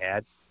season that he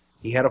had.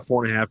 He had a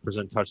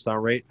 4.5% touchdown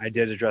rate. I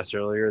did address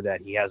earlier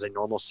that he has a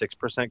normal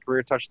 6%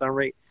 career touchdown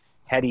rate.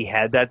 Had he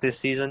had that this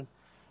season,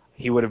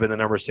 he would have been the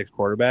number 6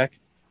 quarterback.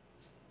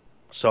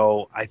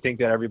 So I think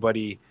that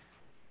everybody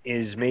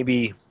is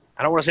maybe –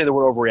 I don't want to say that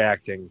we're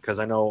overreacting because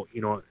I know,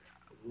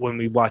 when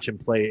we watch him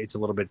play, it's a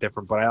little bit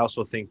different. But I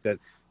also think that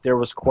there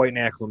was quite an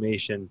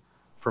acclamation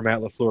for Matt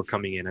LaFleur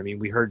coming in. I mean,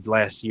 we heard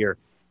last year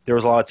there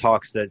was a lot of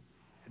talks that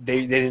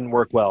they didn't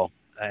work well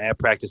at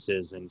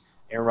practices, and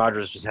Aaron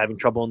Rodgers was having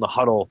trouble in the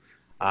huddle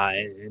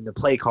and the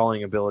play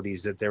calling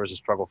abilities that there was a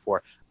struggle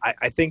for.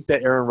 I think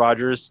that Aaron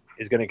Rodgers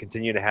is going to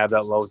continue to have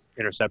that low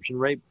interception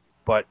rate,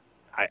 but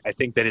I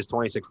think that his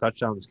 26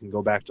 touchdowns can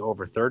go back to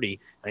over 30,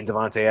 and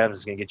Devontae Adams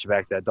is going to get you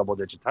back to that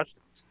double-digit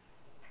touchdowns.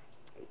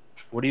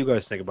 What do you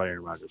guys think about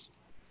Aaron Rodgers?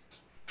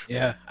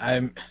 Yeah,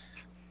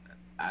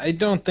 I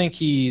don't think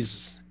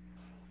he's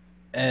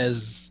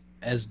as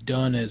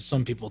done as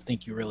some people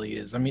think he really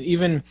is. I mean,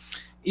 even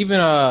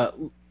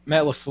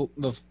Matt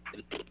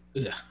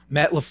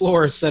Matt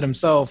LaFleur said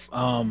himself,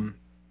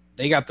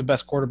 they got the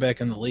best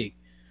quarterback in the league,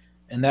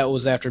 and that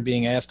was after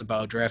being asked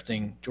about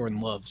drafting Jordan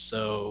Love.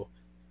 So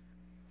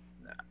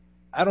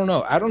I don't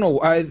know. I don't know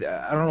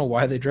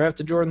why they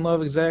drafted Jordan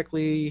Love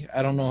exactly.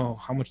 I don't know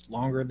how much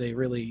longer they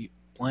really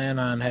plan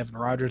on having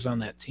Rodgers on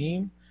that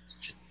team.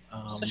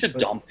 Such a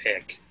dumb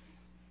pick,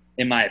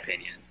 in my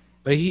opinion.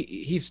 But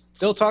he's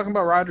still talking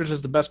about Rodgers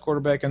as the best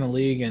quarterback in the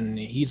league, and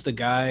he's the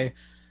guy.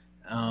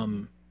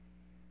 And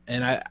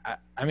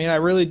I mean, I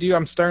really do.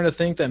 I'm starting to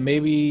think that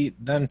maybe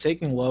them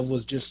taking Love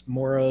was just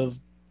more of,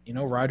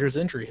 Rodgers'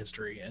 injury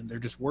history, and they're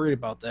just worried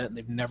about that, and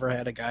they've never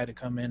had a guy to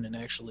come in and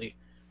actually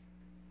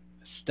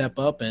step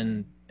up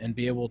and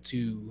be able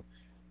to,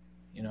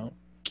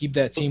 keep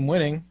that team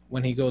winning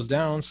when he goes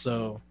down.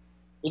 So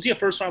was he a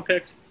first-round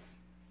pick?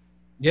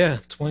 Yeah,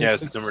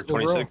 26. Yeah, number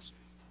 26.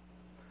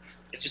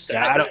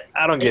 Yeah,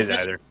 I don't get it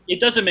either. It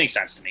doesn't make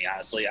sense to me,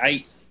 honestly.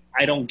 I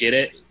don't get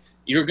it.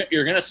 You're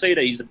gonna say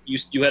that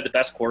you have the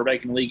best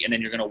quarterback in the league, and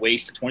then you're gonna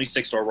waste a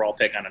 26th overall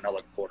pick on another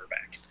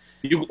quarterback.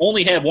 You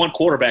only have one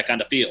quarterback on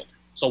the field,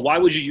 so why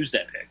would you use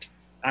that pick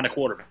on a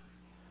quarterback?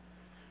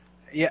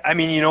 Yeah, I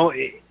mean,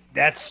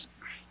 that's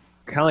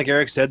kind of like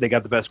Eric said. They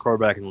got the best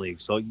quarterback in the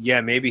league, so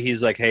yeah, maybe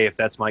he's like, hey, if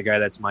that's my guy,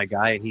 that's my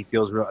guy, and he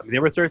feels real. I mean, they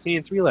were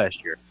 13-3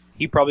 last year.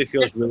 He probably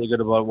feels really good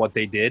about what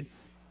they did.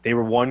 They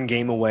were one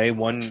game away,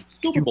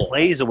 few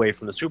plays away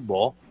from the Super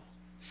Bowl.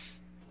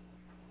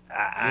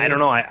 I don't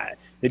know.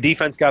 The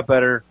defense got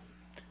better.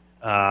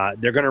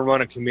 They're going to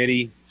run a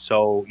committee.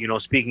 So,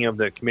 speaking of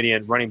the committee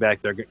and running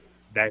back,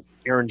 that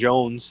Aaron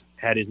Jones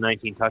had his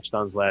 19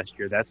 touchdowns last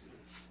year. That's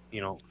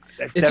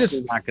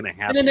definitely not going to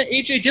happen. And then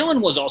A.J.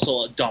 Dillon was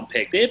also a dumb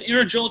pick. They had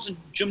Aaron Jones and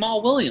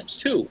Jamal Williams,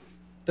 too.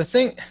 The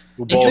thing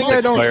I don't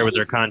expire with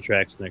their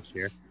contracts next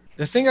year.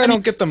 The thing I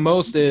don't get the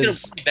most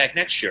is back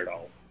next year,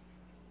 though.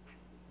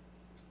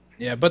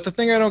 Yeah, but the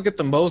thing I don't get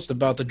the most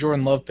about the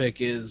Jordan Love pick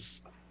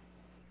is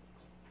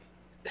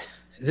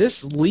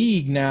this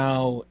league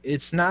now,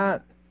 it's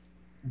not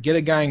get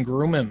a guy and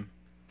groom him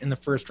in the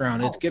first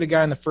round. It's get a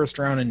guy in the first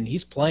round and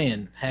he's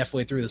playing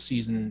halfway through the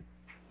season,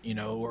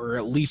 or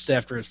at least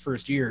after his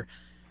first year.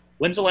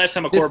 When's the last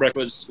time a quarterback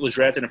was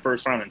drafted in the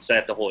first round and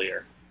sat the whole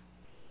year?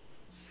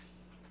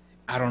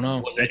 I don't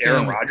know. Was it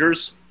Aaron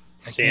Rodgers?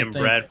 Sam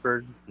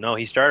Bradford? No,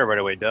 he started right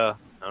away, duh.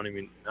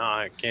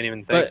 I can't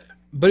even think.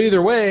 But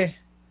either way,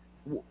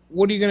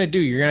 what are you going to do?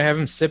 You're going to have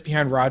him sit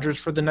behind Rodgers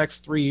for the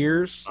next 3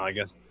 years? I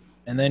guess.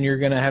 And then you're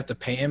going to have to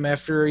pay him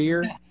after a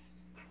year? Yeah.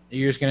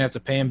 You're just going to have to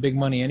pay him big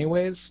money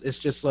anyways? It's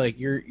just like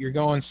you're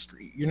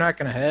not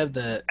going to have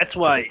that. That's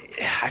why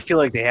I feel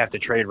like they have to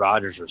trade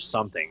Rodgers or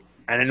something.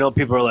 And I know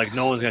people are like,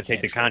 no one's going to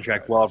take the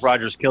contract. Well, if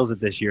Rodgers kills it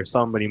this year,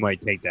 somebody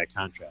might take that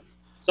contract.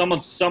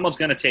 Someone's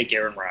going to take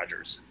Aaron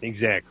Rodgers.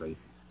 Exactly.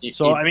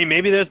 So, I mean,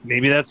 maybe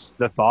that's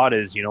the thought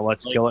is,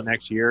 let's kill it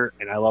next year.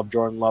 And I love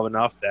Jordan Love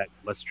enough that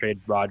let's trade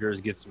Rodgers,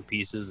 get some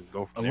pieces, and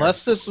go from there.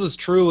 Unless this was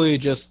truly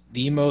just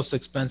the most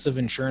expensive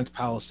insurance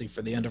policy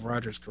for the end of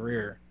Rodgers'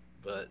 career.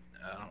 But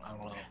I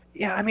don't know.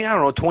 Yeah, I mean, I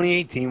don't know.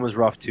 2018 was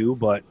rough too,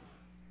 but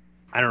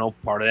I don't know.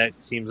 Part of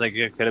that seems like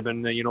it could have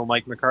been,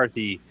 Mike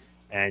McCarthy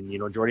and,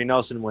 Jordy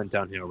Nelson went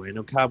downhill.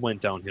 Randall Cobb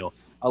went downhill.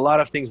 A lot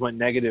of things went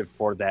negative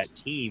for that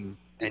team.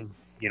 And,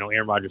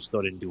 Aaron Rodgers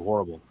still didn't do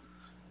horrible.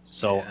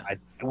 So yeah.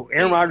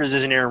 Aaron Rodgers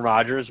isn't Aaron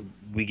Rodgers.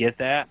 We get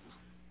that.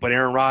 But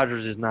Aaron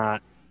Rodgers is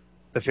not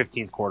the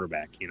 15th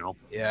quarterback,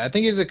 Yeah, I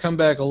think he's going to come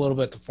back a little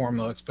bit to form,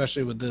 though,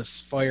 especially with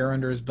this fire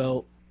under his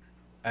belt.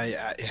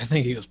 I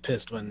think he was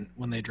pissed when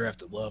they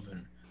drafted Love.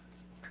 And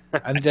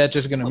I think that's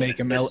just going to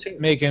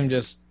make him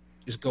just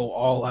go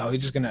all out.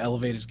 He's just going to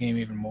elevate his game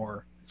even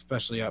more,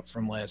 especially up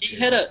from last year.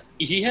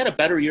 He had a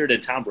better year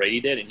than Tom Brady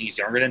did, and he's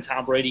younger than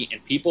Tom Brady.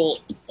 And people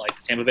like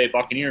the Tampa Bay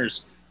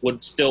Buccaneers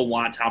would still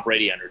want Tom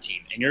Brady on their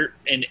team.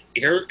 And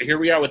here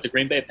we are with the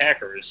Green Bay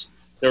Packers.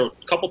 They're a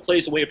couple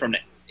plays away from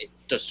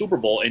the Super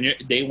Bowl, and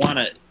they want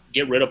to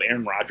get rid of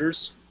Aaron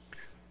Rodgers.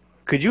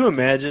 Could you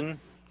imagine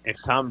if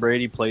Tom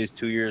Brady plays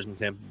 2 years in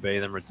Tampa Bay,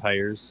 then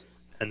retires,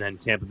 and then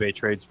Tampa Bay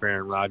trades for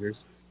Aaron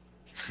Rodgers?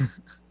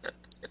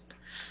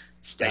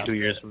 2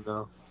 years from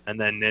now.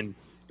 And then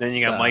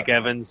you got Mike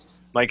Evans.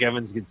 Mike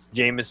Evans gets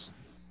Jameis.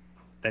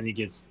 Then he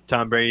gets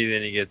Tom Brady.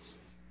 Then he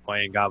gets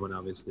Wayne Godwin,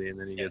 obviously. And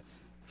then he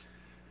gets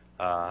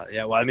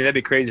that'd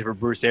be crazy for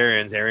Bruce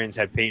Arians. Arians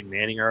had Peyton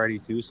Manning already,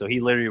 too. So he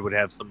literally would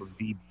have some of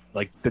the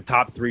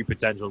top 3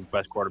 potential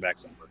best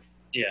quarterbacks ever.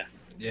 Yeah.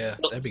 Yeah,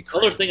 that'd be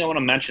crazy. Other thing I want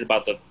to mention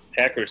about the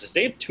Packers is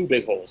they have 2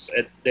 big holes.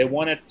 They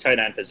won at tight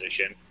end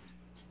position.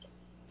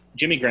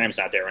 Jimmy Graham's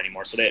not there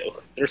anymore, so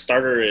their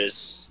starter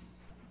is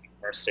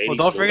Mercedes. Well,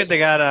 don't forget they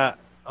got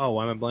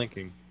why am I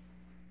blanking?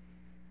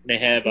 They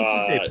have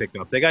they pick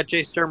up. They got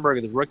Jay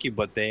Sternberg, the rookie,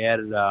 but they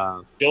added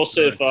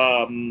Joseph.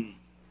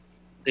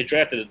 They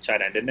drafted a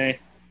tight end, didn't they?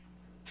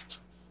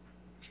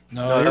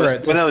 No, you're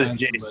right. Well, that was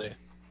Jason.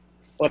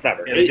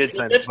 Whatever. Yeah, they did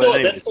sign.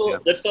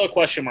 That's still a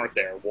question mark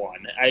there.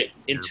 One.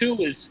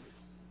 Two is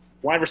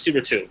wide receiver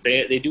 2.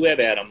 They do have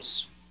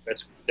Adams.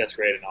 That's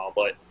great and all,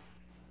 but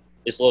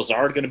is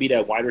Lazard going to be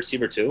that wide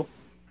receiver 2?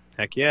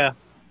 Heck yeah.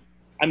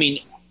 I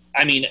mean,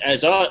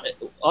 as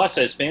us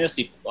as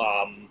fantasy,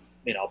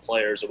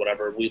 players or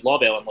whatever, we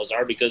love Allen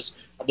Lazard because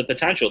of the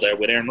potential there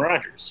with Aaron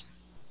Rodgers.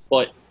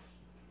 But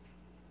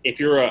if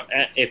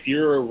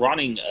you're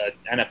running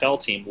an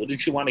NFL team,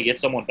 wouldn't you want to get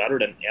someone better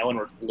than Allen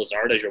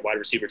Lazard as your wide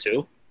receiver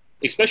 2?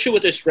 Especially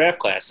with this draft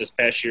class this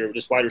past year,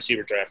 this wide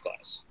receiver draft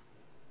class.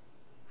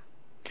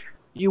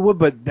 You would,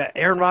 but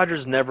Aaron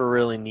Rodgers never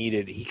really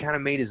needed. He kind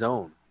of made his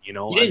own. He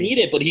didn't need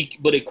it, but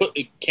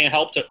it can't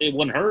help. It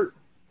wouldn't hurt.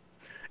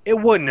 It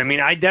wouldn't. I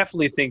mean, I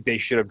definitely think they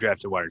should have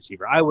drafted wide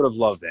receiver. I would have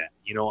loved that.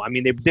 I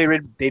mean, they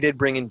did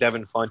bring in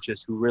Devin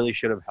Funchess, who really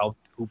should have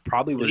helped. Who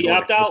probably was. Did he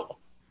opt out?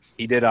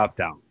 He did opt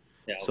out.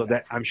 Yeah, okay. So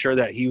that I'm sure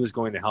that he was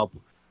going to help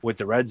with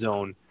the red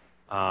zone.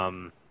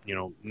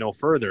 No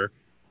further,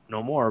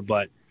 no more.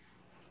 But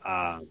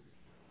I'm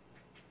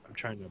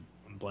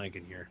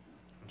blanking here.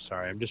 I'm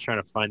sorry. I'm just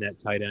trying to find that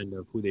tight end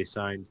of who they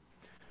signed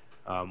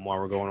while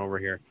we're going over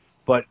here.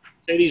 But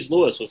Mercedes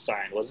Lewis was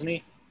signed, wasn't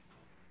he?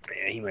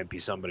 Yeah, he might be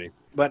somebody.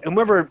 But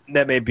whoever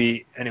that may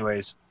be,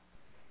 anyways,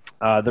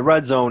 the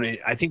red zone,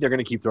 I think they're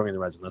going to keep throwing in the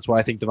red zone. That's why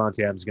I think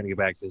Davante Adams is going to get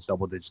back to his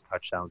double-digit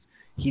touchdowns.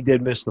 He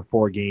did miss the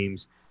 4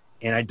 games,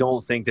 and I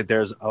don't think that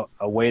there's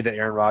a way that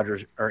Aaron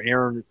Rodgers or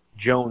Aaron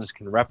Jones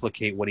can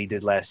replicate what he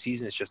did last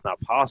season. It's just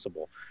not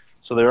possible.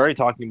 So they're already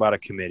talking about a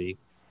committee,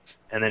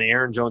 and then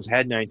Aaron Jones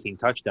had 19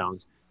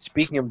 touchdowns.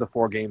 Speaking of the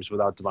 4 games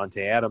without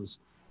Davante Adams,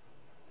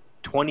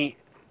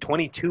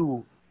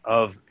 22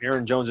 of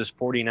Aaron Jones's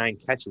 49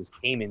 catches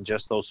came in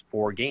just those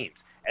 4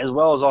 games, as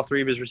well as all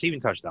 3 of his receiving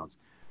touchdowns.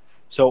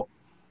 So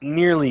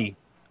nearly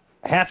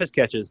half his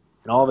catches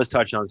and all of his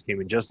touchdowns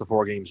came in just the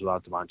 4 games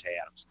without Davante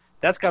Adams.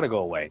 That's got to go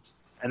away,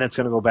 and that's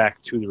going to go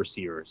back to the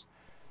receivers.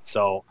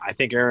 So I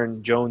think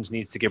Aaron Jones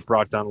needs to get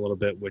brought down a little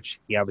bit, which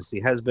he obviously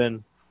has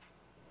been.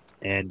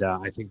 And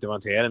I think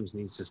Davante Adams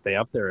needs to stay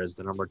up there as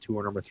the number 2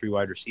 or number 3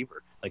 wide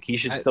receiver. Like, he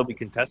should still be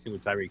contesting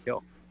with Tyreek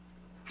Hill.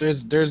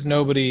 There's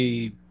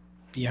nobody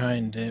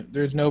behind him.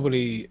 There's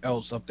nobody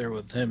else up there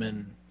with him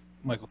and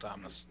Michael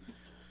Thomas.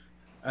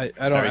 I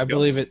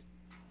believe it.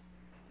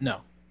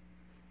 No,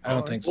 I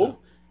don't think so.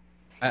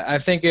 I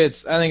think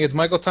it's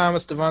Michael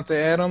Thomas, Davante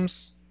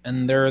Adams,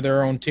 and they're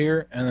their own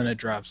tier, and then it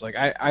drops. Like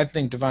I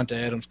think Davante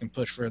Adams can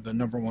push for the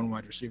number 1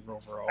 wide receiver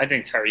overall. I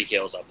think Tyreek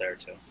Hill's up there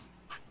too.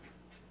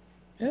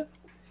 Yeah,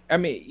 I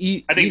mean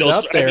he's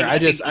up there. I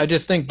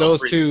just think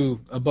those 2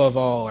 above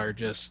all are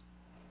just.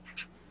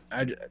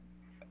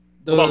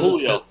 What about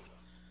Julio?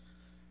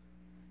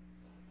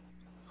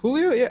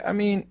 Julio, yeah. I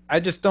mean, I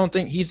just don't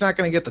think he's not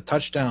going to get the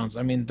touchdowns.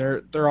 I mean,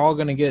 they're all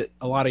going to get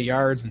a lot of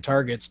yards and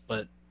targets,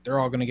 but they're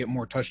all going to get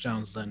more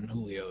touchdowns than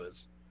Julio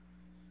is.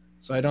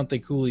 So I don't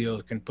think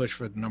Julio can push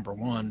for the number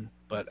 1,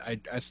 but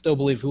I still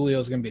believe Julio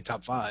is going to be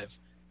top 5.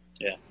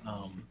 Yeah.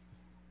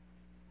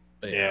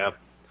 But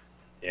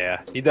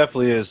yeah. He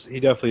definitely is. He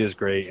definitely is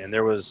great. And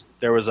there was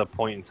a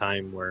point in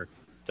time where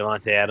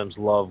Davante Adams'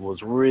 love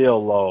was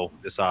real low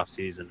this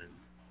offseason,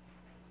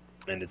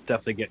 and it's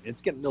definitely getting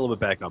a little bit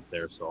back up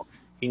there. So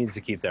he needs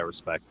to keep that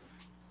respect.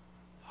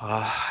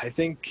 I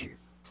think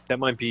that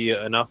might be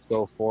enough,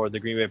 though, for the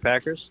Green Bay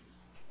Packers.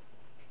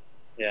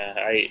 Yeah,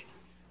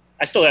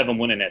 I still have them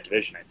winning that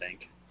division, I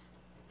think.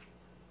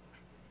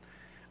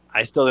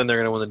 I still think they're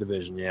going to win the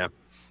division, yeah.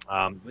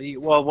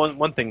 Well,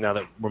 one thing now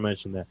that we're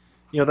mentioning that,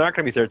 they're not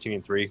going to be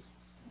 13-3.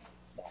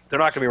 They're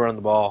not going to be running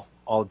the ball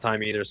all the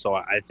time either, so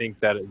I think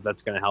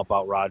that's going to help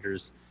out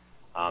Rodgers.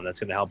 That's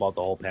going to help out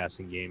the whole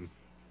passing game.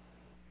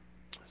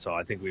 So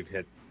I think we've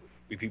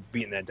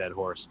beaten that dead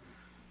horse.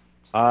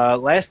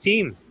 Last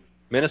team,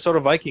 Minnesota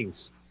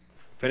Vikings,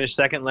 finished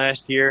second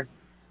last year,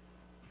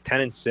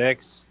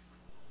 10-6.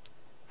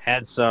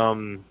 Had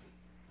some,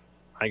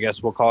 I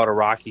guess we'll call it a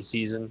rocky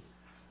season.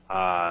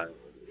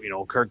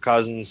 Kirk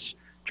Cousins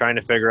trying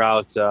to figure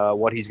out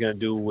what he's going to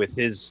do with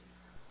his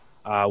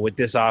with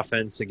this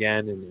offense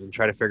again, and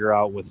try to figure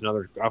out with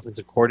another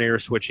offensive coordinator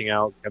switching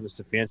out. Kevin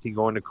Stefanski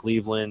going to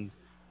Cleveland.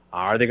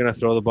 Are they going to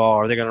throw the ball?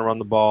 Are they going to run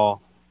the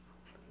ball?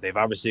 They've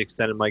obviously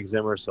extended Mike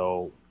Zimmer,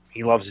 so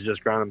he loves to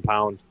just ground and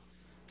pound.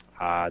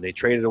 They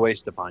traded away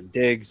Stephon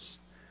Diggs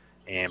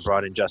and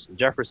brought in Justin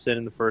Jefferson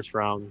in the first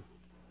round.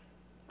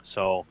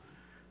 So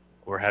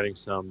we're having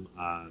some,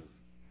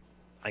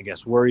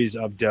 worries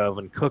of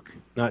Dalvin Cook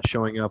not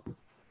showing up.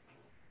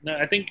 No,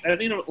 I think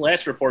the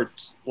last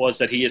report was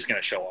that he is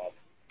going to show up.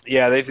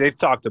 Yeah, they've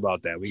talked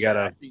about that. We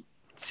gotta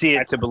see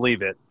it to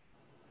believe it.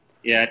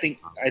 Yeah, I think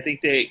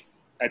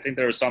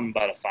there was something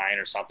about a fine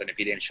or something if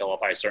he didn't show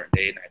up by a certain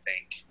date. And I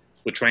think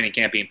with training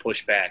camp being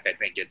pushed back, I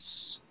think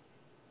it's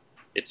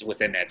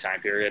within that time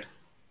period.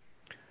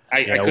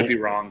 I could be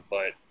wrong,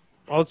 but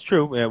it's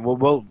true. Yeah,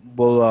 we'll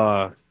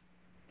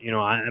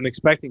I'm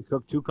expecting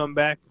Cook to come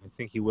back. I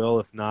think he will.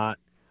 If not,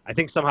 I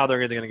think somehow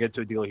they're either going to get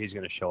to a deal. He's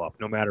going to show up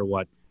no matter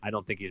what. I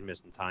don't think he's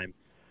missing time.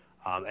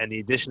 And the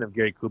addition of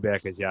Gary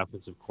Kubiak as the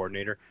offensive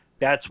coordinator,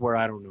 that's where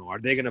I don't know. Are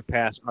they going to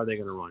pass? Are they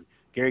going to run?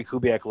 Gary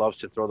Kubiak loves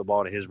to throw the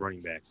ball to his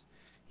running backs.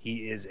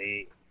 His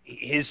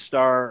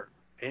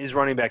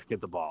running backs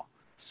get the ball.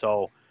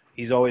 So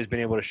he's always been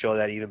able to show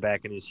that even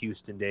back in his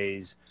Houston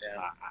days.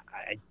 Yeah.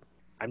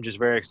 I'm just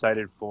very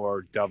excited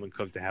for Dalvin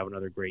Cook to have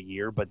another great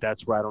year, but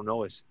that's where I don't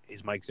know is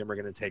Mike Zimmer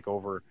going to take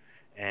over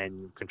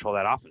and control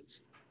that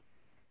offense?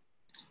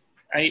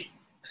 They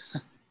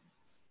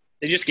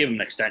just gave him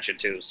an extension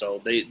too,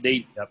 so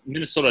Yep.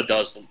 Minnesota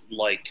does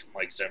like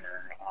Mike Zimmer.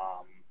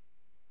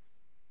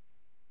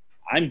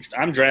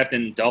 I'm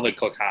drafting Dalvin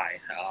Cook high.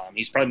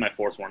 He's probably my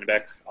fourth running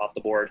back off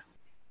the board.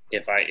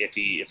 If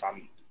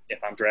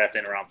I'm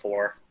drafting around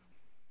 4.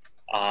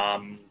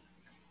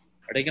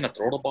 Are they going to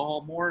throw the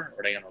ball more, or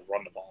are they going to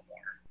run the ball more?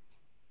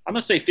 I'm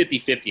going to say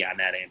 50-50 on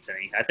that,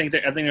 Anthony. I think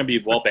they're going to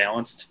be well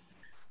balanced.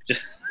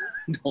 Just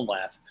don't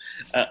laugh.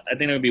 I think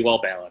they're going to be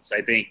well balanced.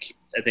 I think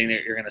that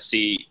you're going to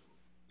see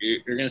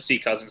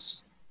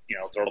Cousins,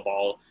 throw the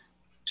ball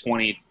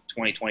 20,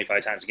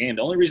 25 times a game.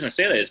 The only reason I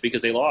say that is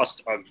because they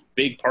lost a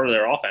big part of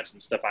their offense in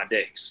Stephon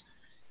Diggs.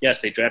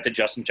 Yes, they drafted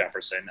Justin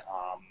Jefferson.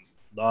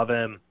 Love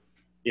him.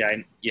 Yeah,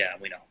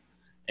 we know.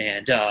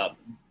 And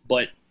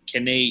but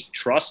can they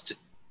trust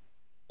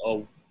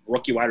a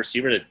rookie wide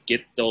receiver to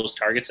get those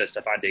targets that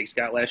Stephon Diggs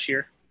got last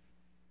year?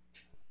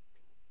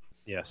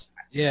 Yes.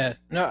 Yeah.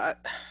 No, I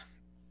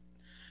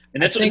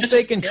And think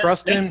they can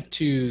trust him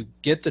to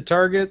get the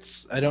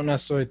targets. I don't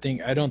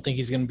think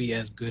he's going to be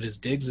as good as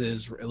Diggs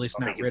is, or at least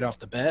not right off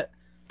the bat.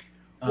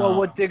 Well,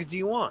 what Diggs do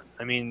you want?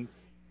 I mean,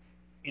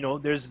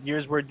 there's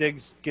years where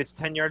Diggs gets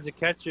 10 yards a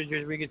catch. There's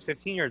years where he gets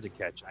 15 yards a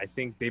catch. I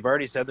think they've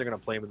already said they're going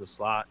to play him in the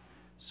slot.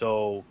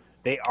 So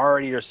they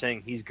already are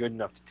saying he's good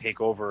enough to take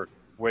over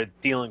where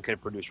Thielen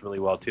could produce really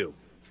well too.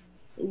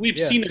 We've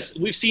seen this.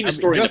 We've seen the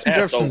story in the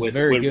past though with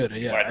very good.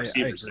 Yeah, wide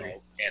receivers. I agree.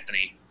 Though,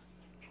 Anthony,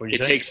 What'd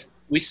you say?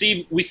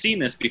 We've seen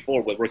this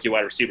before with rookie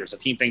wide receivers. A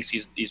team thinks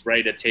he's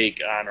ready to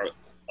take on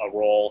a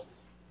role,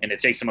 and it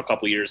takes him a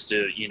couple years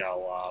to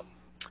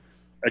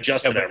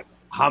adjust to that.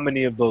 How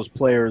many of those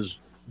players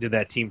did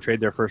that team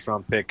trade their first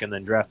round pick and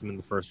then draft them in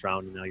the first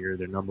round, and now you're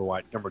their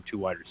number 2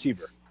 wide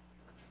receiver?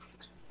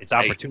 It's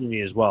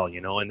opportunity as well,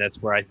 and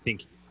that's where I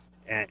think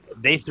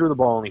they threw the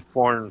ball only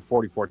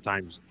 444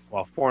 times,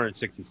 well,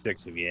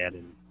 466 if you add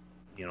in,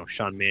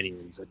 Sean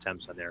Mannion's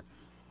attempts on there,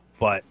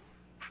 but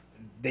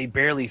they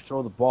barely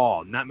throw the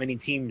ball. Not many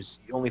teams,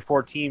 only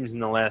 4 teams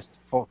in the last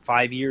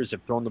 5 years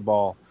have thrown the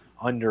ball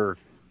under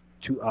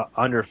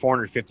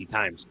 450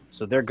 times.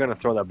 So they're going to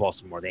throw that ball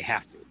some more. They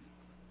have to.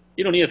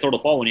 You don't need to throw the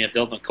ball when you have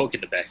Dalvin Cook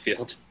in the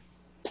backfield.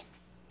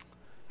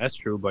 That's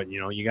true, but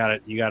you got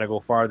to go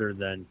farther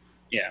than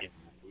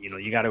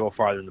you got to go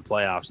farther in the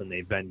playoffs than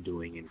they've been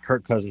doing. And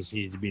Kirk Cousins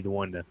needs to be the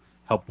one to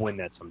help win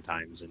that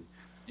sometimes. And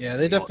yeah,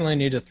 they definitely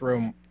need to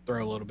throw a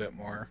little bit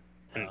more.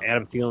 And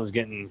Adam Thielen's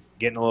getting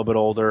a little bit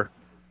older.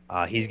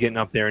 He's getting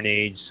up there in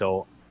age,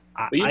 so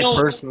I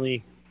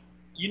personally,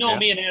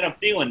 me and Adam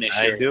Thielen this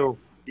year. I do.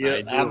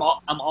 Yeah, I'm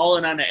all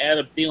in on the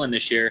Adam Thielen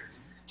this year.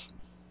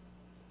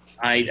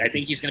 I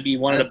think he's going to be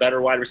one of the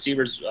better wide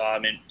receivers,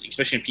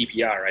 especially in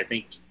PPR. I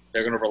think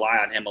they're going to rely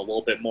on him a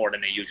little bit more than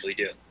they usually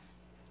do.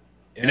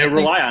 Yeah, and they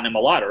rely on him a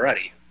lot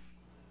already.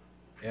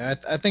 Yeah,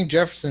 I think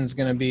Jefferson's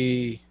going to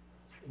be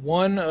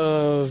one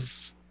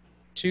of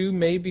 2,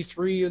 maybe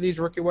 3 of these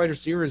rookie wide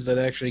receivers that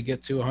actually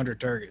get to 100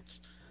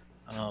 targets.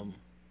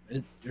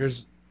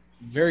 There's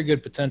very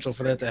good potential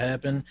for that to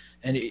happen.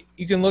 And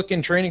you can look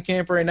in training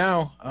camp right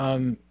now.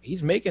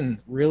 He's making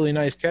really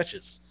nice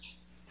catches.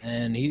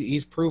 And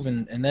he's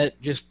proven, and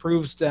that just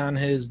proves down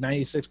his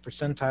 96th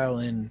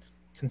percentile in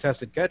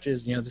contested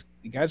catches. The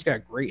guy's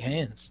got great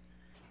hands.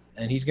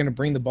 And he's going to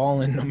bring the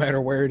ball in no matter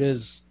where it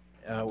is,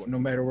 no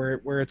matter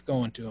where it's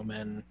going to him.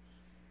 And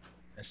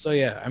so,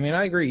 yeah, I mean,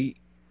 I agree.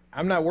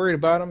 I'm not worried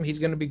about him. He's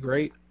going to be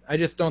great. I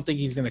just don't think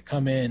he's going to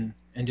come in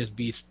and just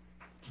be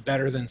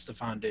better than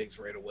Stephon Diggs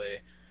right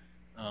away.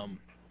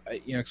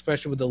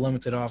 Especially with the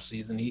limited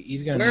offseason,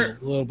 he's going to need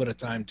a little bit of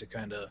time to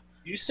kind of.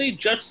 You say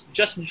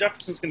Justin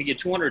Jefferson's going to get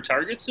 200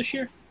 targets this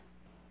year?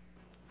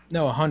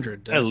 No,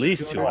 100. At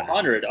least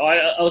 200. Oh,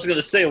 I was going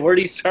to say, where are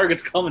these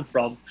targets coming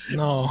from?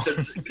 No.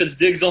 Because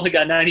Diggs only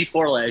got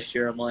 94 last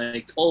year. I'm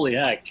like, holy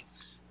heck.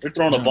 They're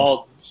throwing the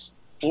ball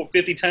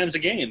 50 times a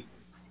game.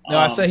 No,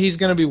 I say he's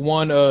going to be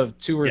one of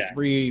 2 or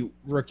 3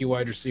 rookie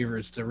wide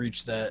receivers to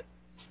reach that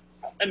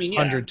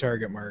 100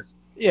 target mark.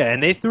 Yeah,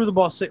 and they threw the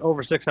ball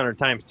over 600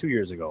 times 2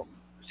 years ago.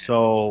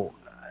 So,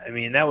 I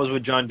mean, that was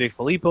with John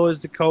DeFilippo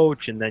as the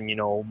coach, and then,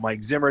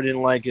 Mike Zimmer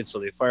didn't like it, so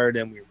they fired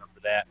him. We remember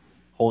that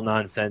whole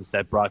nonsense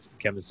that brought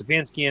Kevin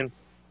Stefanski in.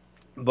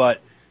 But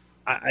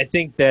I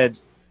think that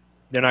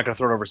they're not going to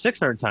throw it over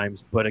 600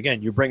 times. But,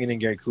 again, you're bringing in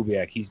Gary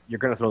Kubiak. You're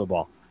going to throw the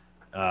ball.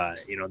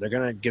 They're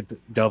going to get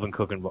Dalvin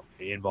Cook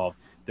involved.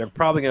 They're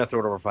probably going to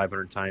throw it over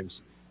 500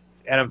 times.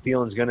 Adam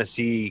Thielen's going to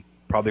see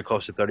probably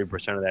close to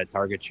 30% of that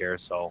target share.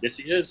 So yes,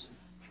 he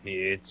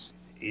is.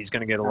 He's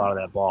going to get a lot of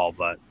that ball,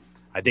 but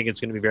I think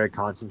it's going to be very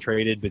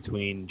concentrated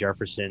between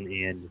Jefferson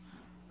and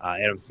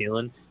Adam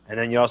Thielen. And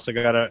then you also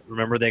got to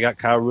remember they got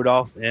Kyle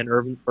Rudolph and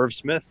Irv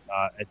Smith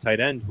at tight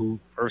end, who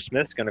Irv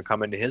Smith's going to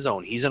come into his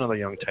own. He's another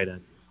young tight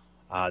end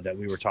that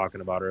we were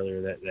talking about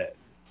earlier that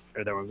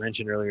we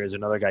mentioned earlier is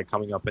another guy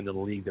coming up into the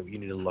league that you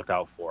need to look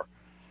out for.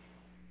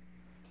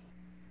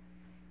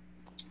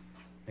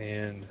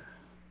 And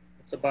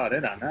that's about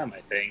it on them,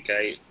 I think.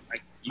 You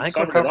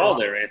covered covered it all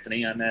there,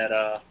 Anthony, on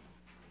that.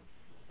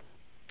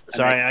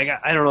 Sorry,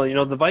 I don't know. You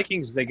know, the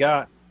Vikings, they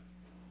got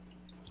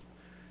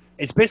 –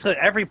 it's basically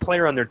every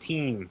player on their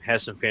team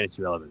has some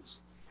fantasy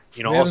relevance.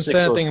 You know, we all haven't six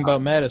said of anything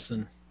about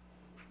Madison.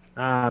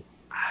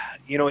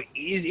 You know,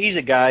 he's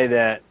a guy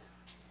that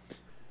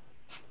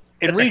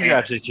in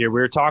redrafts this year,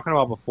 we were talking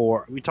about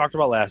before. We talked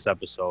about last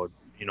episode,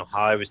 you know,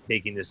 how I was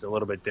taking this a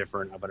little bit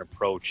different of an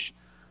approach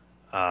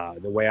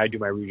the way I do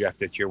my redraft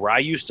this year, where I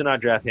used to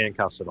not draft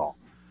handcuffs at all.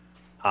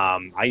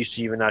 I used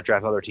to even not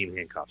draft other team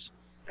handcuffs.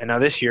 And now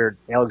this year,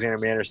 Alexander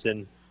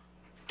Madison,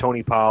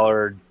 Tony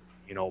Pollard,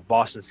 you know,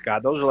 Boston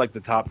Scott, those are like the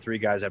top three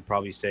guys I'd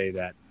probably say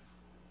that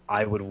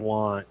I would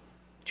want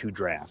to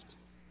draft.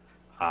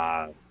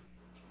 And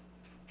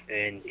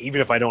even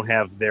if I don't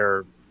have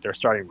their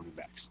starting running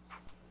backs.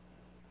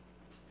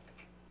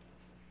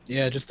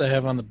 Yeah, just to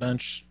have on the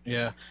bench.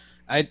 Yeah,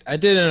 I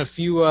did in a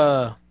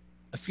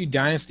few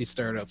dynasty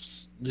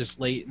startups just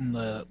late in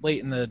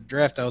the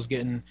draft. I was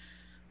getting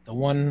the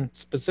one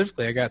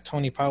specifically. I got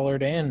Tony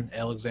Pollard and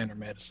Alexander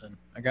Madison.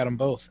 I got them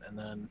both, and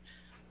then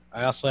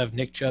I also have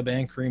Nick Chubb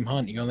and Kareem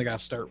Hunt. You only got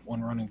to start one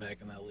running back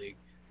in that league.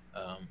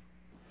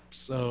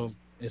 So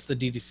it's the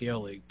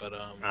DDCL league, but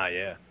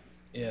yeah.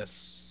 Yes.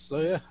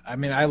 So yeah, I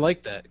mean, I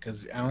like that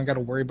because I don't got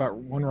to worry about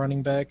one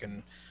running back,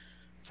 and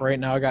for right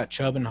now, I got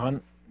Chubb and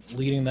Hunt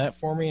leading that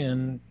for me,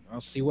 and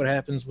I'll see what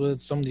happens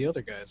with some of the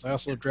other guys. I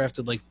also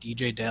drafted like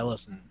DJ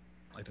Dallas in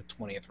like the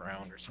 20th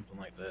round or something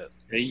like that.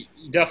 Yeah,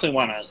 you definitely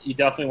want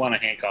to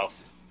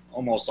handcuff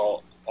almost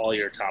all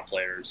your top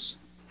players,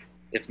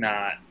 if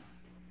not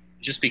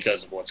just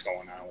because of what's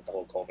going on with the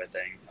whole COVID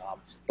thing.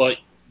 But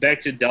back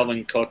to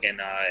Dalvin Cook and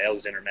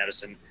Alexander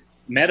Madison.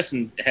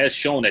 Madison has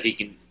shown that he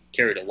can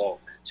carry the load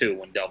too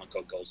when Dalvin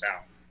Cook goes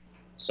down.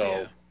 So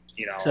Yeah.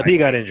 you know, So he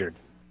got injured.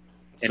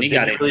 and So he did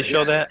got it really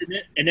show that?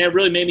 and that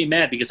really made me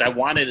mad because I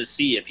wanted to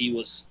see if he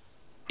was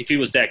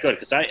that good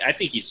because I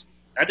think he's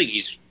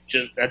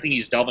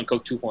Dalvin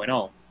Cook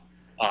 2.0.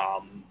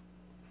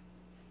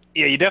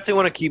 Yeah, you definitely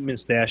want to keep him and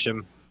stash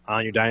him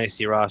on your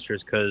dynasty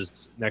rosters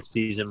because next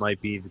season might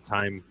be the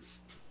time,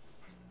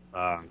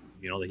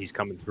 you know, that he's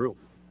coming through.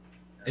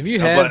 If you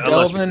But have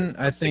unless Delvin,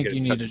 I think it's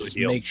you need to such a just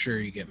deal. make sure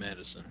you get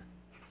Madison.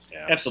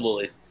 Yeah.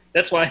 Absolutely.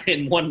 That's why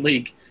in one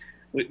league,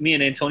 me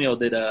and Antonio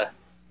did a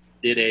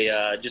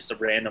just a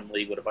random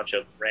league with a bunch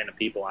of random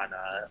people on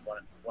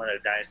one of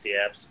the dynasty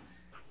apps,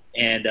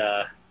 and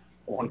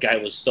one guy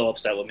was so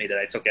upset with me that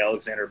I took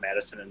Alexander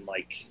Madison and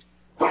like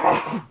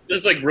it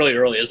was like really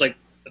early. It was like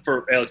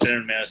for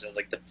Alexander Madison, it was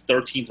like the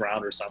 13th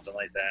round or something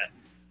like that.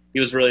 He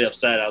was really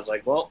upset. I was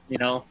like, well, you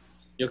know,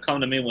 you'll come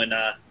to me when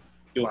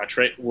you want to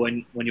trade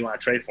when you want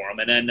to trade for him.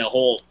 And then the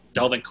whole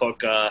Dalvin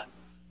Cook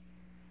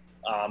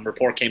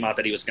report came out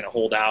that he was going to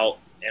hold out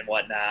and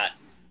whatnot.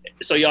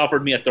 So he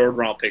offered me a 3rd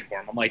round pick for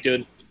him. I'm like,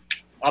 dude,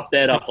 up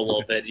that up a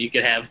little bit. You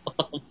could have.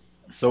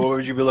 So what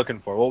would you be looking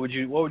for? What would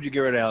you get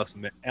rid of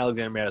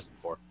Alexander Madison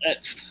for?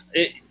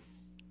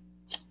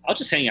 I'll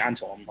just hang on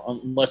to him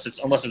unless it's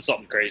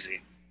something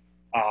crazy.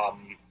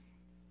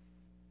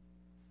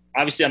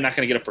 Obviously, I'm not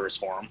going to get a first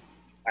for him.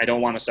 I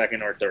don't want a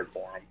 2nd or 3rd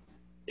for him.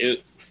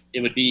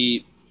 It would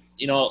be,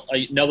 you know,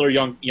 another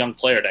young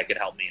player that could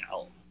help me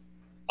out.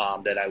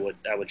 That I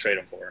would trade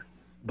him for.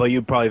 But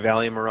you'd probably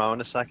value him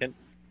around a 2nd.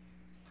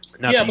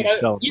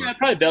 I'd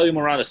probably value him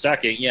around a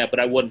 2nd. Yeah, but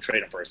I wouldn't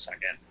trade him for a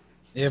 2nd.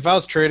 If I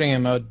was trading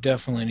him, I would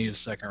definitely need a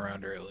 2nd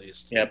rounder at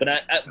least. Yeah,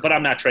 but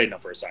I'm not trading him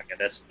for a 2nd.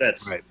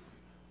 That's right.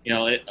 You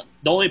know,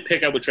 the only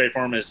pick I would trade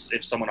for him is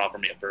if someone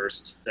offered me a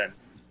 1st. Then,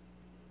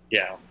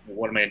 yeah,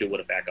 what am I gonna do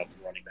with a backup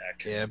running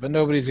back? Yeah, but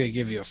nobody's gonna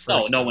give you a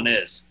 1st. No one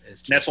is.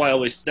 That's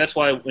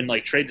why when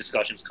like trade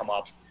discussions come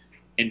up,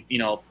 and you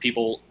know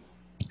people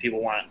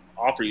want to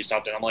offer you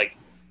something, I'm like,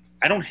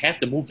 I don't have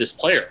to move this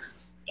player.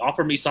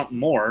 Offer me something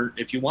more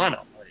if you want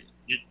him.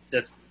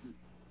 That's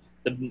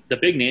the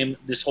big name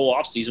this whole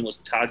offseason was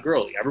Todd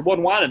Gurley.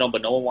 Everyone wanted him,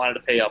 but no one wanted to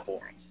pay up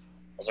for him.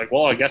 I was like,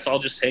 well, I guess I'll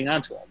just hang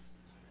on to him.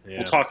 Yeah.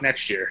 We'll talk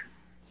next year.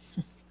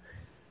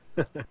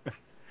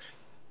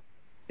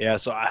 Yeah,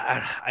 so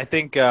I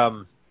think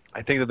that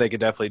they could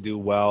definitely do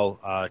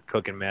well,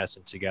 Cook and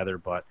Madison together,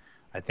 but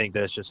I think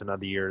that's just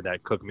another year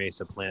that Cook may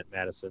supplant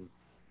Madison.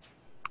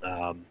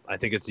 I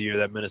think it's a year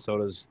that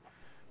Minnesota's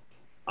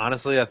 –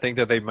 honestly, I think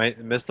that they might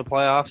miss the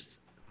playoffs.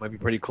 Might be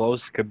pretty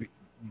close. Could be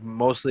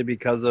mostly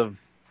because of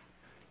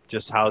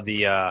just how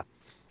the I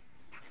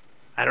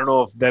don't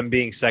know if them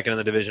being 2nd in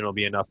the division will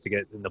be enough to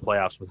get in the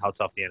playoffs with how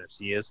tough the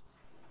NFC is.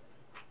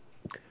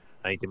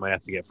 I think they might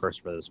have to get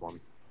 1st for this one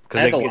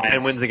because they can get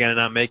 10 wins again and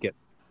not make it.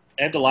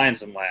 I have the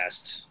Lions in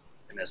last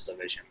in this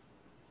division.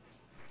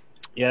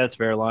 Yeah, that's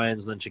fair.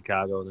 Lions, then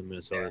Chicago, then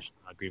Minnesota,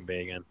 Green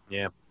Bay again.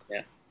 Yeah.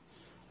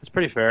 It's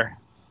pretty fair.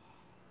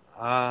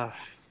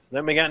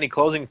 Then we got any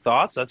closing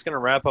thoughts? That's going to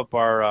wrap up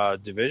our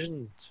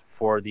divisions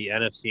for the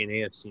NFC and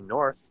AFC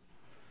North.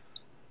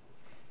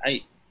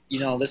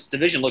 This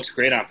division looks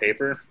great on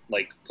paper,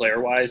 like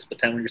player-wise, but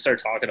then when you start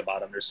talking about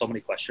them, there's so many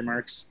question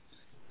marks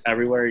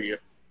everywhere.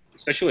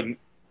 Especially when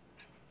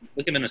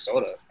look at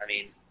Minnesota. I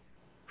mean,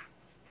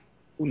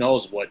 who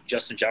knows what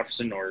Justin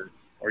Jefferson or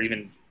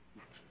even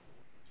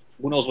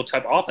who knows what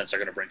type of offense they're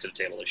going to bring to the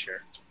table this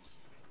year.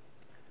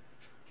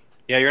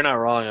 Yeah, you're not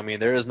wrong. I mean,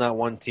 there is not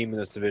one team in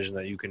this division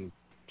that you can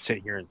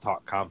sit here and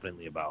talk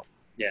confidently about.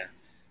 Yeah,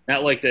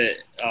 not like the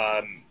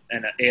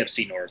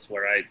AFC North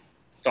where I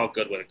felt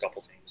good with a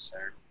couple teams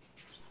there.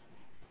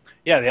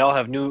 Yeah, they all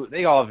have new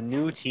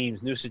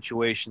teams, new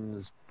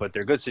situations, but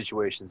they're good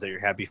situations that you're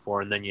happy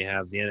for. And then you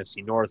have the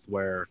NFC North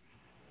where,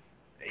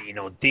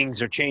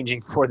 things are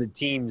changing for the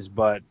teams,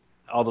 but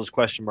all those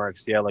question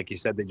marks, yeah, like you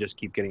said, they just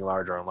keep getting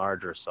larger and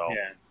larger. So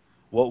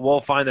we'll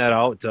find that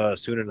out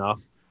soon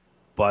enough.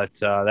 But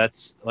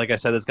that's, like I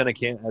said, that's gonna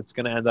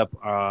end up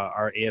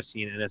our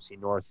AFC and NFC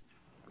North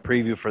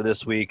preview for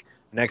this week.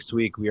 Next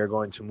week we are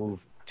going to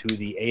move to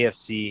the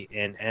AFC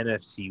and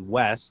NFC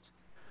West.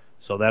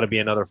 So that'll be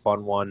another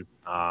fun one.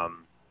 A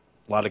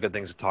lot of good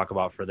things to talk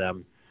about for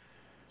them.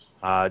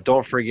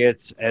 Don't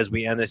forget, as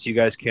we end this, you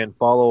guys can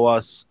follow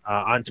us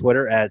on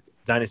Twitter at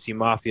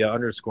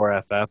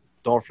DynastyMafia_FF.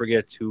 Don't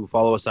forget to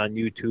follow us on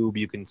YouTube.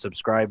 You can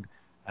subscribe,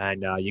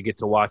 and you get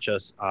to watch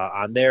us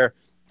on there.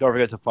 Don't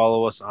forget to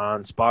follow us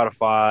on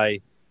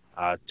Spotify,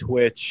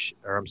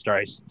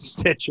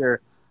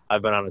 Stitcher.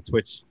 I've been on a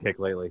Twitch kick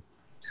lately.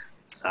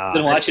 You've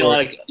been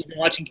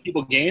watching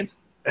people game?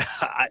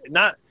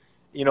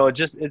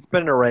 It's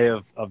been an array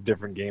of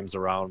different games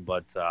around,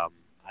 but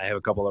I have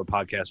a couple other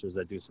podcasters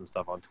that do some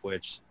stuff on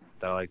Twitch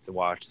that I like to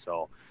watch.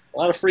 So a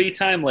lot of free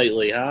time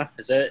lately, huh?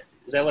 Is that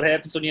what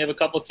happens when you have a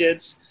couple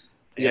kids?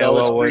 Free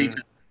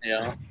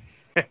time.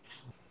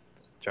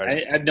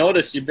 I've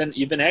noticed you've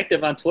been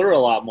active on Twitter a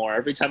lot more.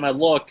 Every time I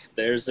look,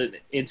 there's an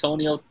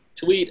Antonio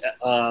tweet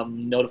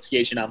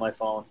notification on my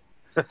phone.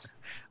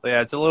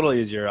 Yeah, it's a little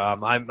easier.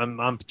 I'm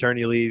on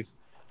paternity leave.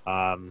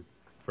 For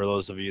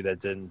those of you that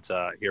didn't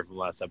hear from the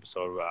last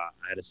episode, I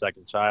had a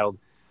second child,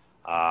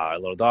 a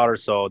little daughter,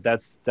 so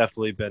that's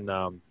definitely been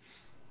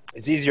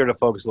it's easier to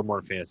focus a little more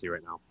on fantasy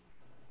right now.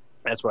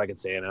 That's what I can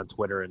say, and on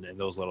Twitter and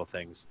those little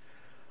things.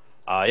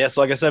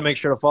 So like I said, make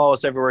sure to follow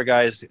us everywhere,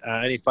 guys.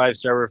 Any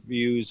 5-star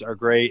reviews are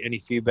great. Any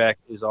feedback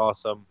is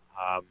awesome.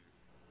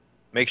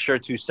 Make sure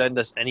to send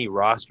us any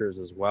rosters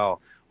as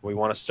well. We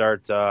want to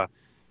start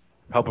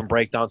helping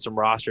break down some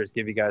rosters,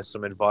 give you guys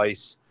some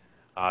advice.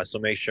 So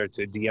make sure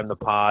to DM the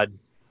pod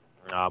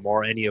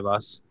or any of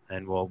us,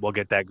 and we'll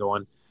get that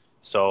going.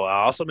 So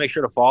also make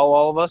sure to follow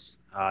all of us.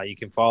 You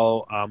can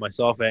follow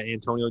myself at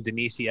Antonio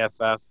Denisi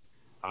FF.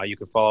 You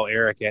can follow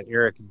Eric at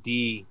Eric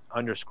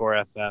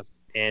D_FF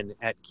and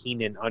at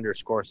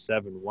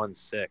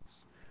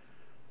Keenan_716.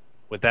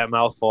 With that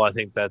mouthful, I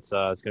think that's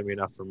it's going to be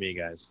enough for me,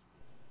 guys.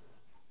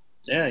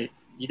 Yeah,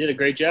 you did a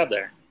great job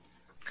there.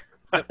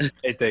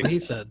 Hey, thanks. He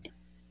said.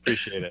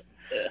 Appreciate it.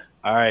 Yeah.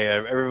 All right,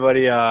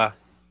 everybody.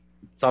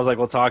 Sounds like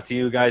we'll talk to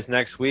you guys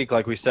next week.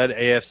 Like we said,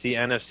 AFC,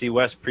 NFC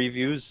West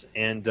previews,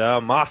 and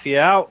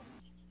Mafia out.